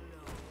getting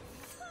low.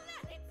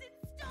 Planets and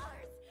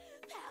stars!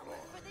 Power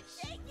for the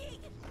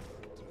shaking!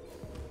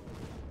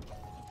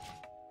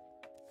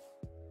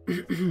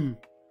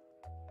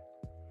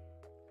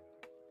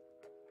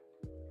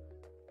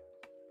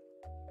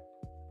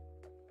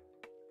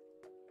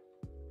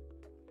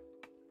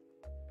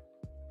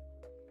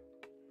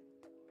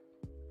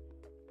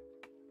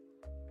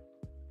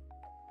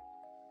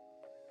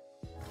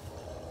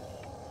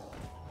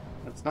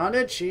 That's not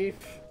it, Chief.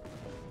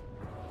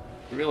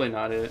 Really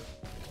not it.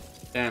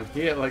 Damn,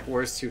 he hit like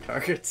worst 2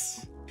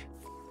 targets.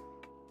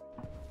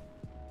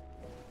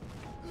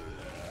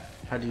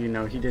 How do you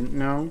know he didn't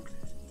know?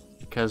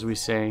 Because we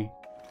say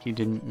he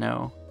didn't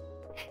know.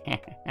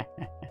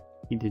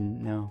 He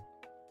didn't know.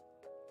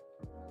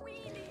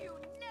 Really, you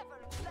never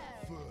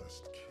learn.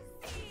 First kill.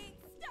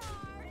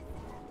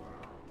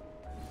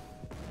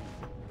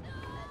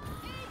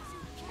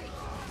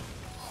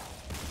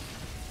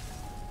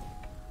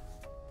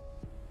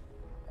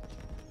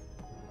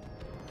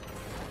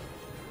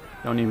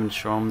 Don't even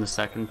show him the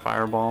second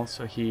fireball,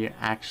 so he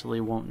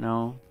actually won't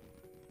know.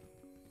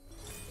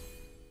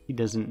 He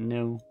doesn't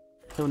know.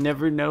 He'll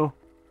never know.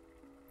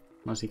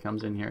 Unless he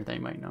comes in here, they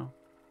might know.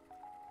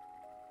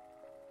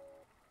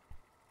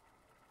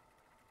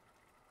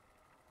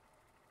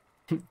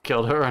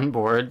 Killed her on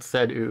board,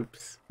 said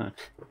oops.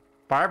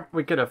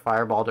 We could have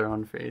fireballed her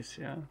own face,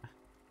 yeah.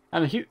 I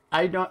mean,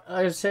 I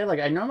would say, like,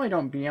 I normally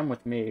don't BM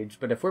with mage,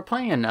 but if we're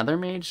playing another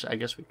mage, I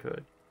guess we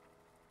could.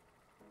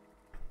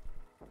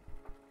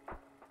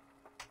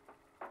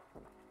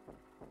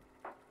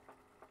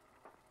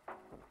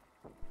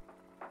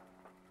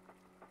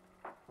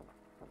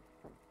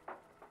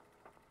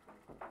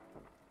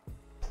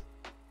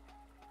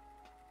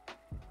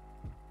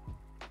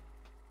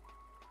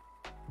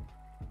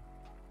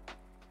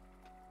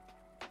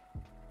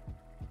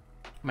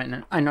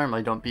 I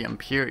normally don't BM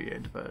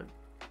period, but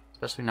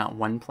especially not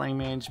one playing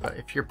mage, but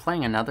if you're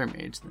playing another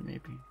mage, then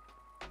maybe.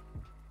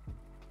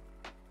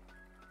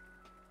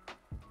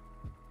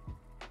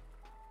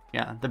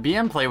 Yeah, the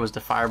BM play was to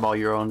fireball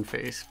your own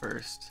face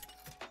first.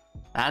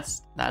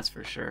 That's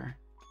for sure.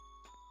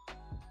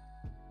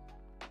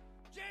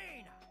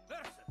 Jane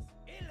versus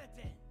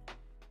Illidan.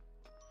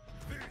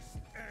 This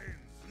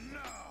ends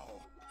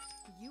now.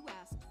 You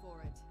asked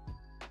for it.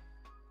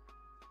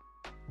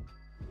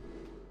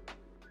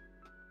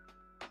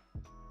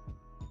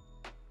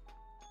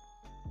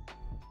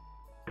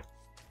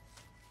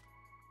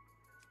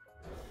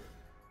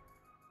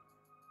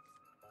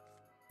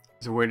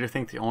 Is it weird to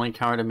think the only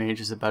counter to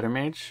mage is a better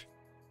mage?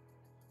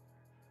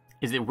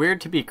 Is it weird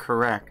to be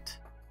correct?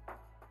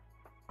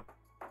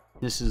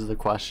 This is the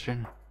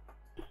question.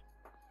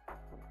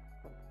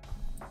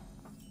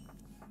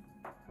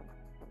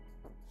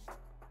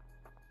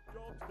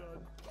 Job's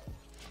done.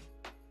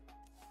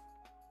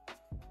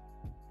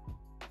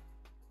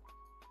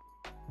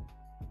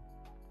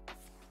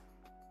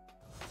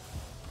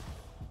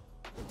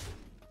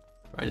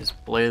 I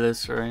just play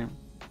this, right?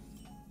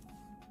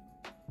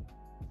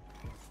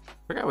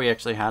 I forgot we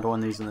actually had one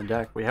of these in the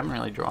deck. We haven't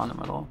really drawn them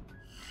at all.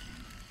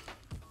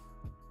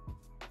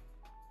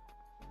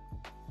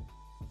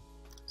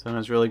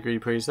 Sometimes really greedy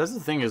priest. That's the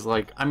thing is,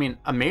 like, I mean,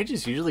 a mage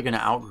is usually going to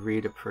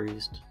outgreed a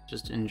priest,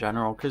 just in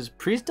general, because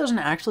priest doesn't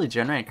actually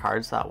generate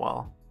cards that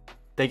well.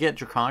 They get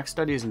Draconic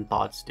Studies and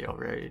Thought Steal,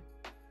 right?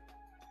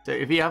 So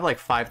if you have like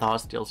 5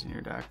 Thought Steals in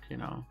your deck, you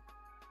know,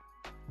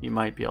 you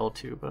might be able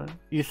to, but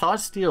you Thought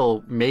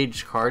Steal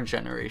mage card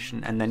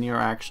generation, and then you're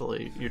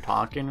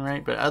talking,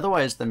 right? But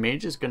otherwise, the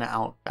mage is going to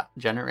out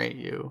generate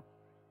you.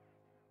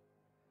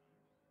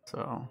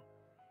 So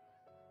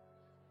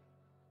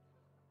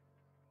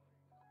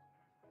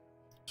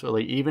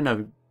like even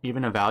a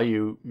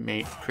value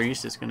mate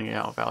priest is going to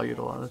get outvalued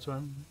a lot of the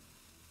time.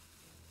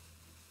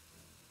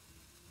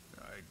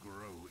 I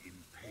grow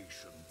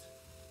impatient.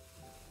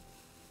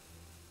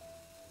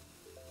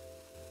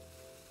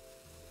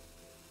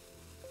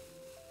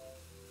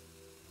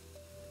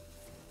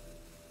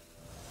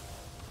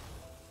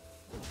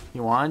 He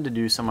wanted to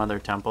do some other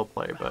temple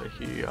play, but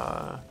he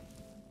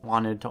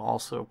wanted to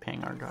also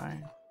ping our guy.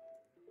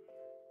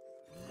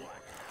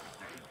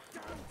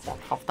 What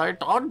have they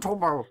done to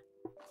me?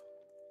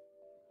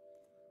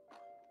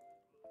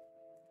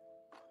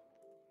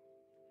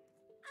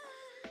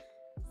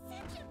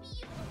 Such a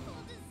beautiful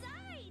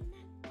design.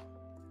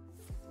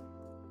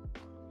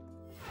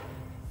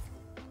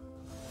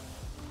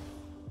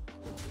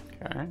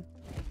 Okay.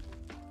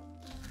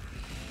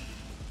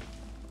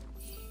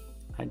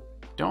 I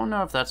don't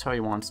know if that's how he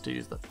wants to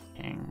use the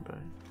ping, but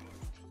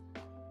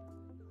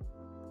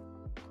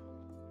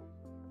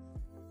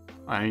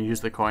I use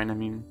the coin, I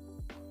mean.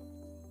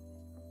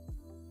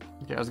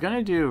 Okay, I was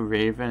gonna do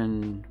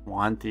Raven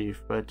Wand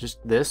Thief, but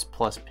just this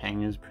plus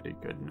ping is pretty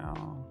good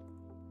now.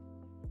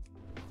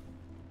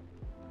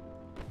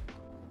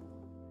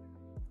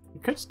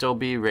 It could still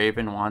be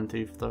Raven Wand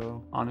Thief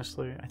though,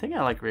 honestly. I think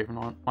I like Raven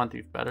Wand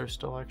Thief better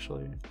still,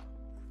 actually.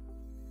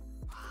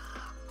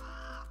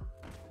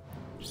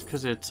 Just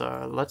because it's,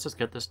 let's just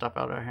get this stuff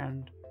out of our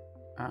hand.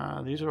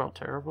 These are all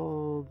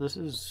terrible. This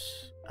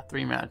is a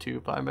 3-mana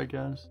 2/5, I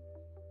guess.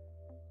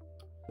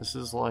 This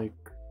is like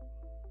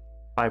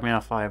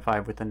 5-mana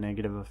 5/5 with a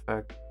negative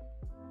effect.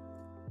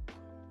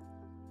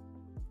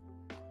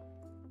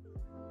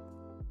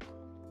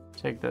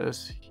 Take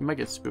this. He might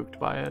get spooked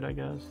by it, I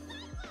guess.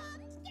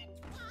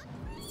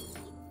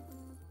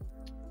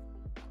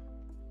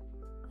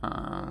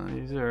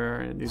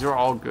 These are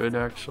all good,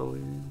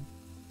 actually.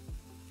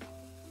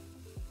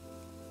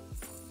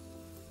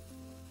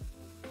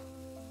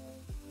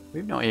 We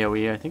have no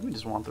AoE. I think we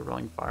just want the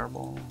Rolling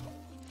Fireball.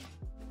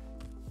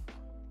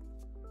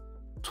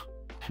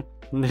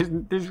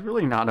 There's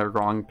really not a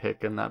wrong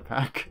pick in that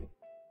pack.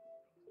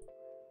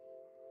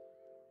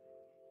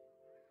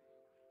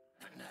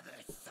 Another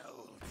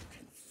soul to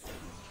consume.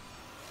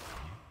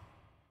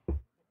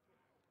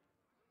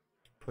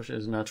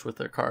 Pushes nuts with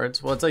their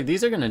cards. Well, it's like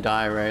these are gonna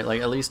die, right?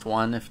 Like at least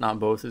one, if not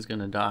both, is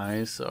gonna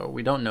die. So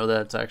we don't know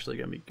that it's actually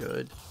gonna be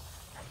good.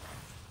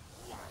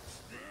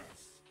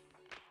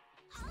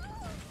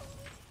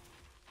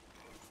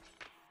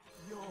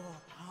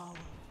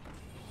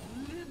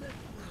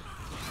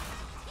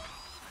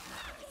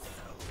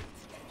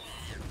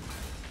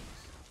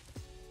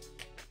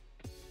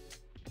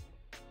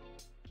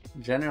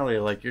 Generally,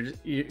 like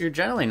you're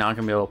generally not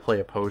gonna be able to play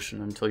a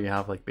potion until you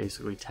have like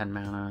basically 10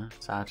 mana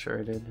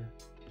saturated.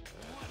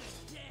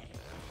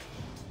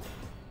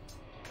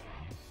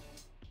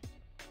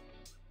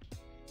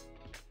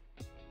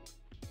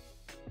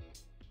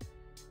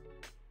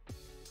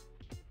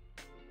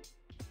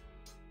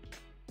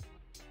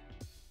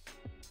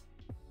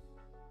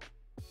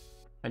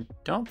 I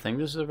don't think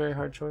this is a very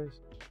hard choice.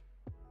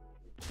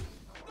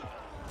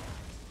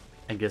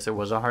 I guess it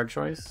was a hard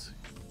choice.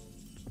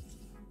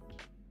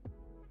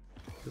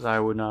 Because I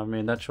would not have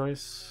made that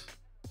choice.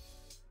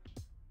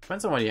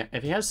 Depends on what he...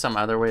 If he has some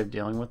other way of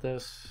dealing with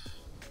this...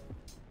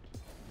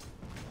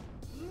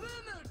 Or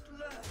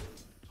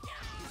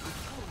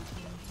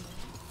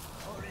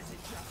is it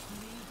just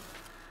me?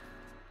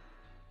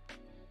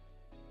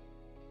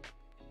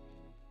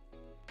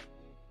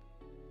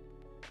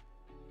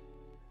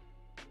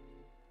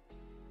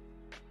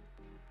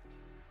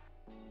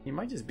 He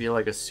might just be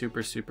like a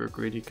super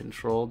greedy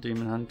control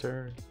demon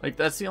hunter. Like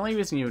that's the only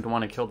reason you would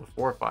want to kill the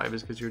 4/5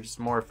 is because you're just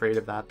more afraid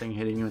of that thing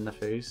hitting you in the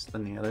face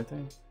than the other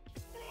thing.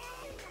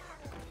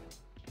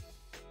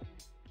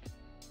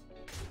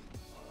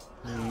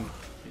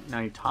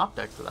 Now you top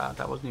deck to that.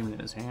 That wasn't even in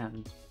his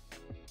hand.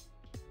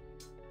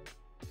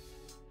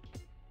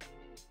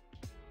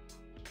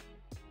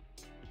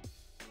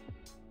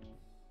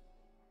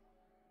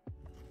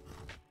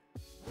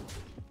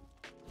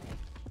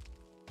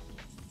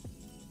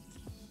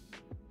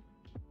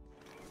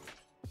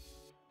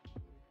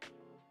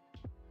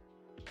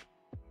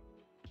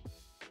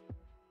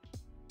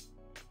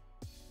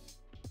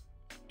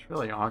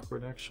 Really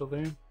awkward,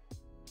 actually.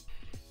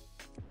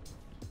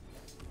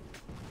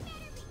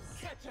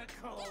 Catch a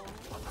cold.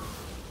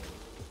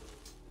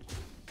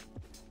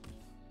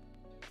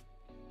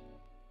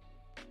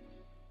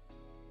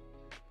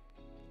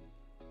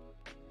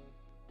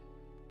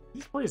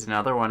 He plays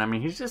another one. I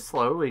mean, he's just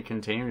slowly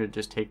continuing to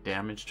just take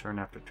damage turn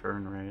after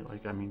turn, right?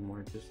 Like, I mean,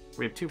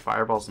 we have 2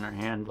 fireballs in our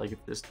hand. Like,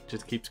 if this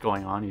just keeps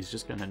going on, he's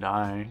just gonna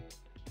die.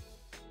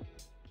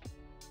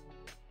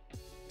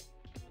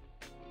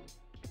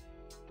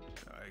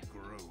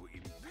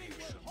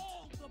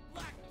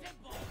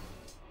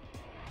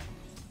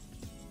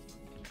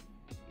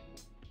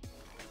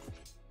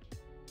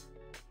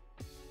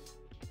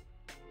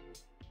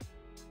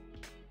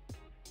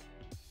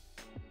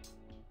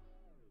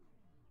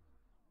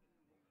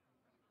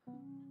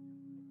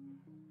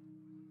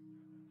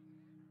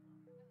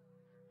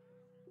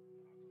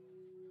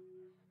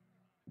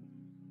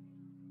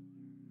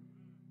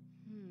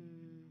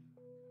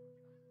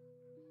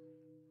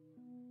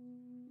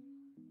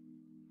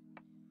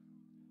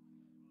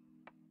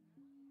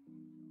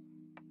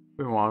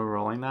 We want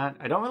rolling that?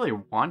 I don't really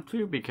want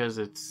to because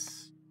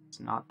it's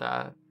not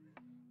that.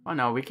 Oh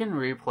no, we can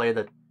replay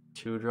the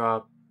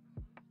 2-drop.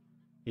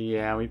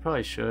 Yeah, we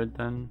probably should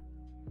then.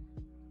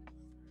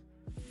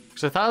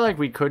 Because I thought like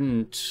we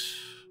couldn't.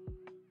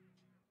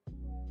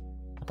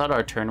 I thought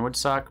our turn would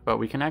suck, but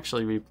we can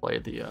actually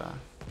replay the.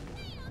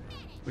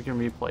 We can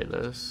replay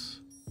this.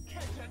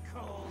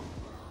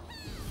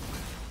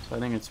 So I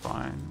think it's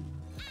fine.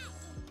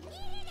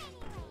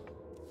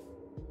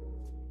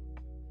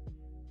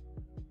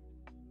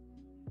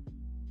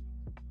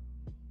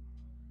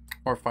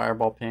 Or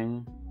fireball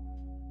ping.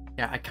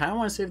 Yeah, I kind of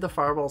want to save the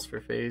fireballs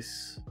for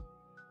face.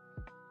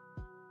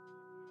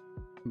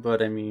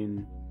 But I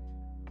mean,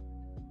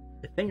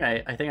 I think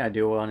I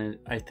do want it.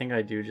 I think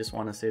I do just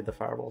want to save the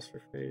fireballs for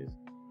phase.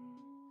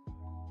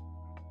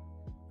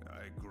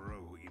 I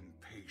grow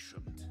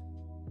impatient.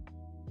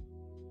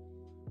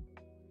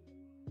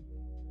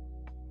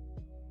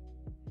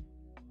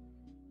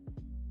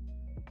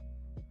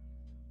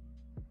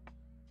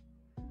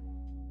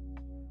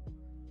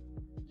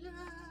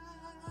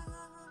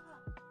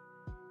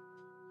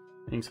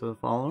 Thanks for the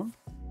follow.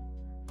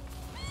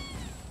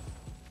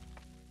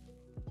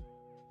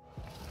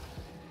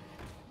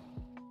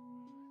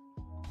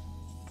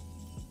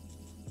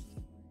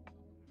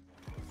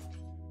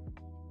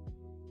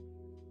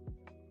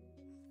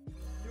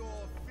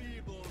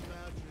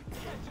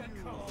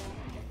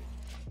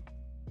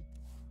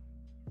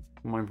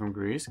 Good morning from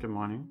Greece. Good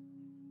morning.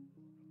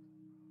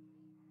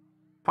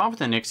 Problem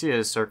with Onyxia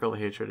is Circle of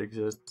Hatred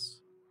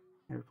exists.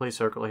 If we play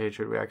Circle of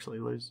Hatred, we actually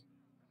lose.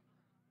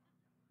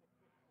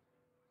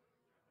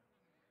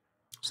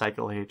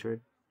 Cycle of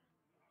Hatred.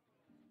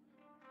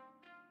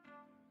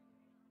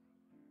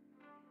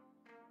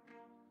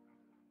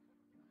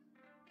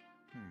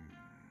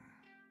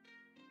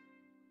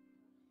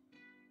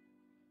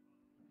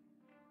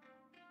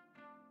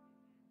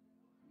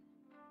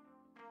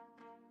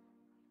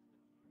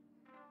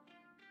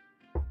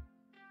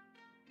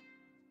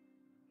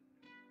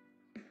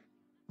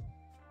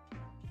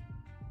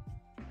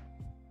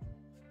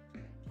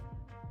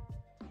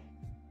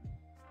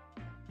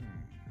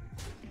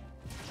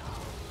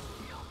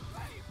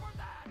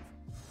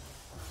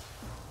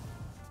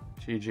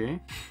 GG.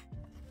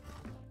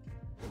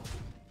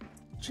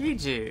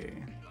 GG.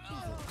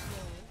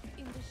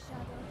 In the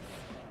shadow.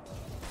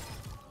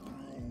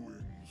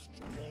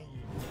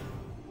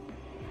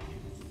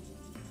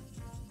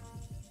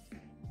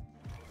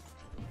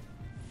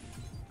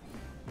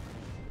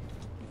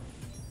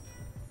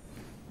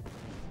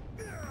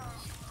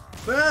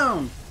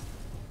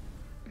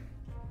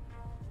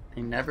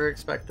 never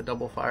expect the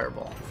double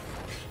fireball.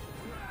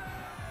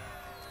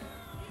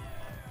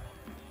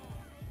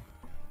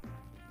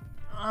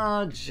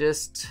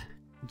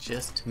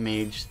 Just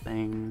mage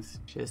things.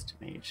 Just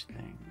mage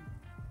things.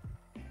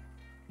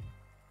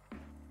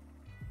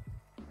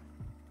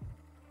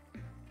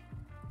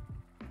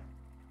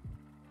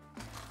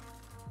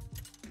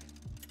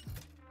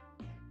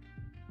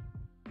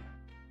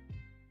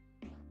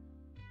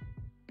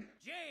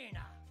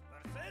 Jaina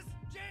versus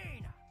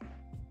Jaina.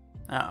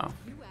 Uh-oh.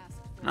 You asked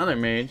for Another it.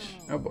 mage.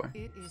 Oh boy.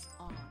 It is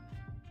on.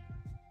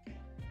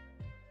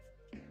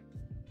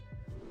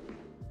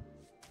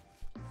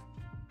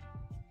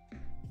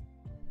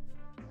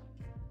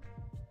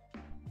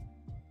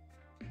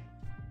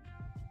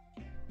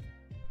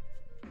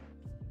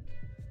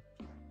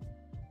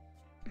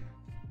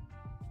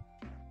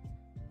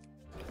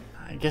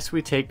 I guess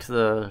we take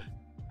the...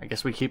 I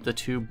guess we keep the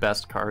two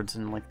best cards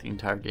in like the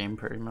entire game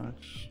pretty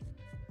much.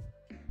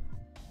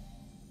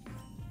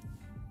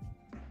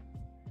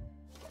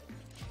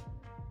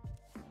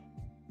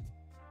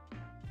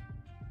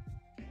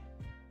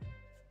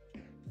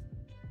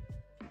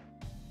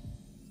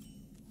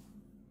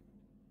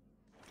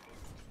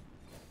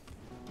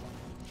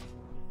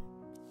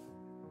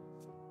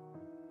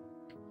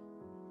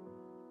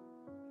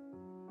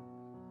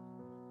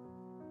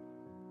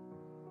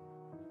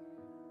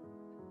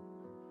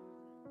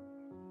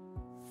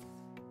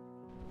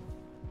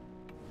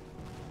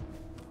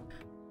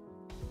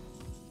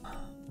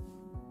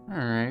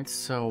 Alright,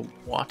 so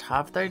what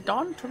have they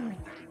done to me?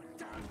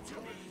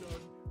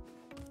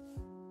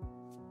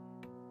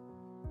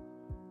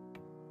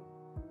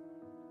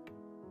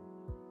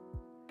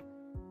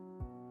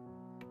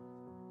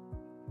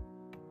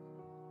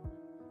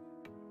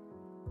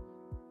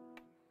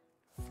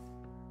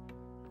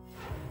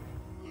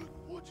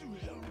 Would you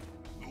help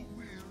the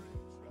weary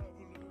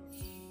traveler?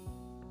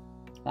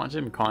 Watch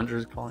him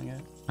Conjur's calling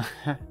it.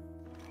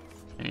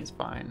 And he's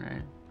fine,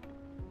 right?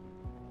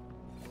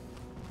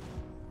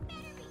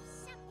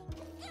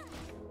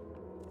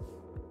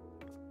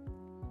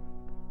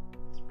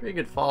 Pretty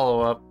good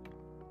follow-up.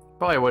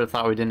 Probably would have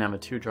thought we didn't have a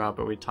 2-drop,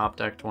 but we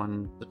top-decked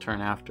one the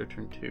turn after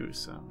turn 2,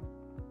 so...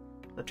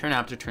 The turn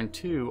after turn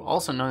 2,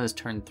 also known as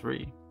turn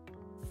 3.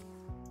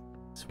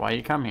 That's why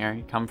you come here.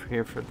 You come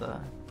here for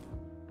the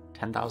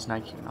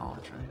 10,000 IQ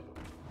knowledge, right?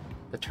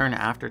 The turn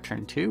after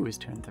turn 2 is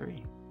turn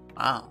 3.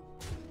 Wow.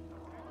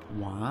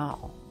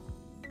 Wow.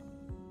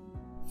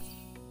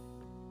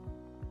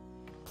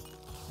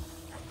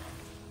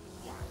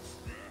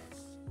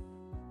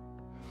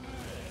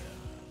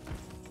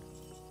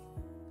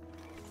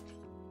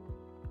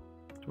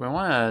 Do I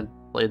want to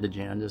play the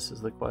Jandice is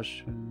the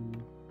question.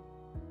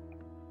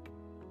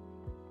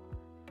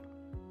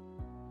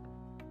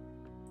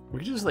 We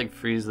could just like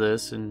freeze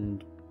this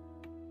and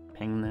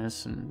ping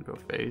this and go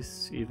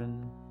face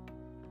even.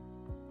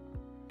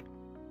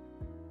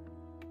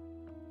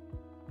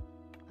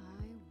 I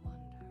wonder.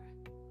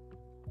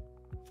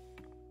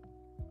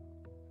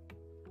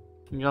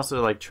 You can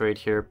also like trade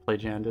here, play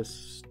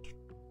Jandice.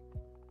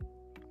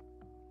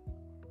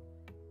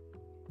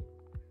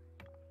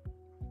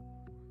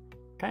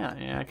 Kinda,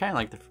 yeah, I kinda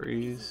like the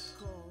freeze.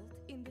 Cold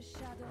in the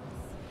shadows.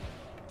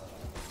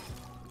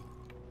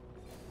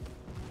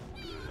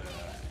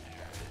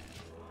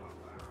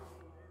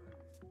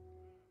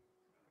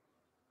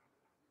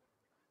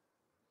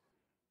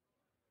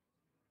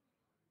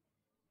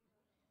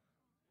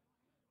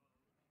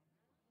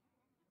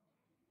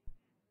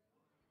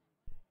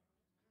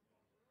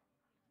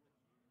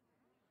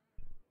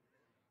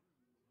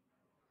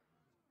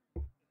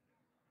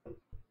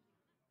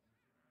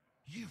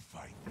 You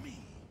fight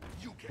me,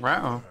 you get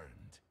Wow.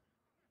 burned.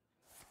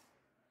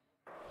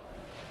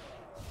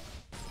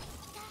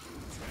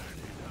 Turn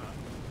it up.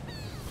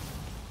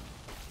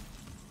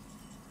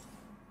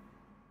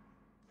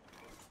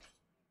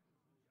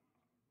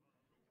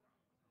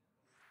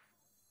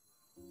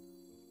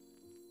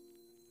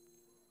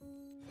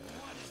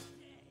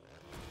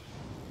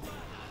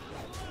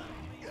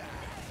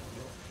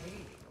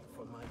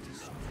 For my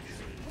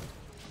destruction.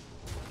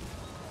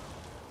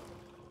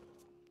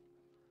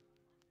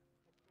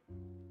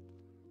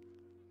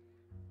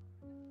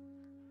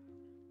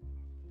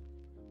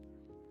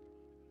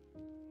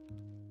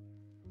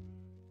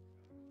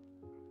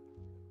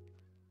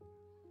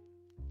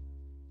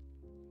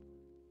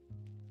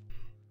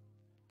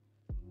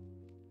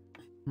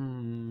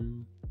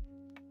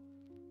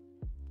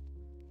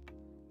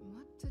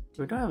 What to do?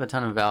 We don't have a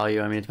ton of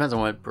value. I mean, it depends on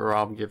what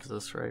Barov gives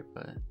us, right?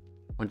 But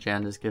what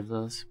Jandice gives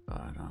us.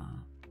 But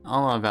not a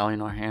lot of value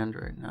in our hand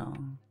right now.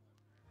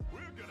 We're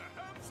gonna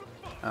have some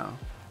fun.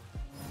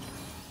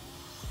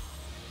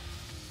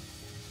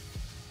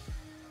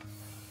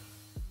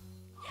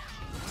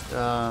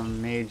 Oh.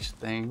 Mage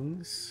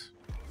things.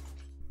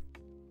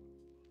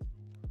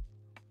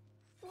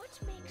 What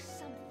makes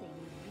something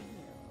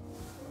real?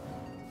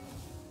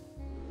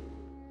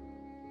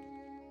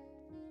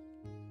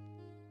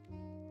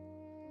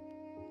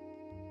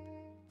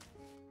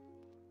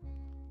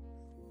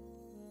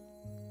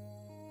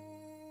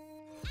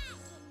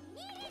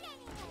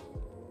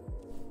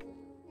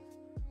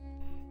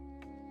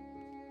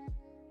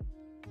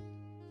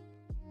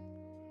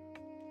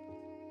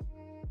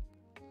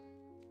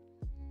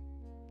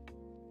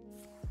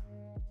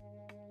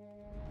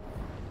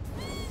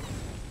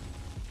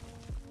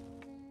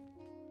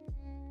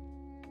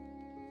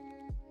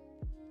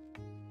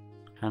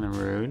 Kind of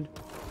rude.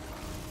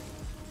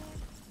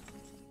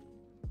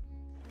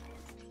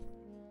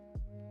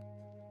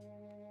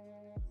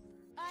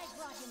 I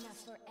brought enough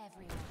for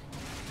everyone.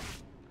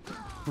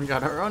 We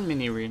got our own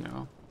mini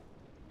Reno.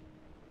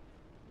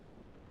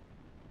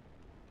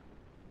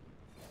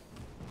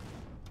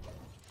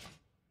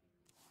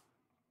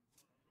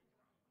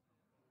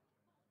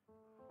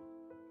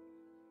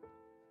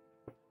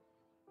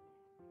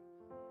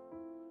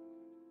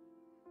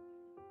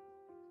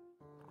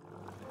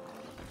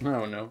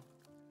 Oh no.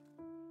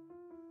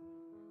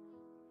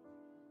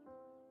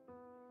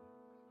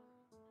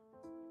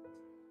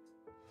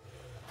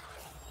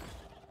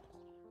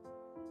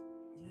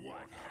 What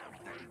have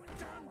they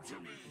done to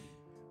me?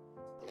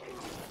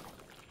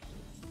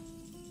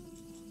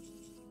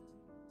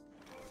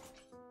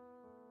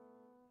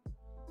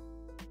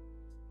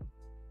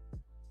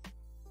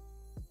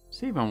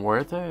 Is it even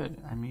worth it?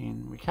 I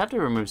mean, we have to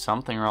remove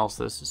something or else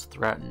this is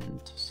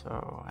threatened.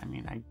 So, I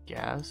mean, I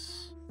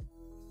guess.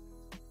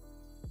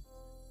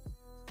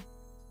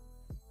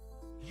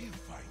 You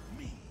fight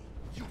me,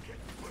 you get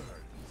burned.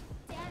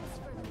 Dance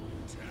for me.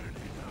 Turn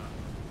it up.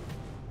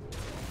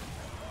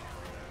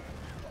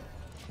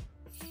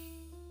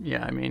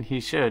 Yeah, I mean, he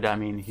should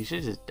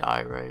just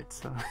die, right?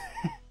 So.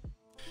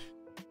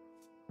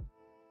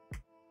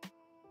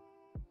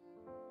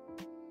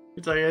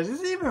 It's like, is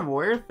this even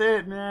worth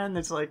it, man?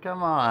 It's like,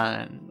 come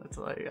on. It's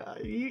like,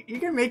 you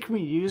can make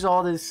me use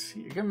all this.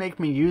 You can make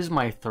me use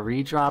my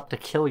 3-drop to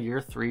kill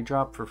your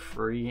 3-drop for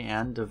free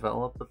and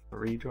develop a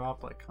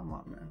 3-drop. Like, come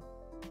on, man.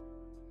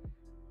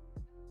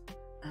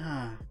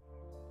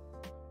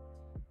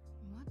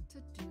 What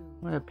to do?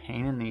 What a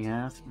pain in the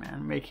ass,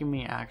 man. Making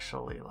me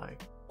actually,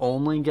 like,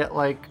 only get,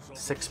 like,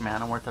 6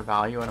 mana worth of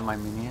value out of my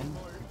minion.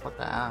 Like, what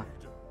the F?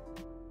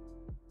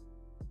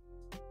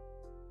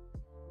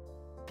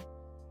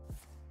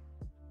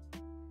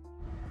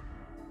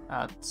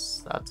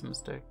 That's a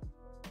mistake.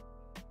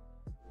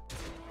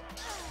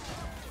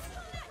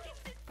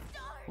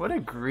 What a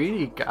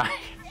greedy guy.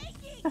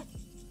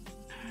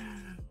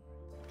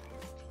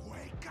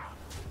 Wake up.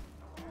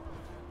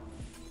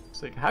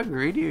 It's like, how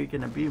greedy are you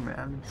gonna be,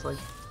 man? It's like,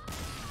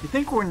 you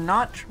think we're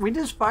not? We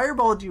just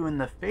fireballed you in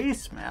the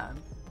face, man.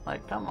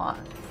 Like, come on.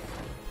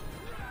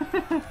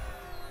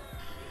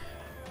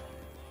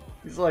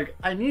 He's like,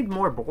 I need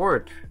more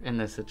board in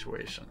this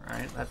situation,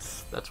 right?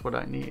 That's what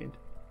I need.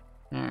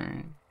 All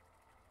right.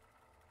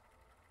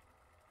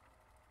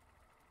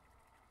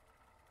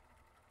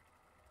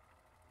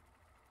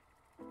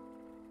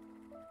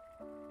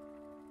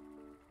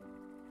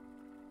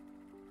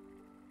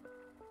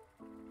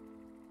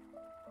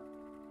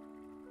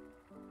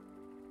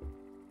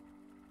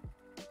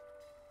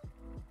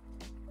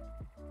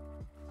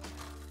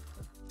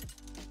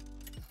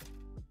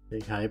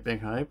 Big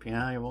hype,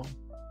 yeah, I will.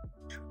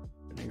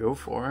 Gonna go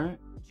for it.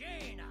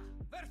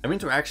 That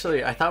means we're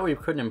actually, I thought we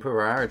couldn't improve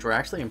our average. We're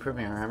actually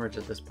improving our average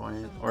at this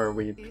point, or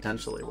we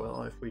potentially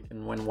will if we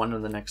can win one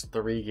of the next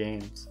 3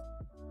 games.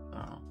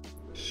 So,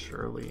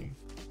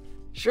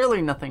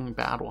 surely nothing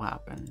bad will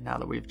happen now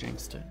that we've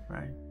jinxed it,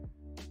 right?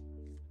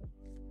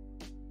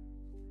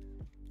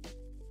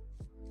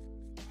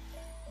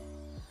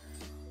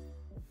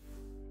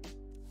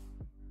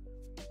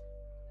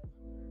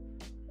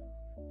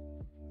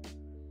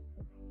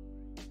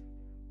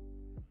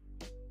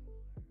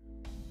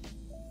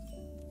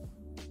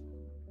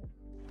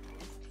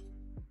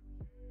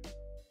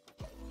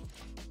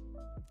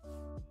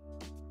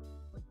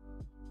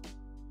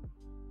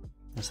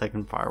 A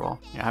second fireball.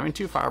 Yeah, having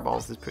 2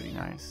 fireballs is pretty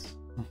nice.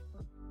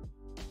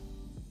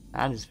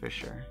 That is for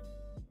sure.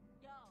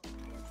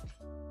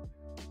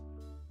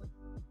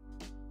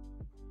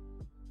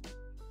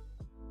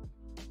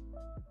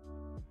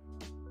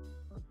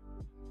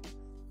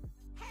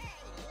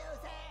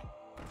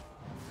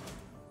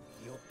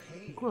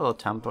 A little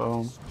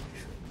tempo.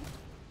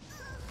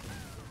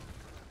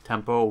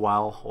 Tempo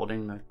while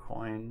holding the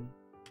coin.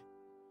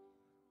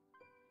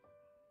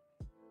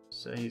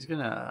 So he's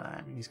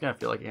gonna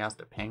feel like he has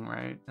to ping,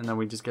 right? And then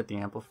we just get the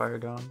amplifier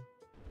down.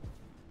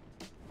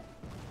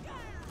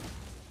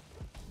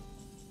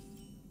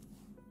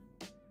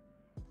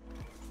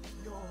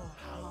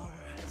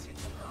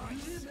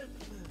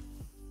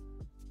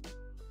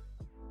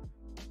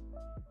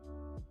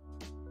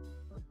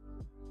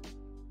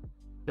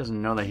 He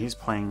doesn't know that he's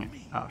playing.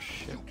 Oh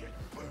shit.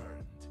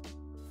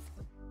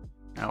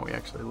 Now we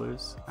actually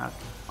lose. Well,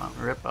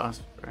 rip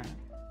us, right?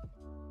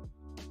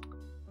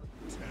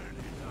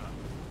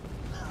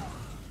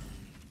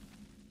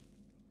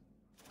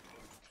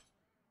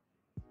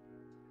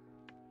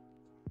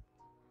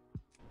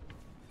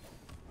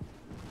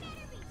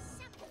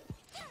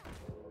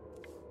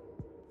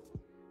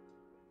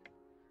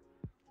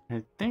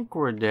 I think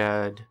we're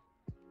dead.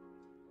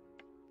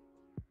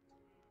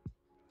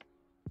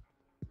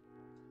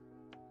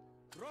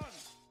 Run!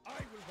 I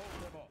will hold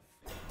them off.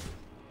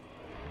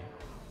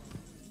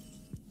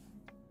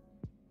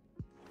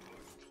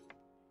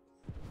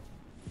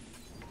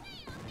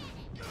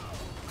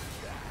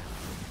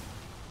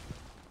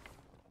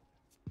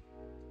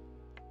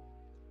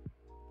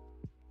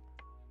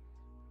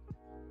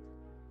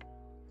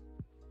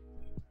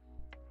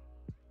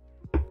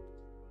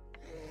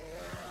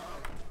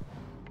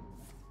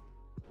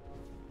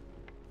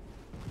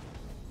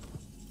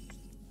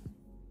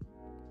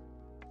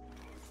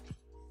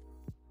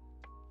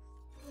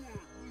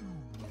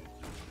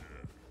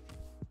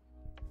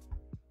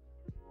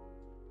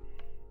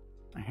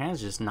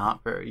 hand's just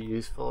not very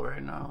useful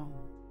right now.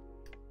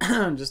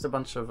 Just a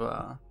bunch of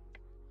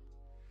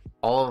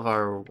all of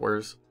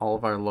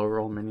our low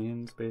roll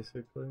minions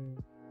basically.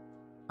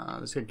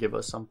 This could give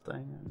us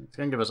something. It's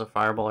gonna give us a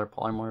fireball or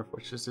polymorph,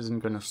 which just isn't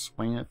gonna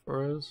swing it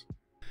for us.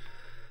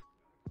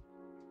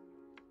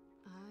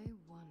 I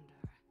wonder.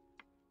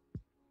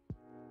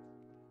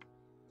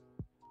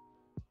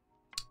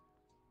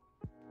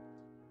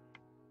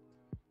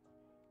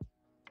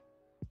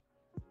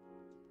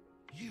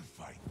 You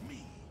fight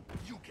me,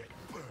 you get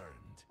burned.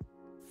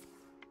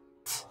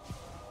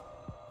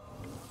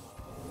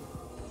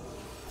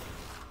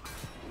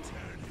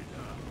 Turn it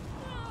up.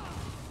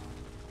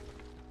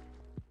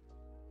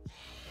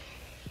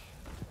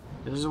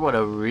 This is what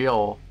a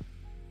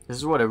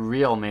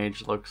real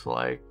mage looks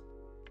like.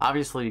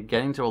 Obviously,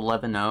 getting to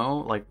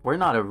 11-0, like, we're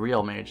not a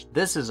real mage.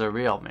 This is a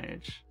real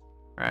mage,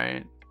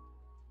 right?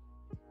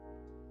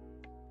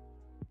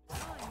 Time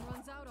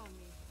runs out on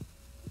me.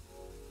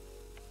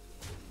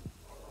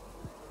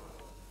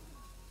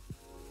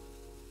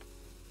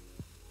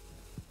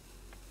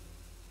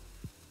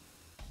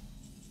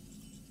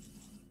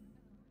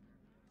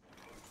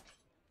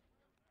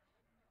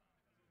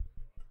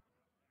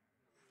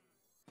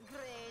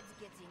 Grades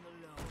getting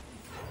low.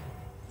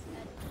 An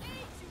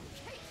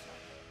education.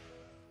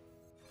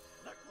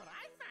 Look what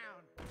I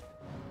found!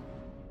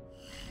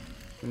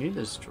 We need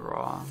this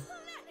draw. Planets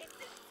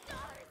and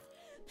stars.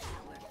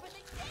 Power for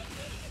the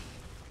taking.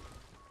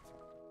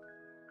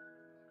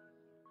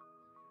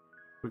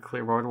 We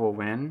clear board, will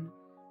win.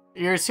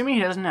 You're assuming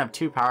he doesn't have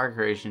 2 power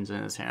creations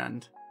in his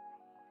hand.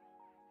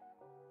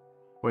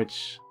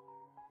 Which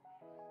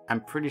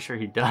I'm pretty sure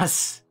he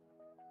does.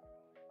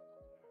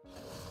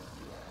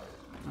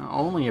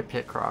 Only a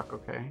pit croc,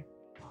 okay.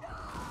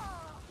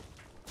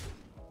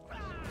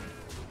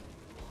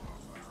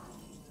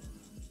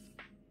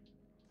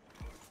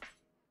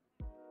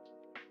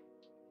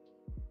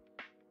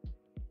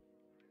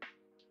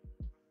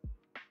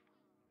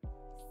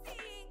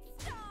 Seeing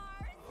stars.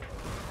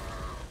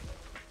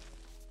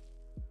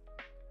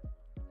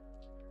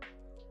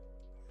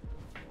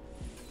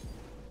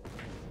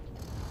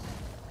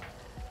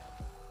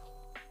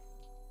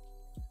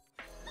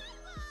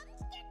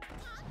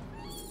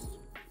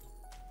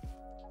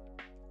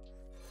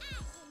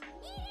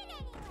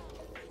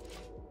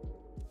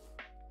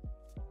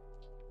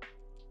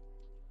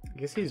 I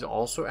guess he's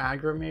also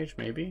aggro mage,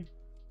 maybe?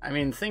 I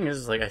mean, the thing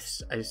is, like, I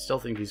still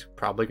think he's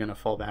probably gonna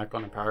fall back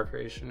on a power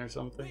creation or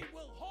something. We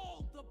will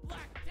hold the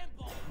Black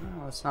Temple!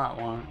 No, that's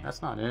not one.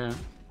 That's not it.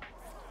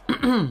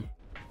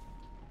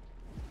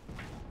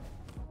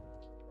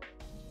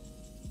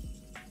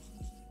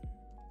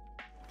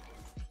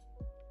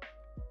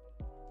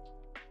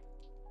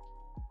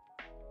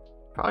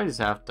 Probably just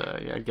have to,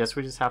 yeah, I guess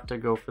we just have to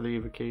go for the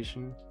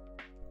evocation.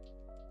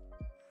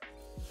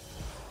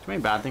 Too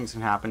many bad things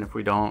can happen if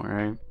we don't,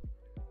 right?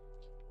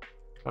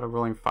 Got a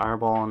rolling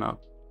fireball and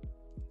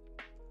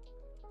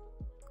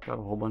got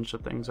a whole bunch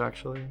of things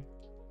actually.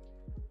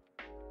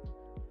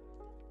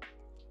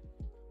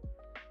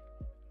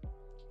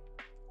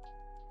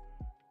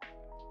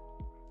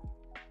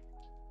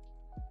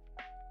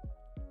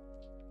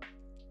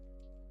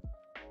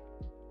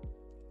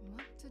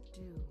 What to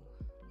do?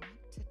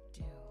 What to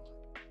do?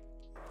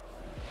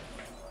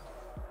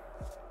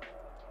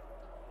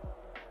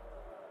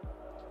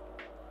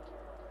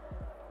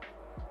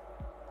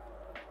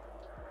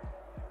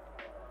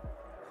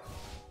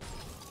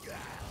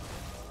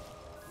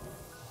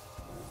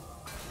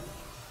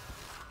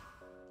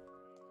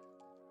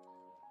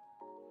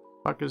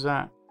 Fuck is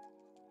that?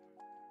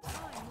 Time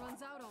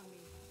runs out on me.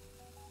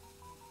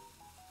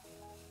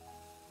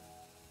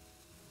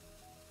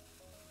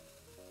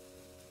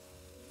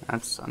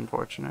 That's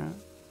unfortunate.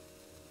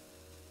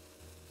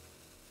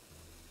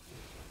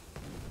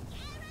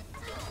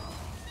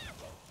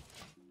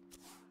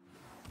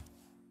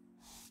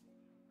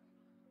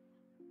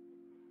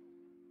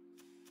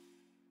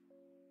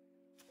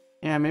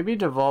 Yeah, maybe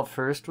devolve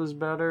first was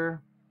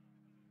better.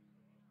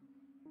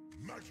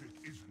 Magic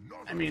is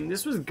not I mean,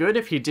 this was good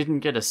if he didn't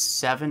get a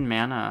 7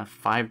 mana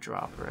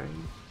 5-drop, right?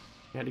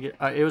 He had to get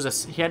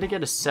he had to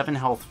get a 7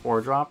 health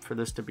 4-drop for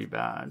this to be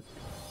bad.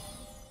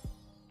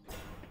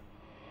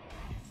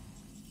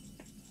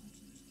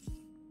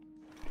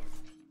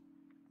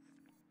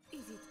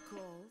 Is it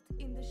cold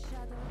in the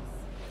shadows?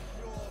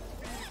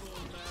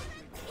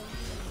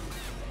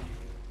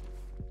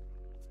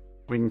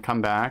 We can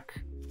come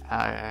back.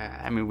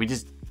 I mean, we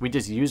just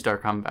used our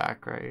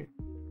comeback, right?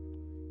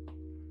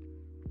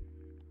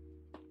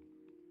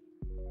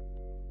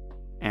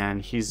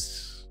 And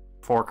he's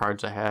 4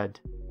 cards ahead.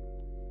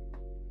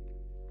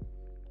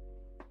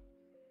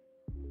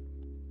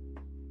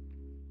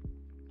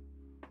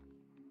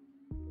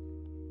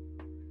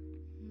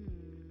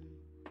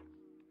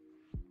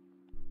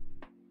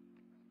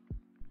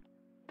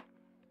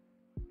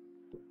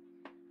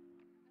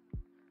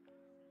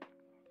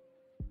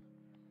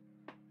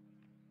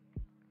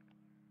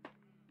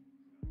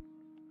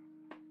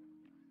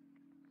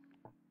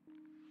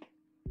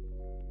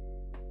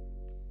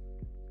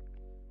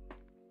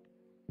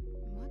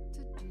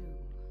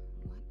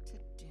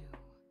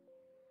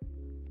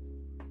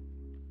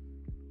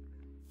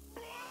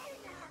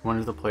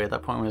 wanted to play at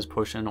that point when I was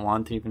pushing and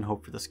wanted to even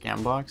hope for the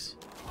scam box.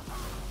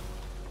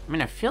 I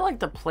mean, I feel like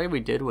the play we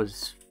did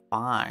was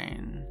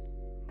fine.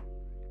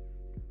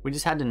 We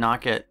just had to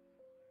not get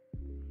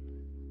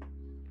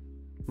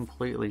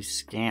completely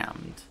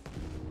scammed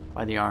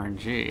by the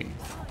RNG.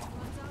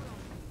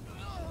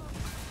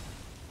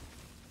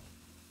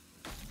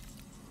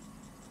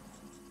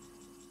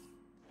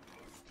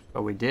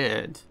 But we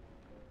did.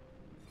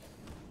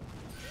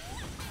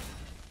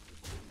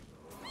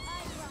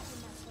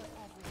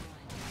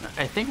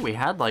 I think we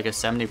had like a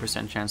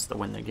 70% chance to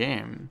win the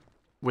game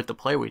with the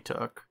play we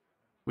took.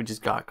 We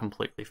just got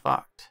completely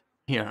fucked,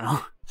 you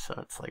know? So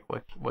it's like,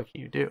 what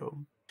can you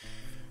do?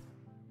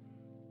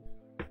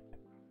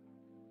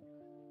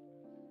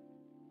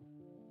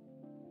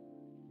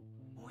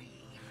 We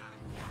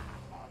hunger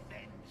for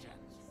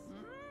vengeance.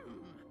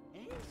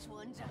 This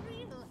one's a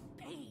real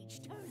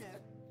page turner.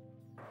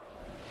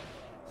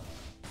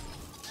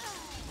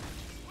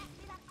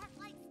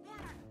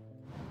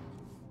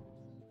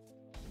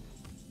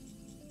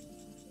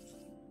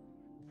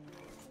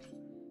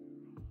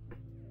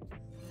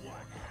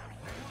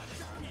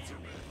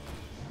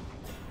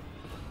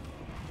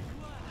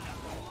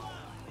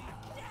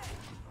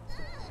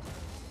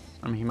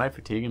 I mean, he might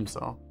fatigue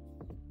himself.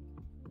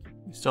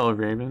 You still have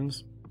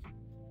Ravens?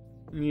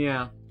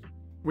 Yeah.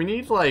 We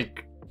need,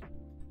 like...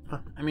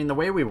 I mean, the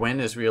way we win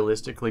is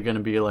realistically going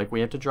to be, like,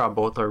 we have to draw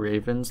both our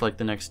Ravens, like,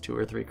 the next 2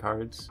 or 3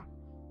 cards.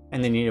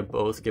 And they need to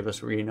both give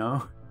us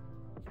Reno.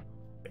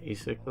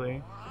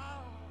 Basically.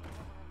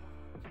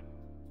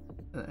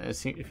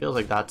 It feels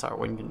like that's our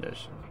win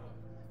condition.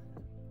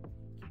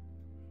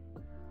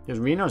 Because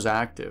Reno's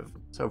active.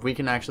 So if we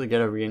can actually get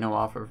a Reno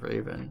off of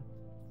Raven...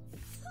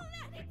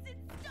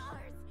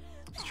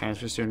 Is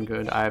Transfer Student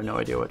good? I have no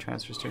idea what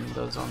Transfer Student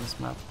does on this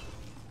map.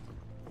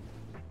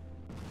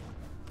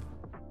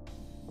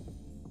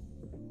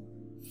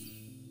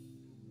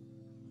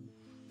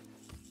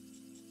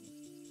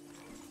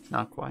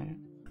 Not quite.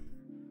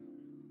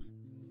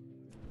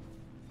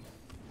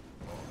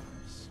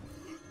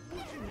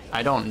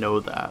 I don't know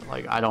that.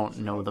 Like, I don't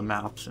know the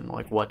maps and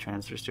like what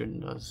Transfer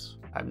Student does.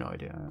 I have no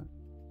idea.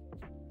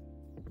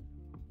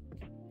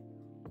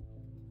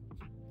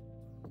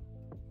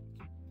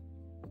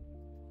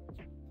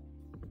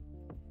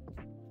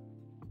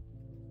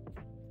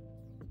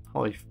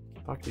 Holy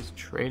fuck, he's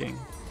trading.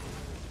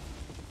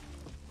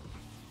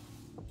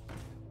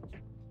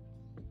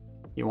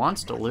 He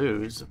wants to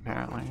lose,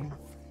 apparently.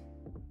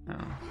 No.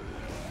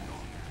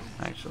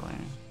 Actually,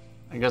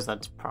 I guess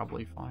that's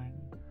probably fine.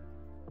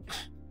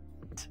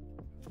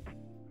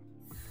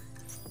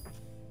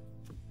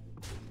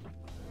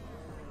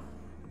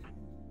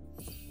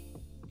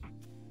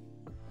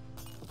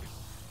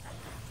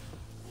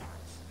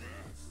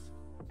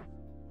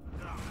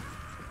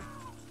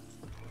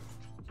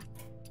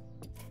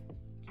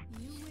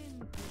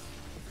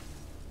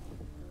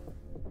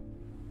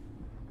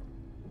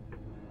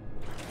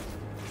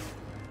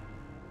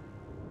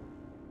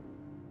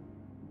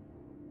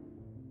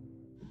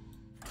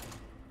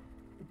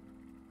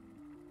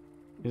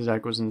 His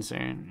deck was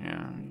insane.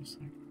 Yeah,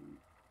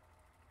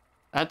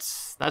 like,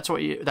 that's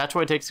what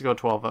it takes to go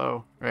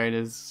 12-0, right?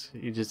 Is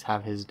you just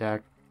have his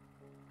deck.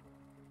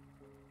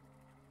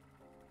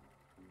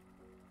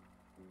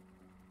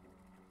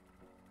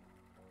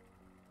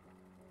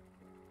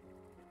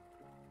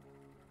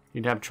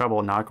 You'd have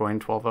trouble not going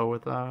 12-0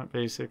 with that,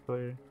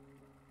 basically.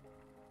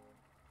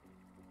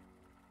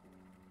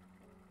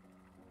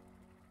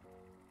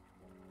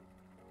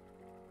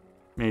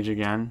 Mage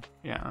again,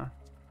 yeah.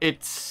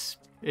 It's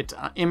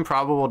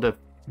improbable to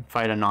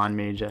fight a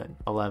non-mage at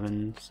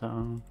 11,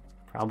 so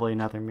probably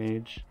another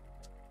mage.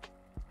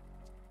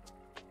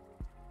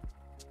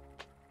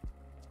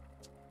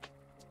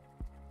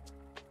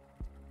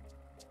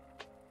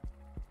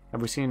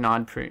 Have we seen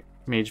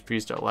non-mage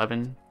priest at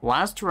 11?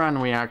 Last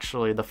run we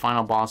actually, the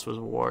final boss was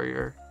a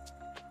warrior.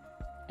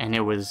 And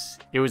it was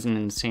an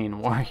insane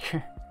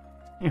warrior.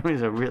 It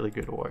was a really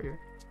good warrior.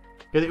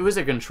 It was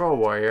a control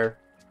warrior.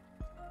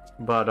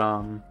 But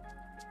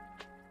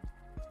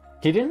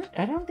he didn't.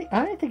 I don't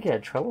think he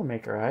had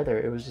Troublemaker either.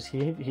 It was just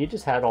he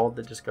just had all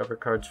the discover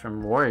cards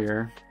from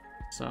Warrior.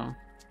 So,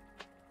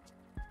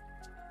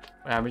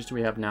 what average do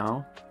we have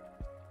now?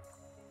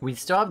 We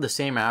still have the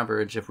same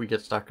average if we get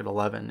stuck at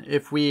 11.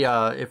 If we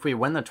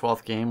win the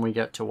 12th game, we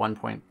get to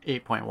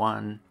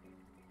 1.8.1.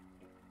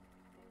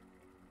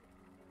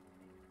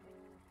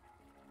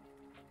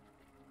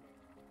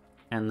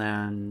 And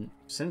then,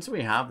 since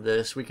we have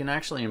this, we can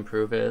actually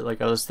improve it. Like,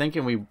 I was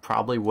thinking we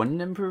probably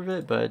wouldn't improve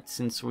it, but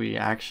since we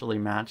actually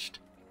matched...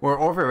 We're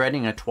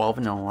overriding a 12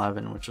 and an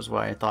 11, which is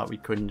why I thought we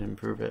couldn't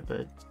improve it,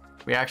 but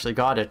we actually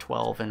got a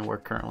 12 and we're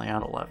currently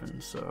at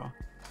 11, so...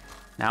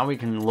 Now we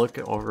can look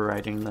at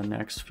overriding the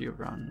next few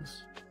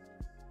runs.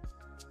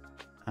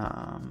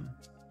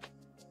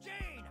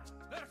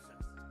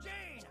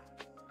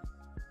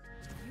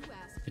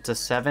 It's a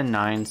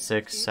 7-9,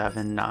 6,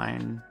 7,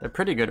 9. They're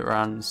pretty good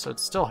runs, so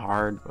it's still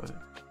hard, but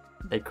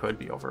they could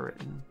be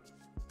overwritten.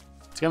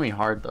 It's gonna be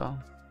hard though.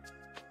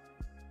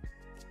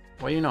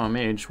 Well, you know a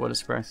mage. What a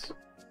surprise.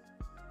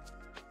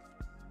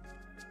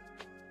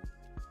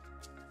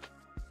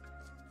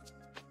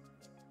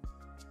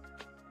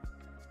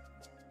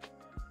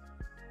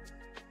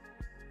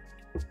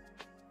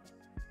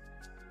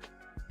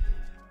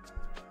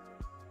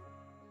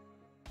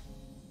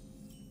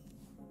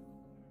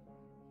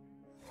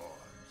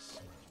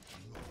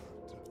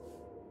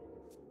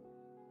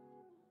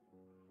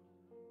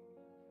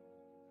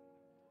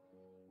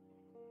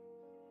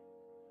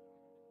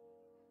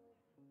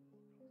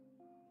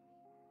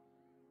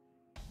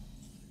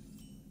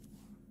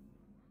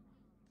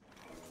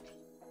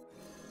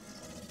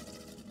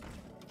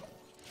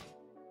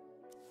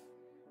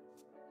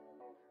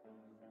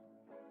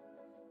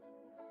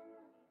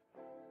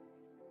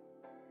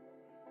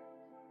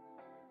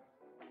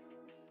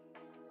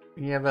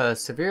 You have a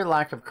severe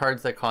lack of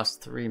cards that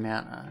cost 3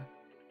 mana.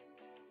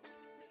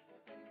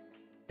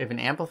 We have an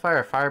Amplifier,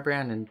 a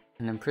Firebrand, and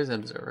an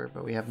Imprisoned Observer,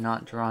 but we have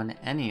not drawn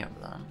any of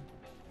them.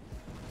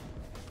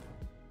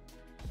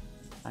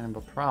 Kind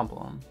of a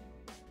problem.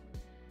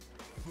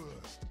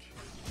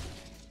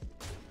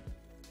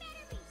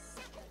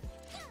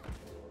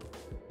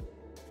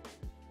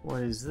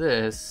 What is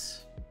this?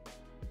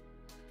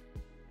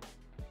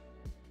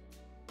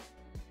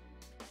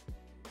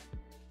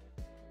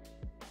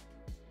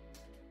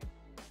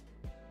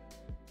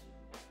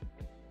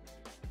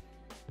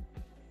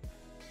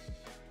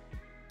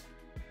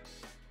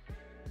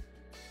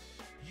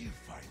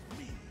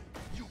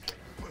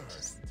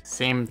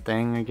 Same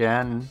thing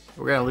again.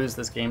 We're gonna lose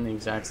this game the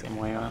exact same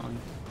way, aren't we?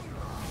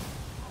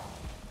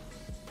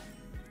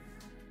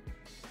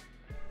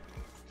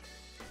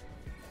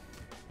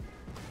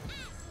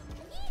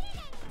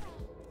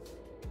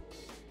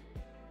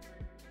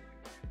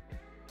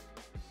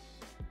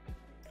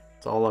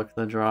 It's all luck of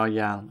the draw,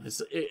 yeah.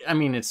 I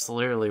mean, it's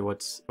literally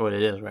what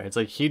it is, right? It's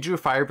like he drew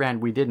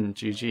Firebrand, we didn't.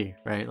 GG,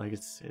 right? Like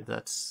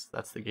that's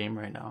the game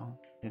right now,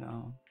 you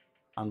know.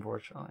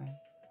 Unfortunately.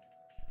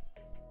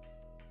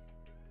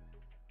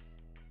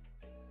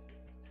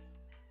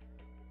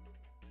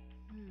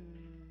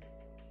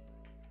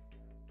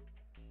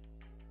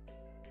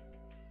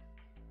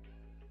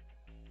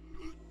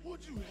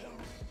 Would you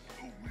help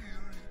a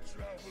weary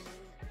traveler?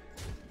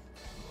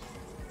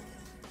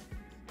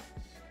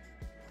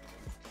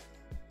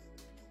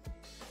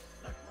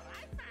 Look what I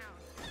found.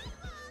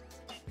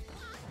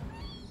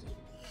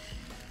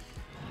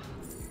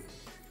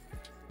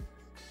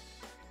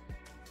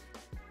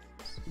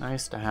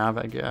 Nice to have,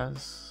 I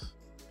guess.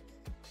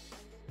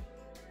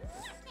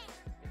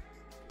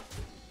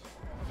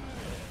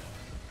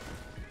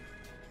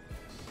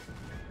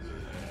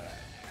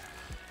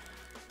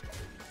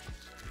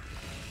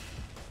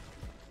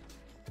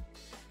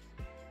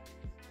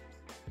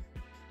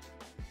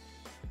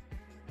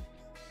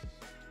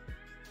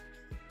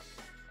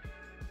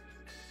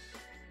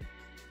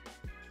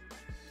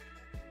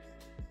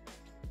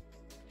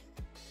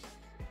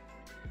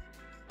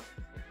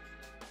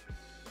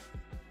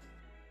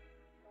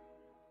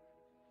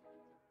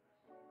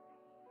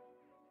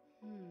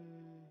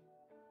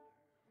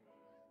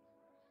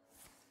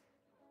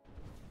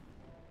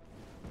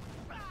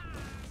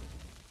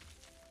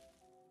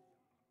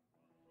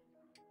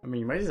 I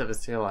mean, you might just have to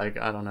say, like,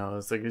 I don't know.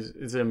 It's like,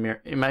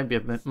 it might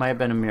have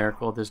been a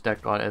miracle this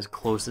deck got as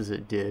close as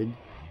it did,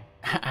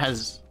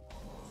 as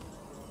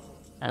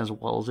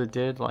well as it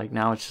did. Like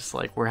now, it's just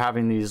like we're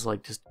having these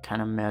like just kind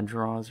of mad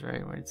draws,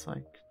 right? Where it's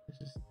like there's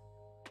just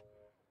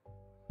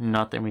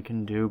nothing we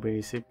can do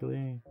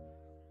basically,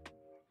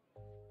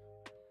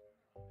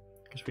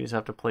 because we just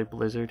have to play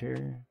Blizzard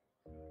here.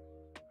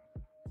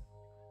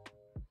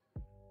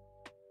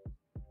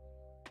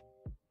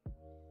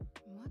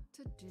 What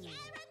to do?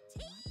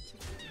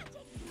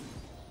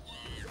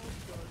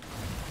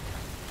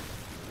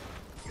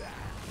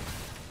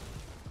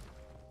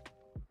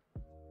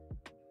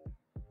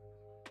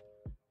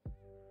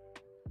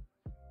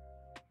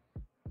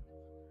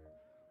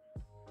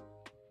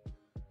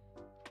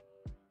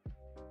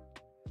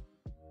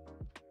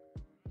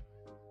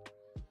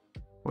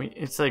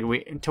 It's like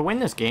to win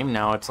this game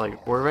now, it's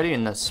like we're already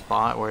in this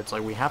spot where it's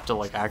like we have to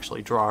like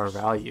actually draw our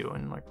value,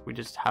 and like we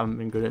just haven't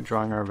been good at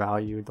drawing our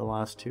value the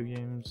last 2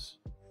 games.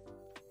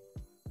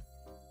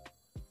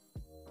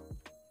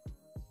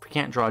 If we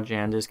can't draw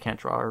Jandice, can't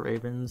draw our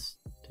Ravens,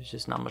 there's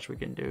just not much we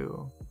can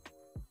do.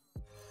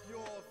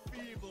 Your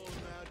feeble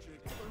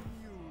magic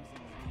amuses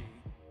me.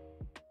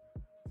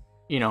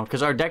 You know,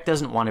 because our deck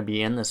doesn't want to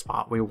be in the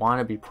spot. We want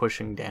to be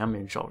pushing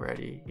damage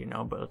already, you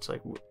know, but it's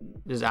like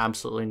there's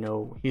absolutely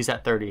no... He's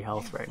at 30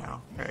 health right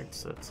now, right?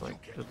 So it's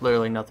like there's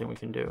literally nothing we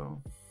can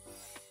do.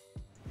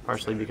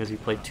 Partially because he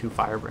played 2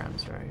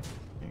 Firebrands, right?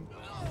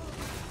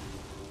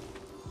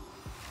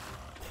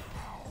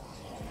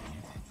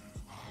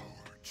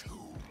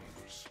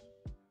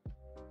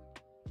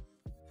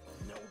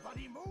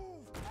 Nobody move,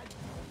 and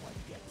no one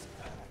gets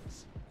hurt.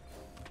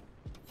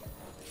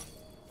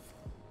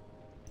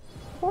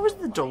 What was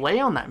the delay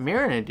on that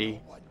Miranity?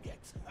 One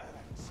gets hurt.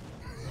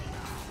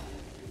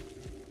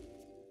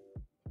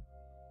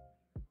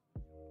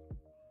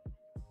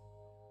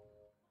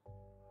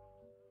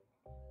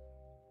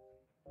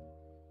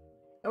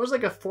 That was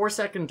like a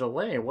 4-second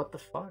delay. What the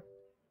fuck?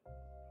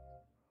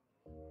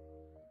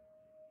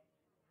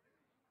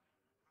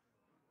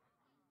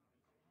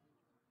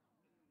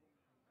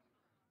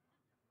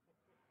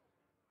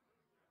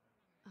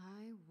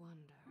 I wonder.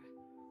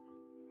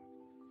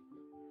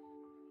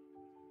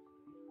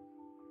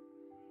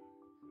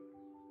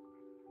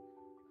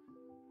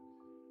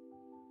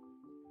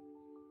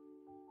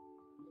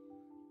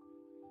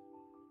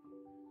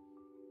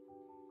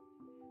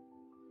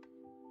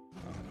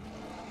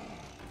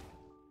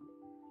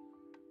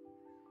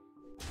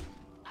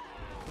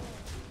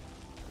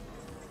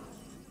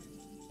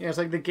 Yeah, it's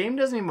like the game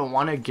doesn't even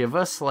want to give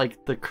us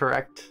like the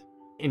correct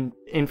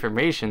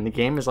information. The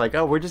game is like,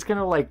 oh, we're just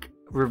gonna like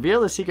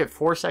reveal the secret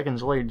 4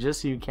 seconds later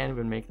just so you can't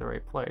even make the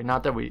right play.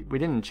 Not that we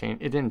didn't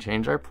change, it didn't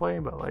change our play,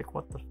 but like,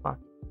 what the fuck?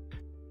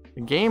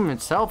 The game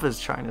itself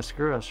is trying to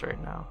screw us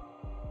right now.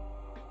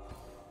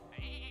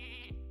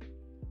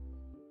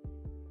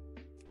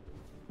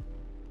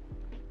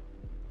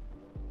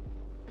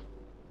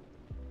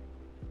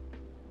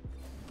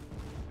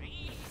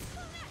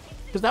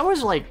 Because that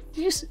was like,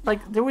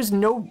 there was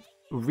no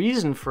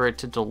reason for it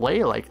to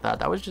delay like that.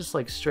 That was just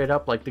like straight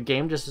up, like the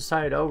game just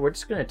decided, oh, we're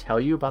just gonna tell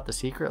you about the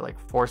secret like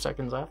 4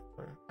 seconds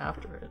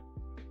after it.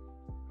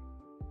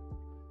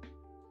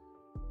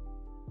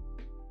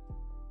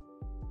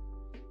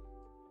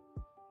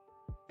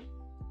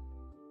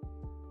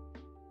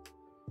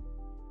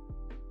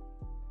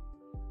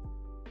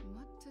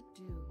 What to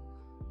do?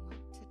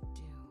 What to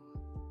do?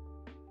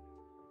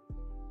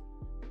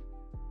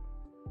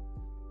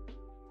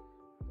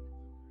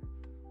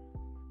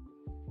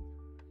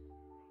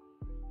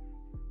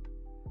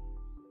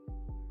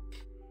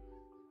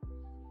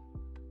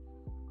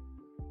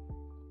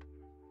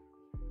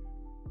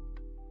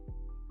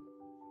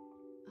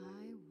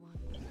 I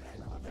wonder.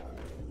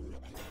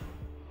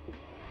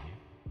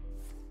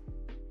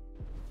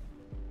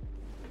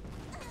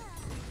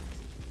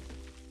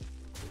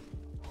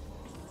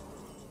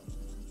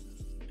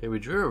 Okay, we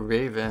drew a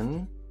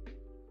Raven,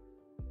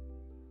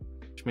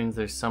 which means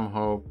there's some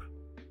hope.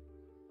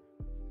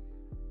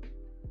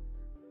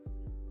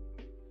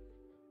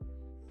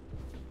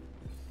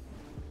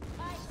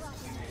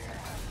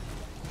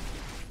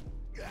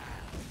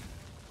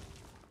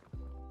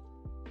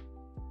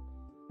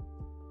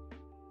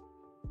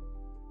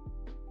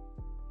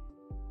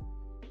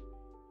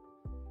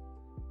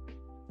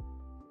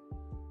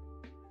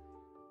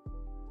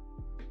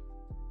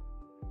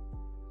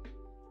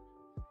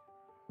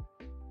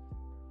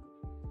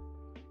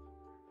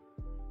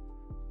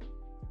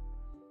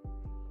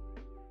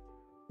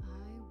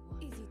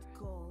 Is it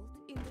cold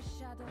in the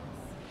shadows?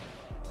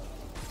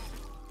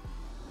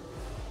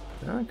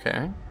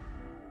 Okay.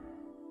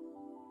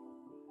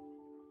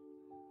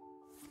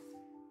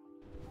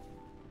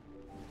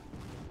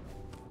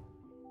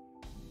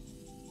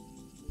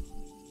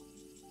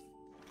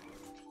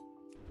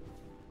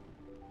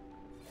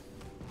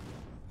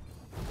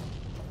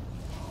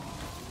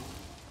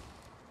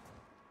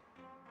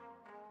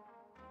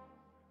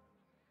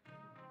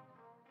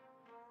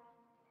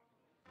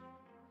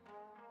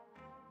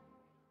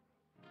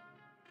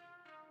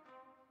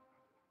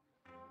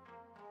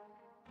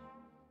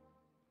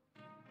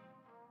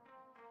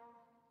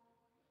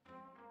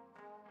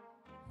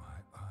 My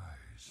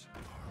eyes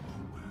are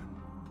open.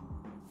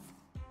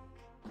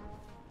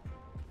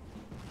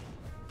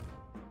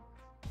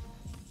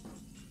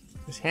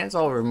 His hand's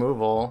all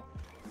removal.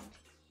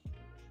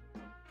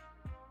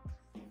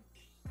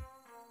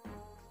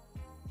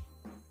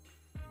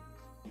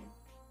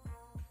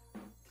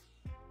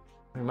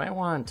 We might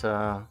want,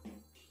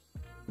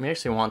 we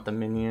actually want the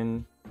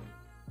minion.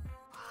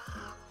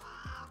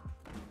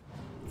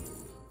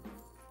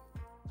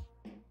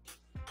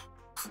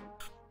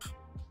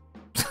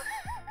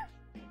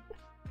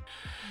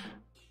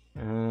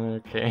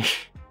 Okay.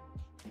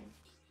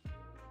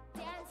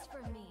 Dance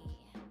for me.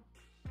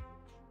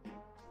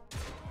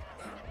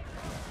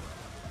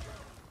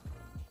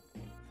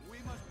 We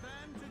must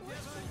band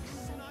together,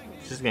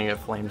 united. She's gonna get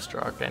flame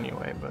struck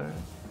anyway, but.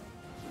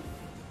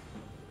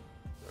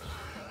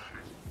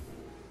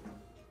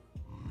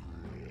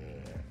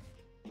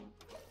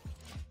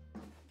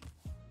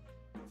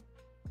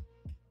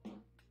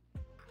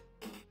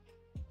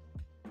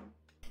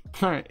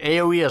 Alright,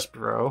 AoES,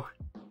 bro.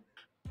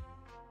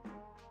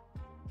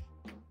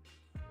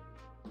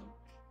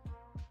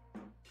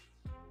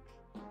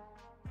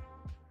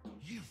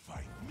 You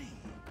fight me,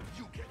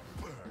 you get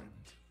burned.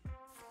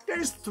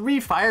 There's 3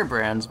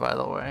 Firebrands, by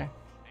the way.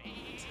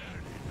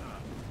 Turn it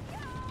up.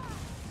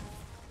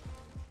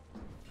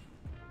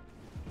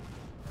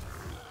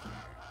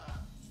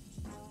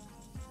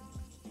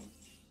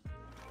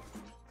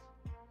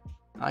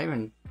 I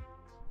even.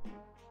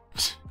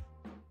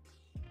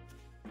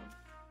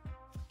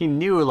 He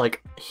knew,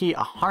 like, he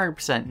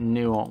 100%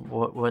 knew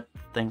what the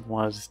thing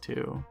was,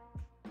 too.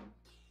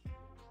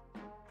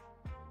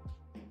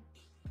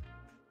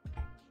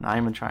 Not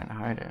even trying to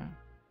hide it.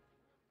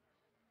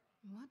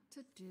 What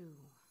to do?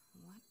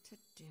 What to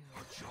do?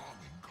 A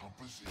charming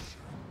composition.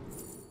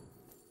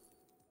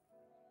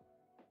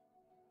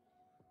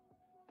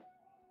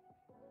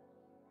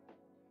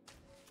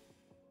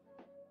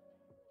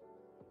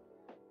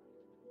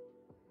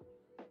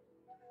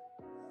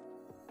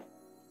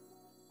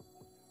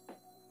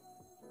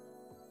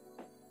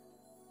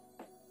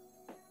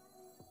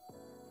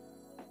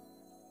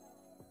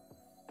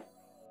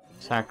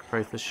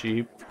 Sacrifice the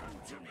sheep.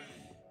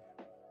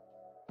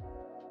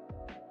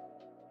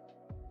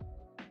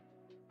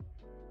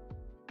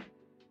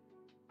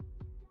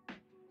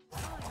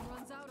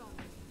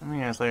 I mean,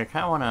 it's like I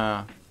kind of want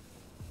to.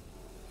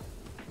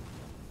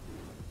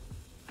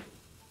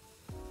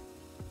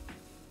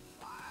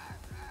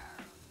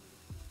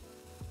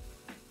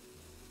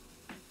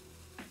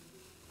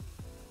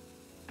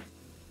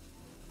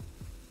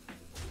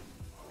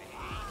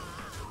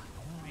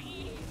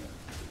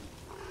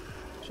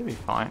 Should be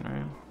fine,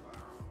 right?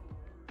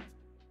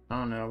 I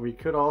don't know. We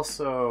could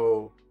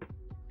also.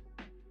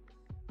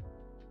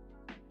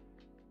 I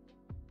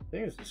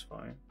think it's just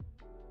fine.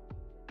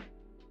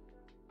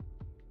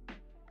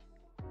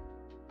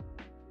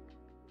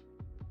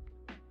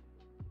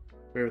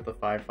 We're with the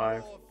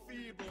 5/5.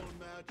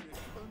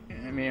 I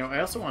mean, I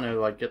also want to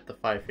like get the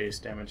 5 face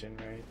damage in,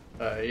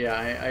 right? Yeah,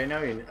 I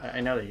know. I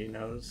know that he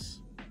knows.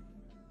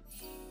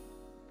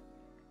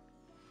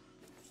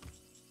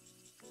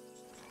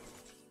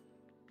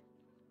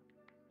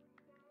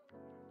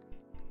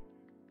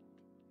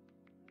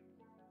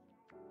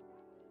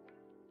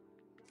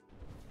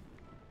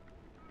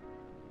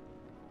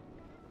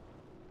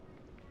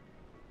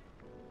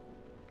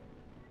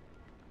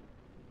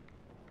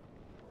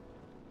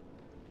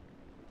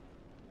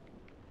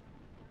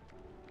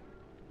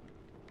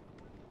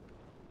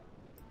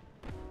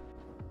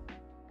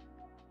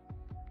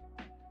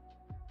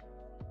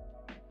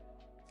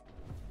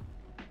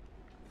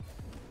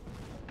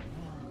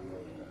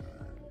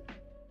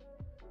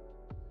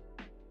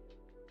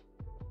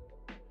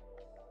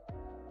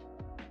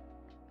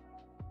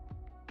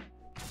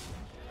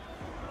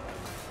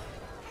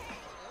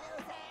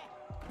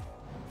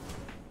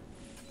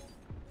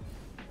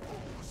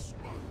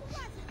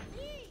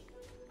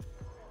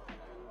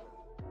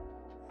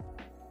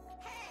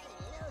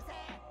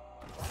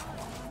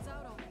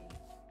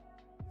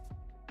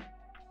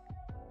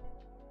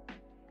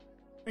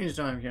 You just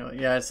don't have,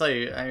 yeah, it's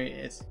like, I mean,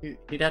 it's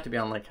he'd have to be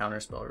on like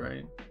counterspell,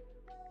 right?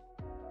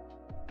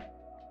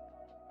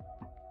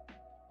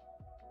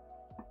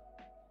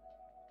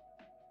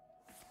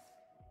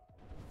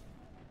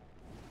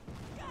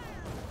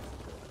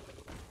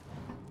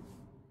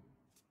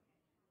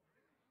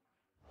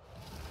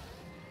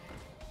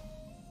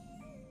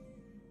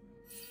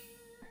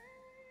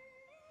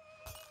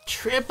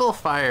 Triple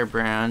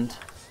Firebrand.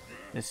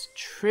 It's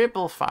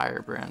triple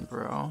Firebrand,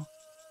 bro.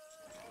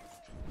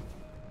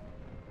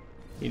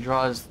 He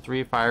draws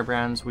 3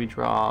 Firebrands, we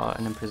draw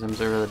an Imprisoned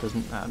Observer that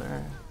doesn't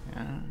matter.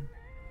 Yeah.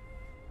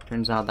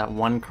 Turns out that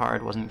one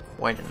card wasn't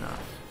quite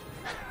enough.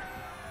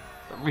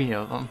 3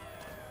 of them.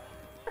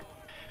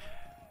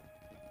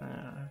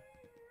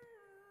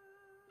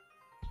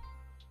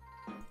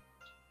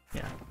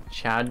 Yeah,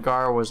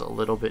 Chadgar was a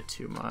little bit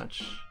too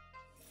much.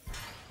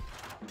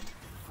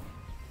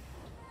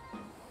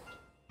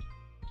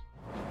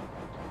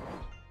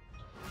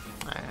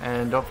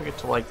 And don't forget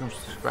to like and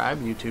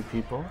subscribe, YouTube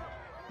people.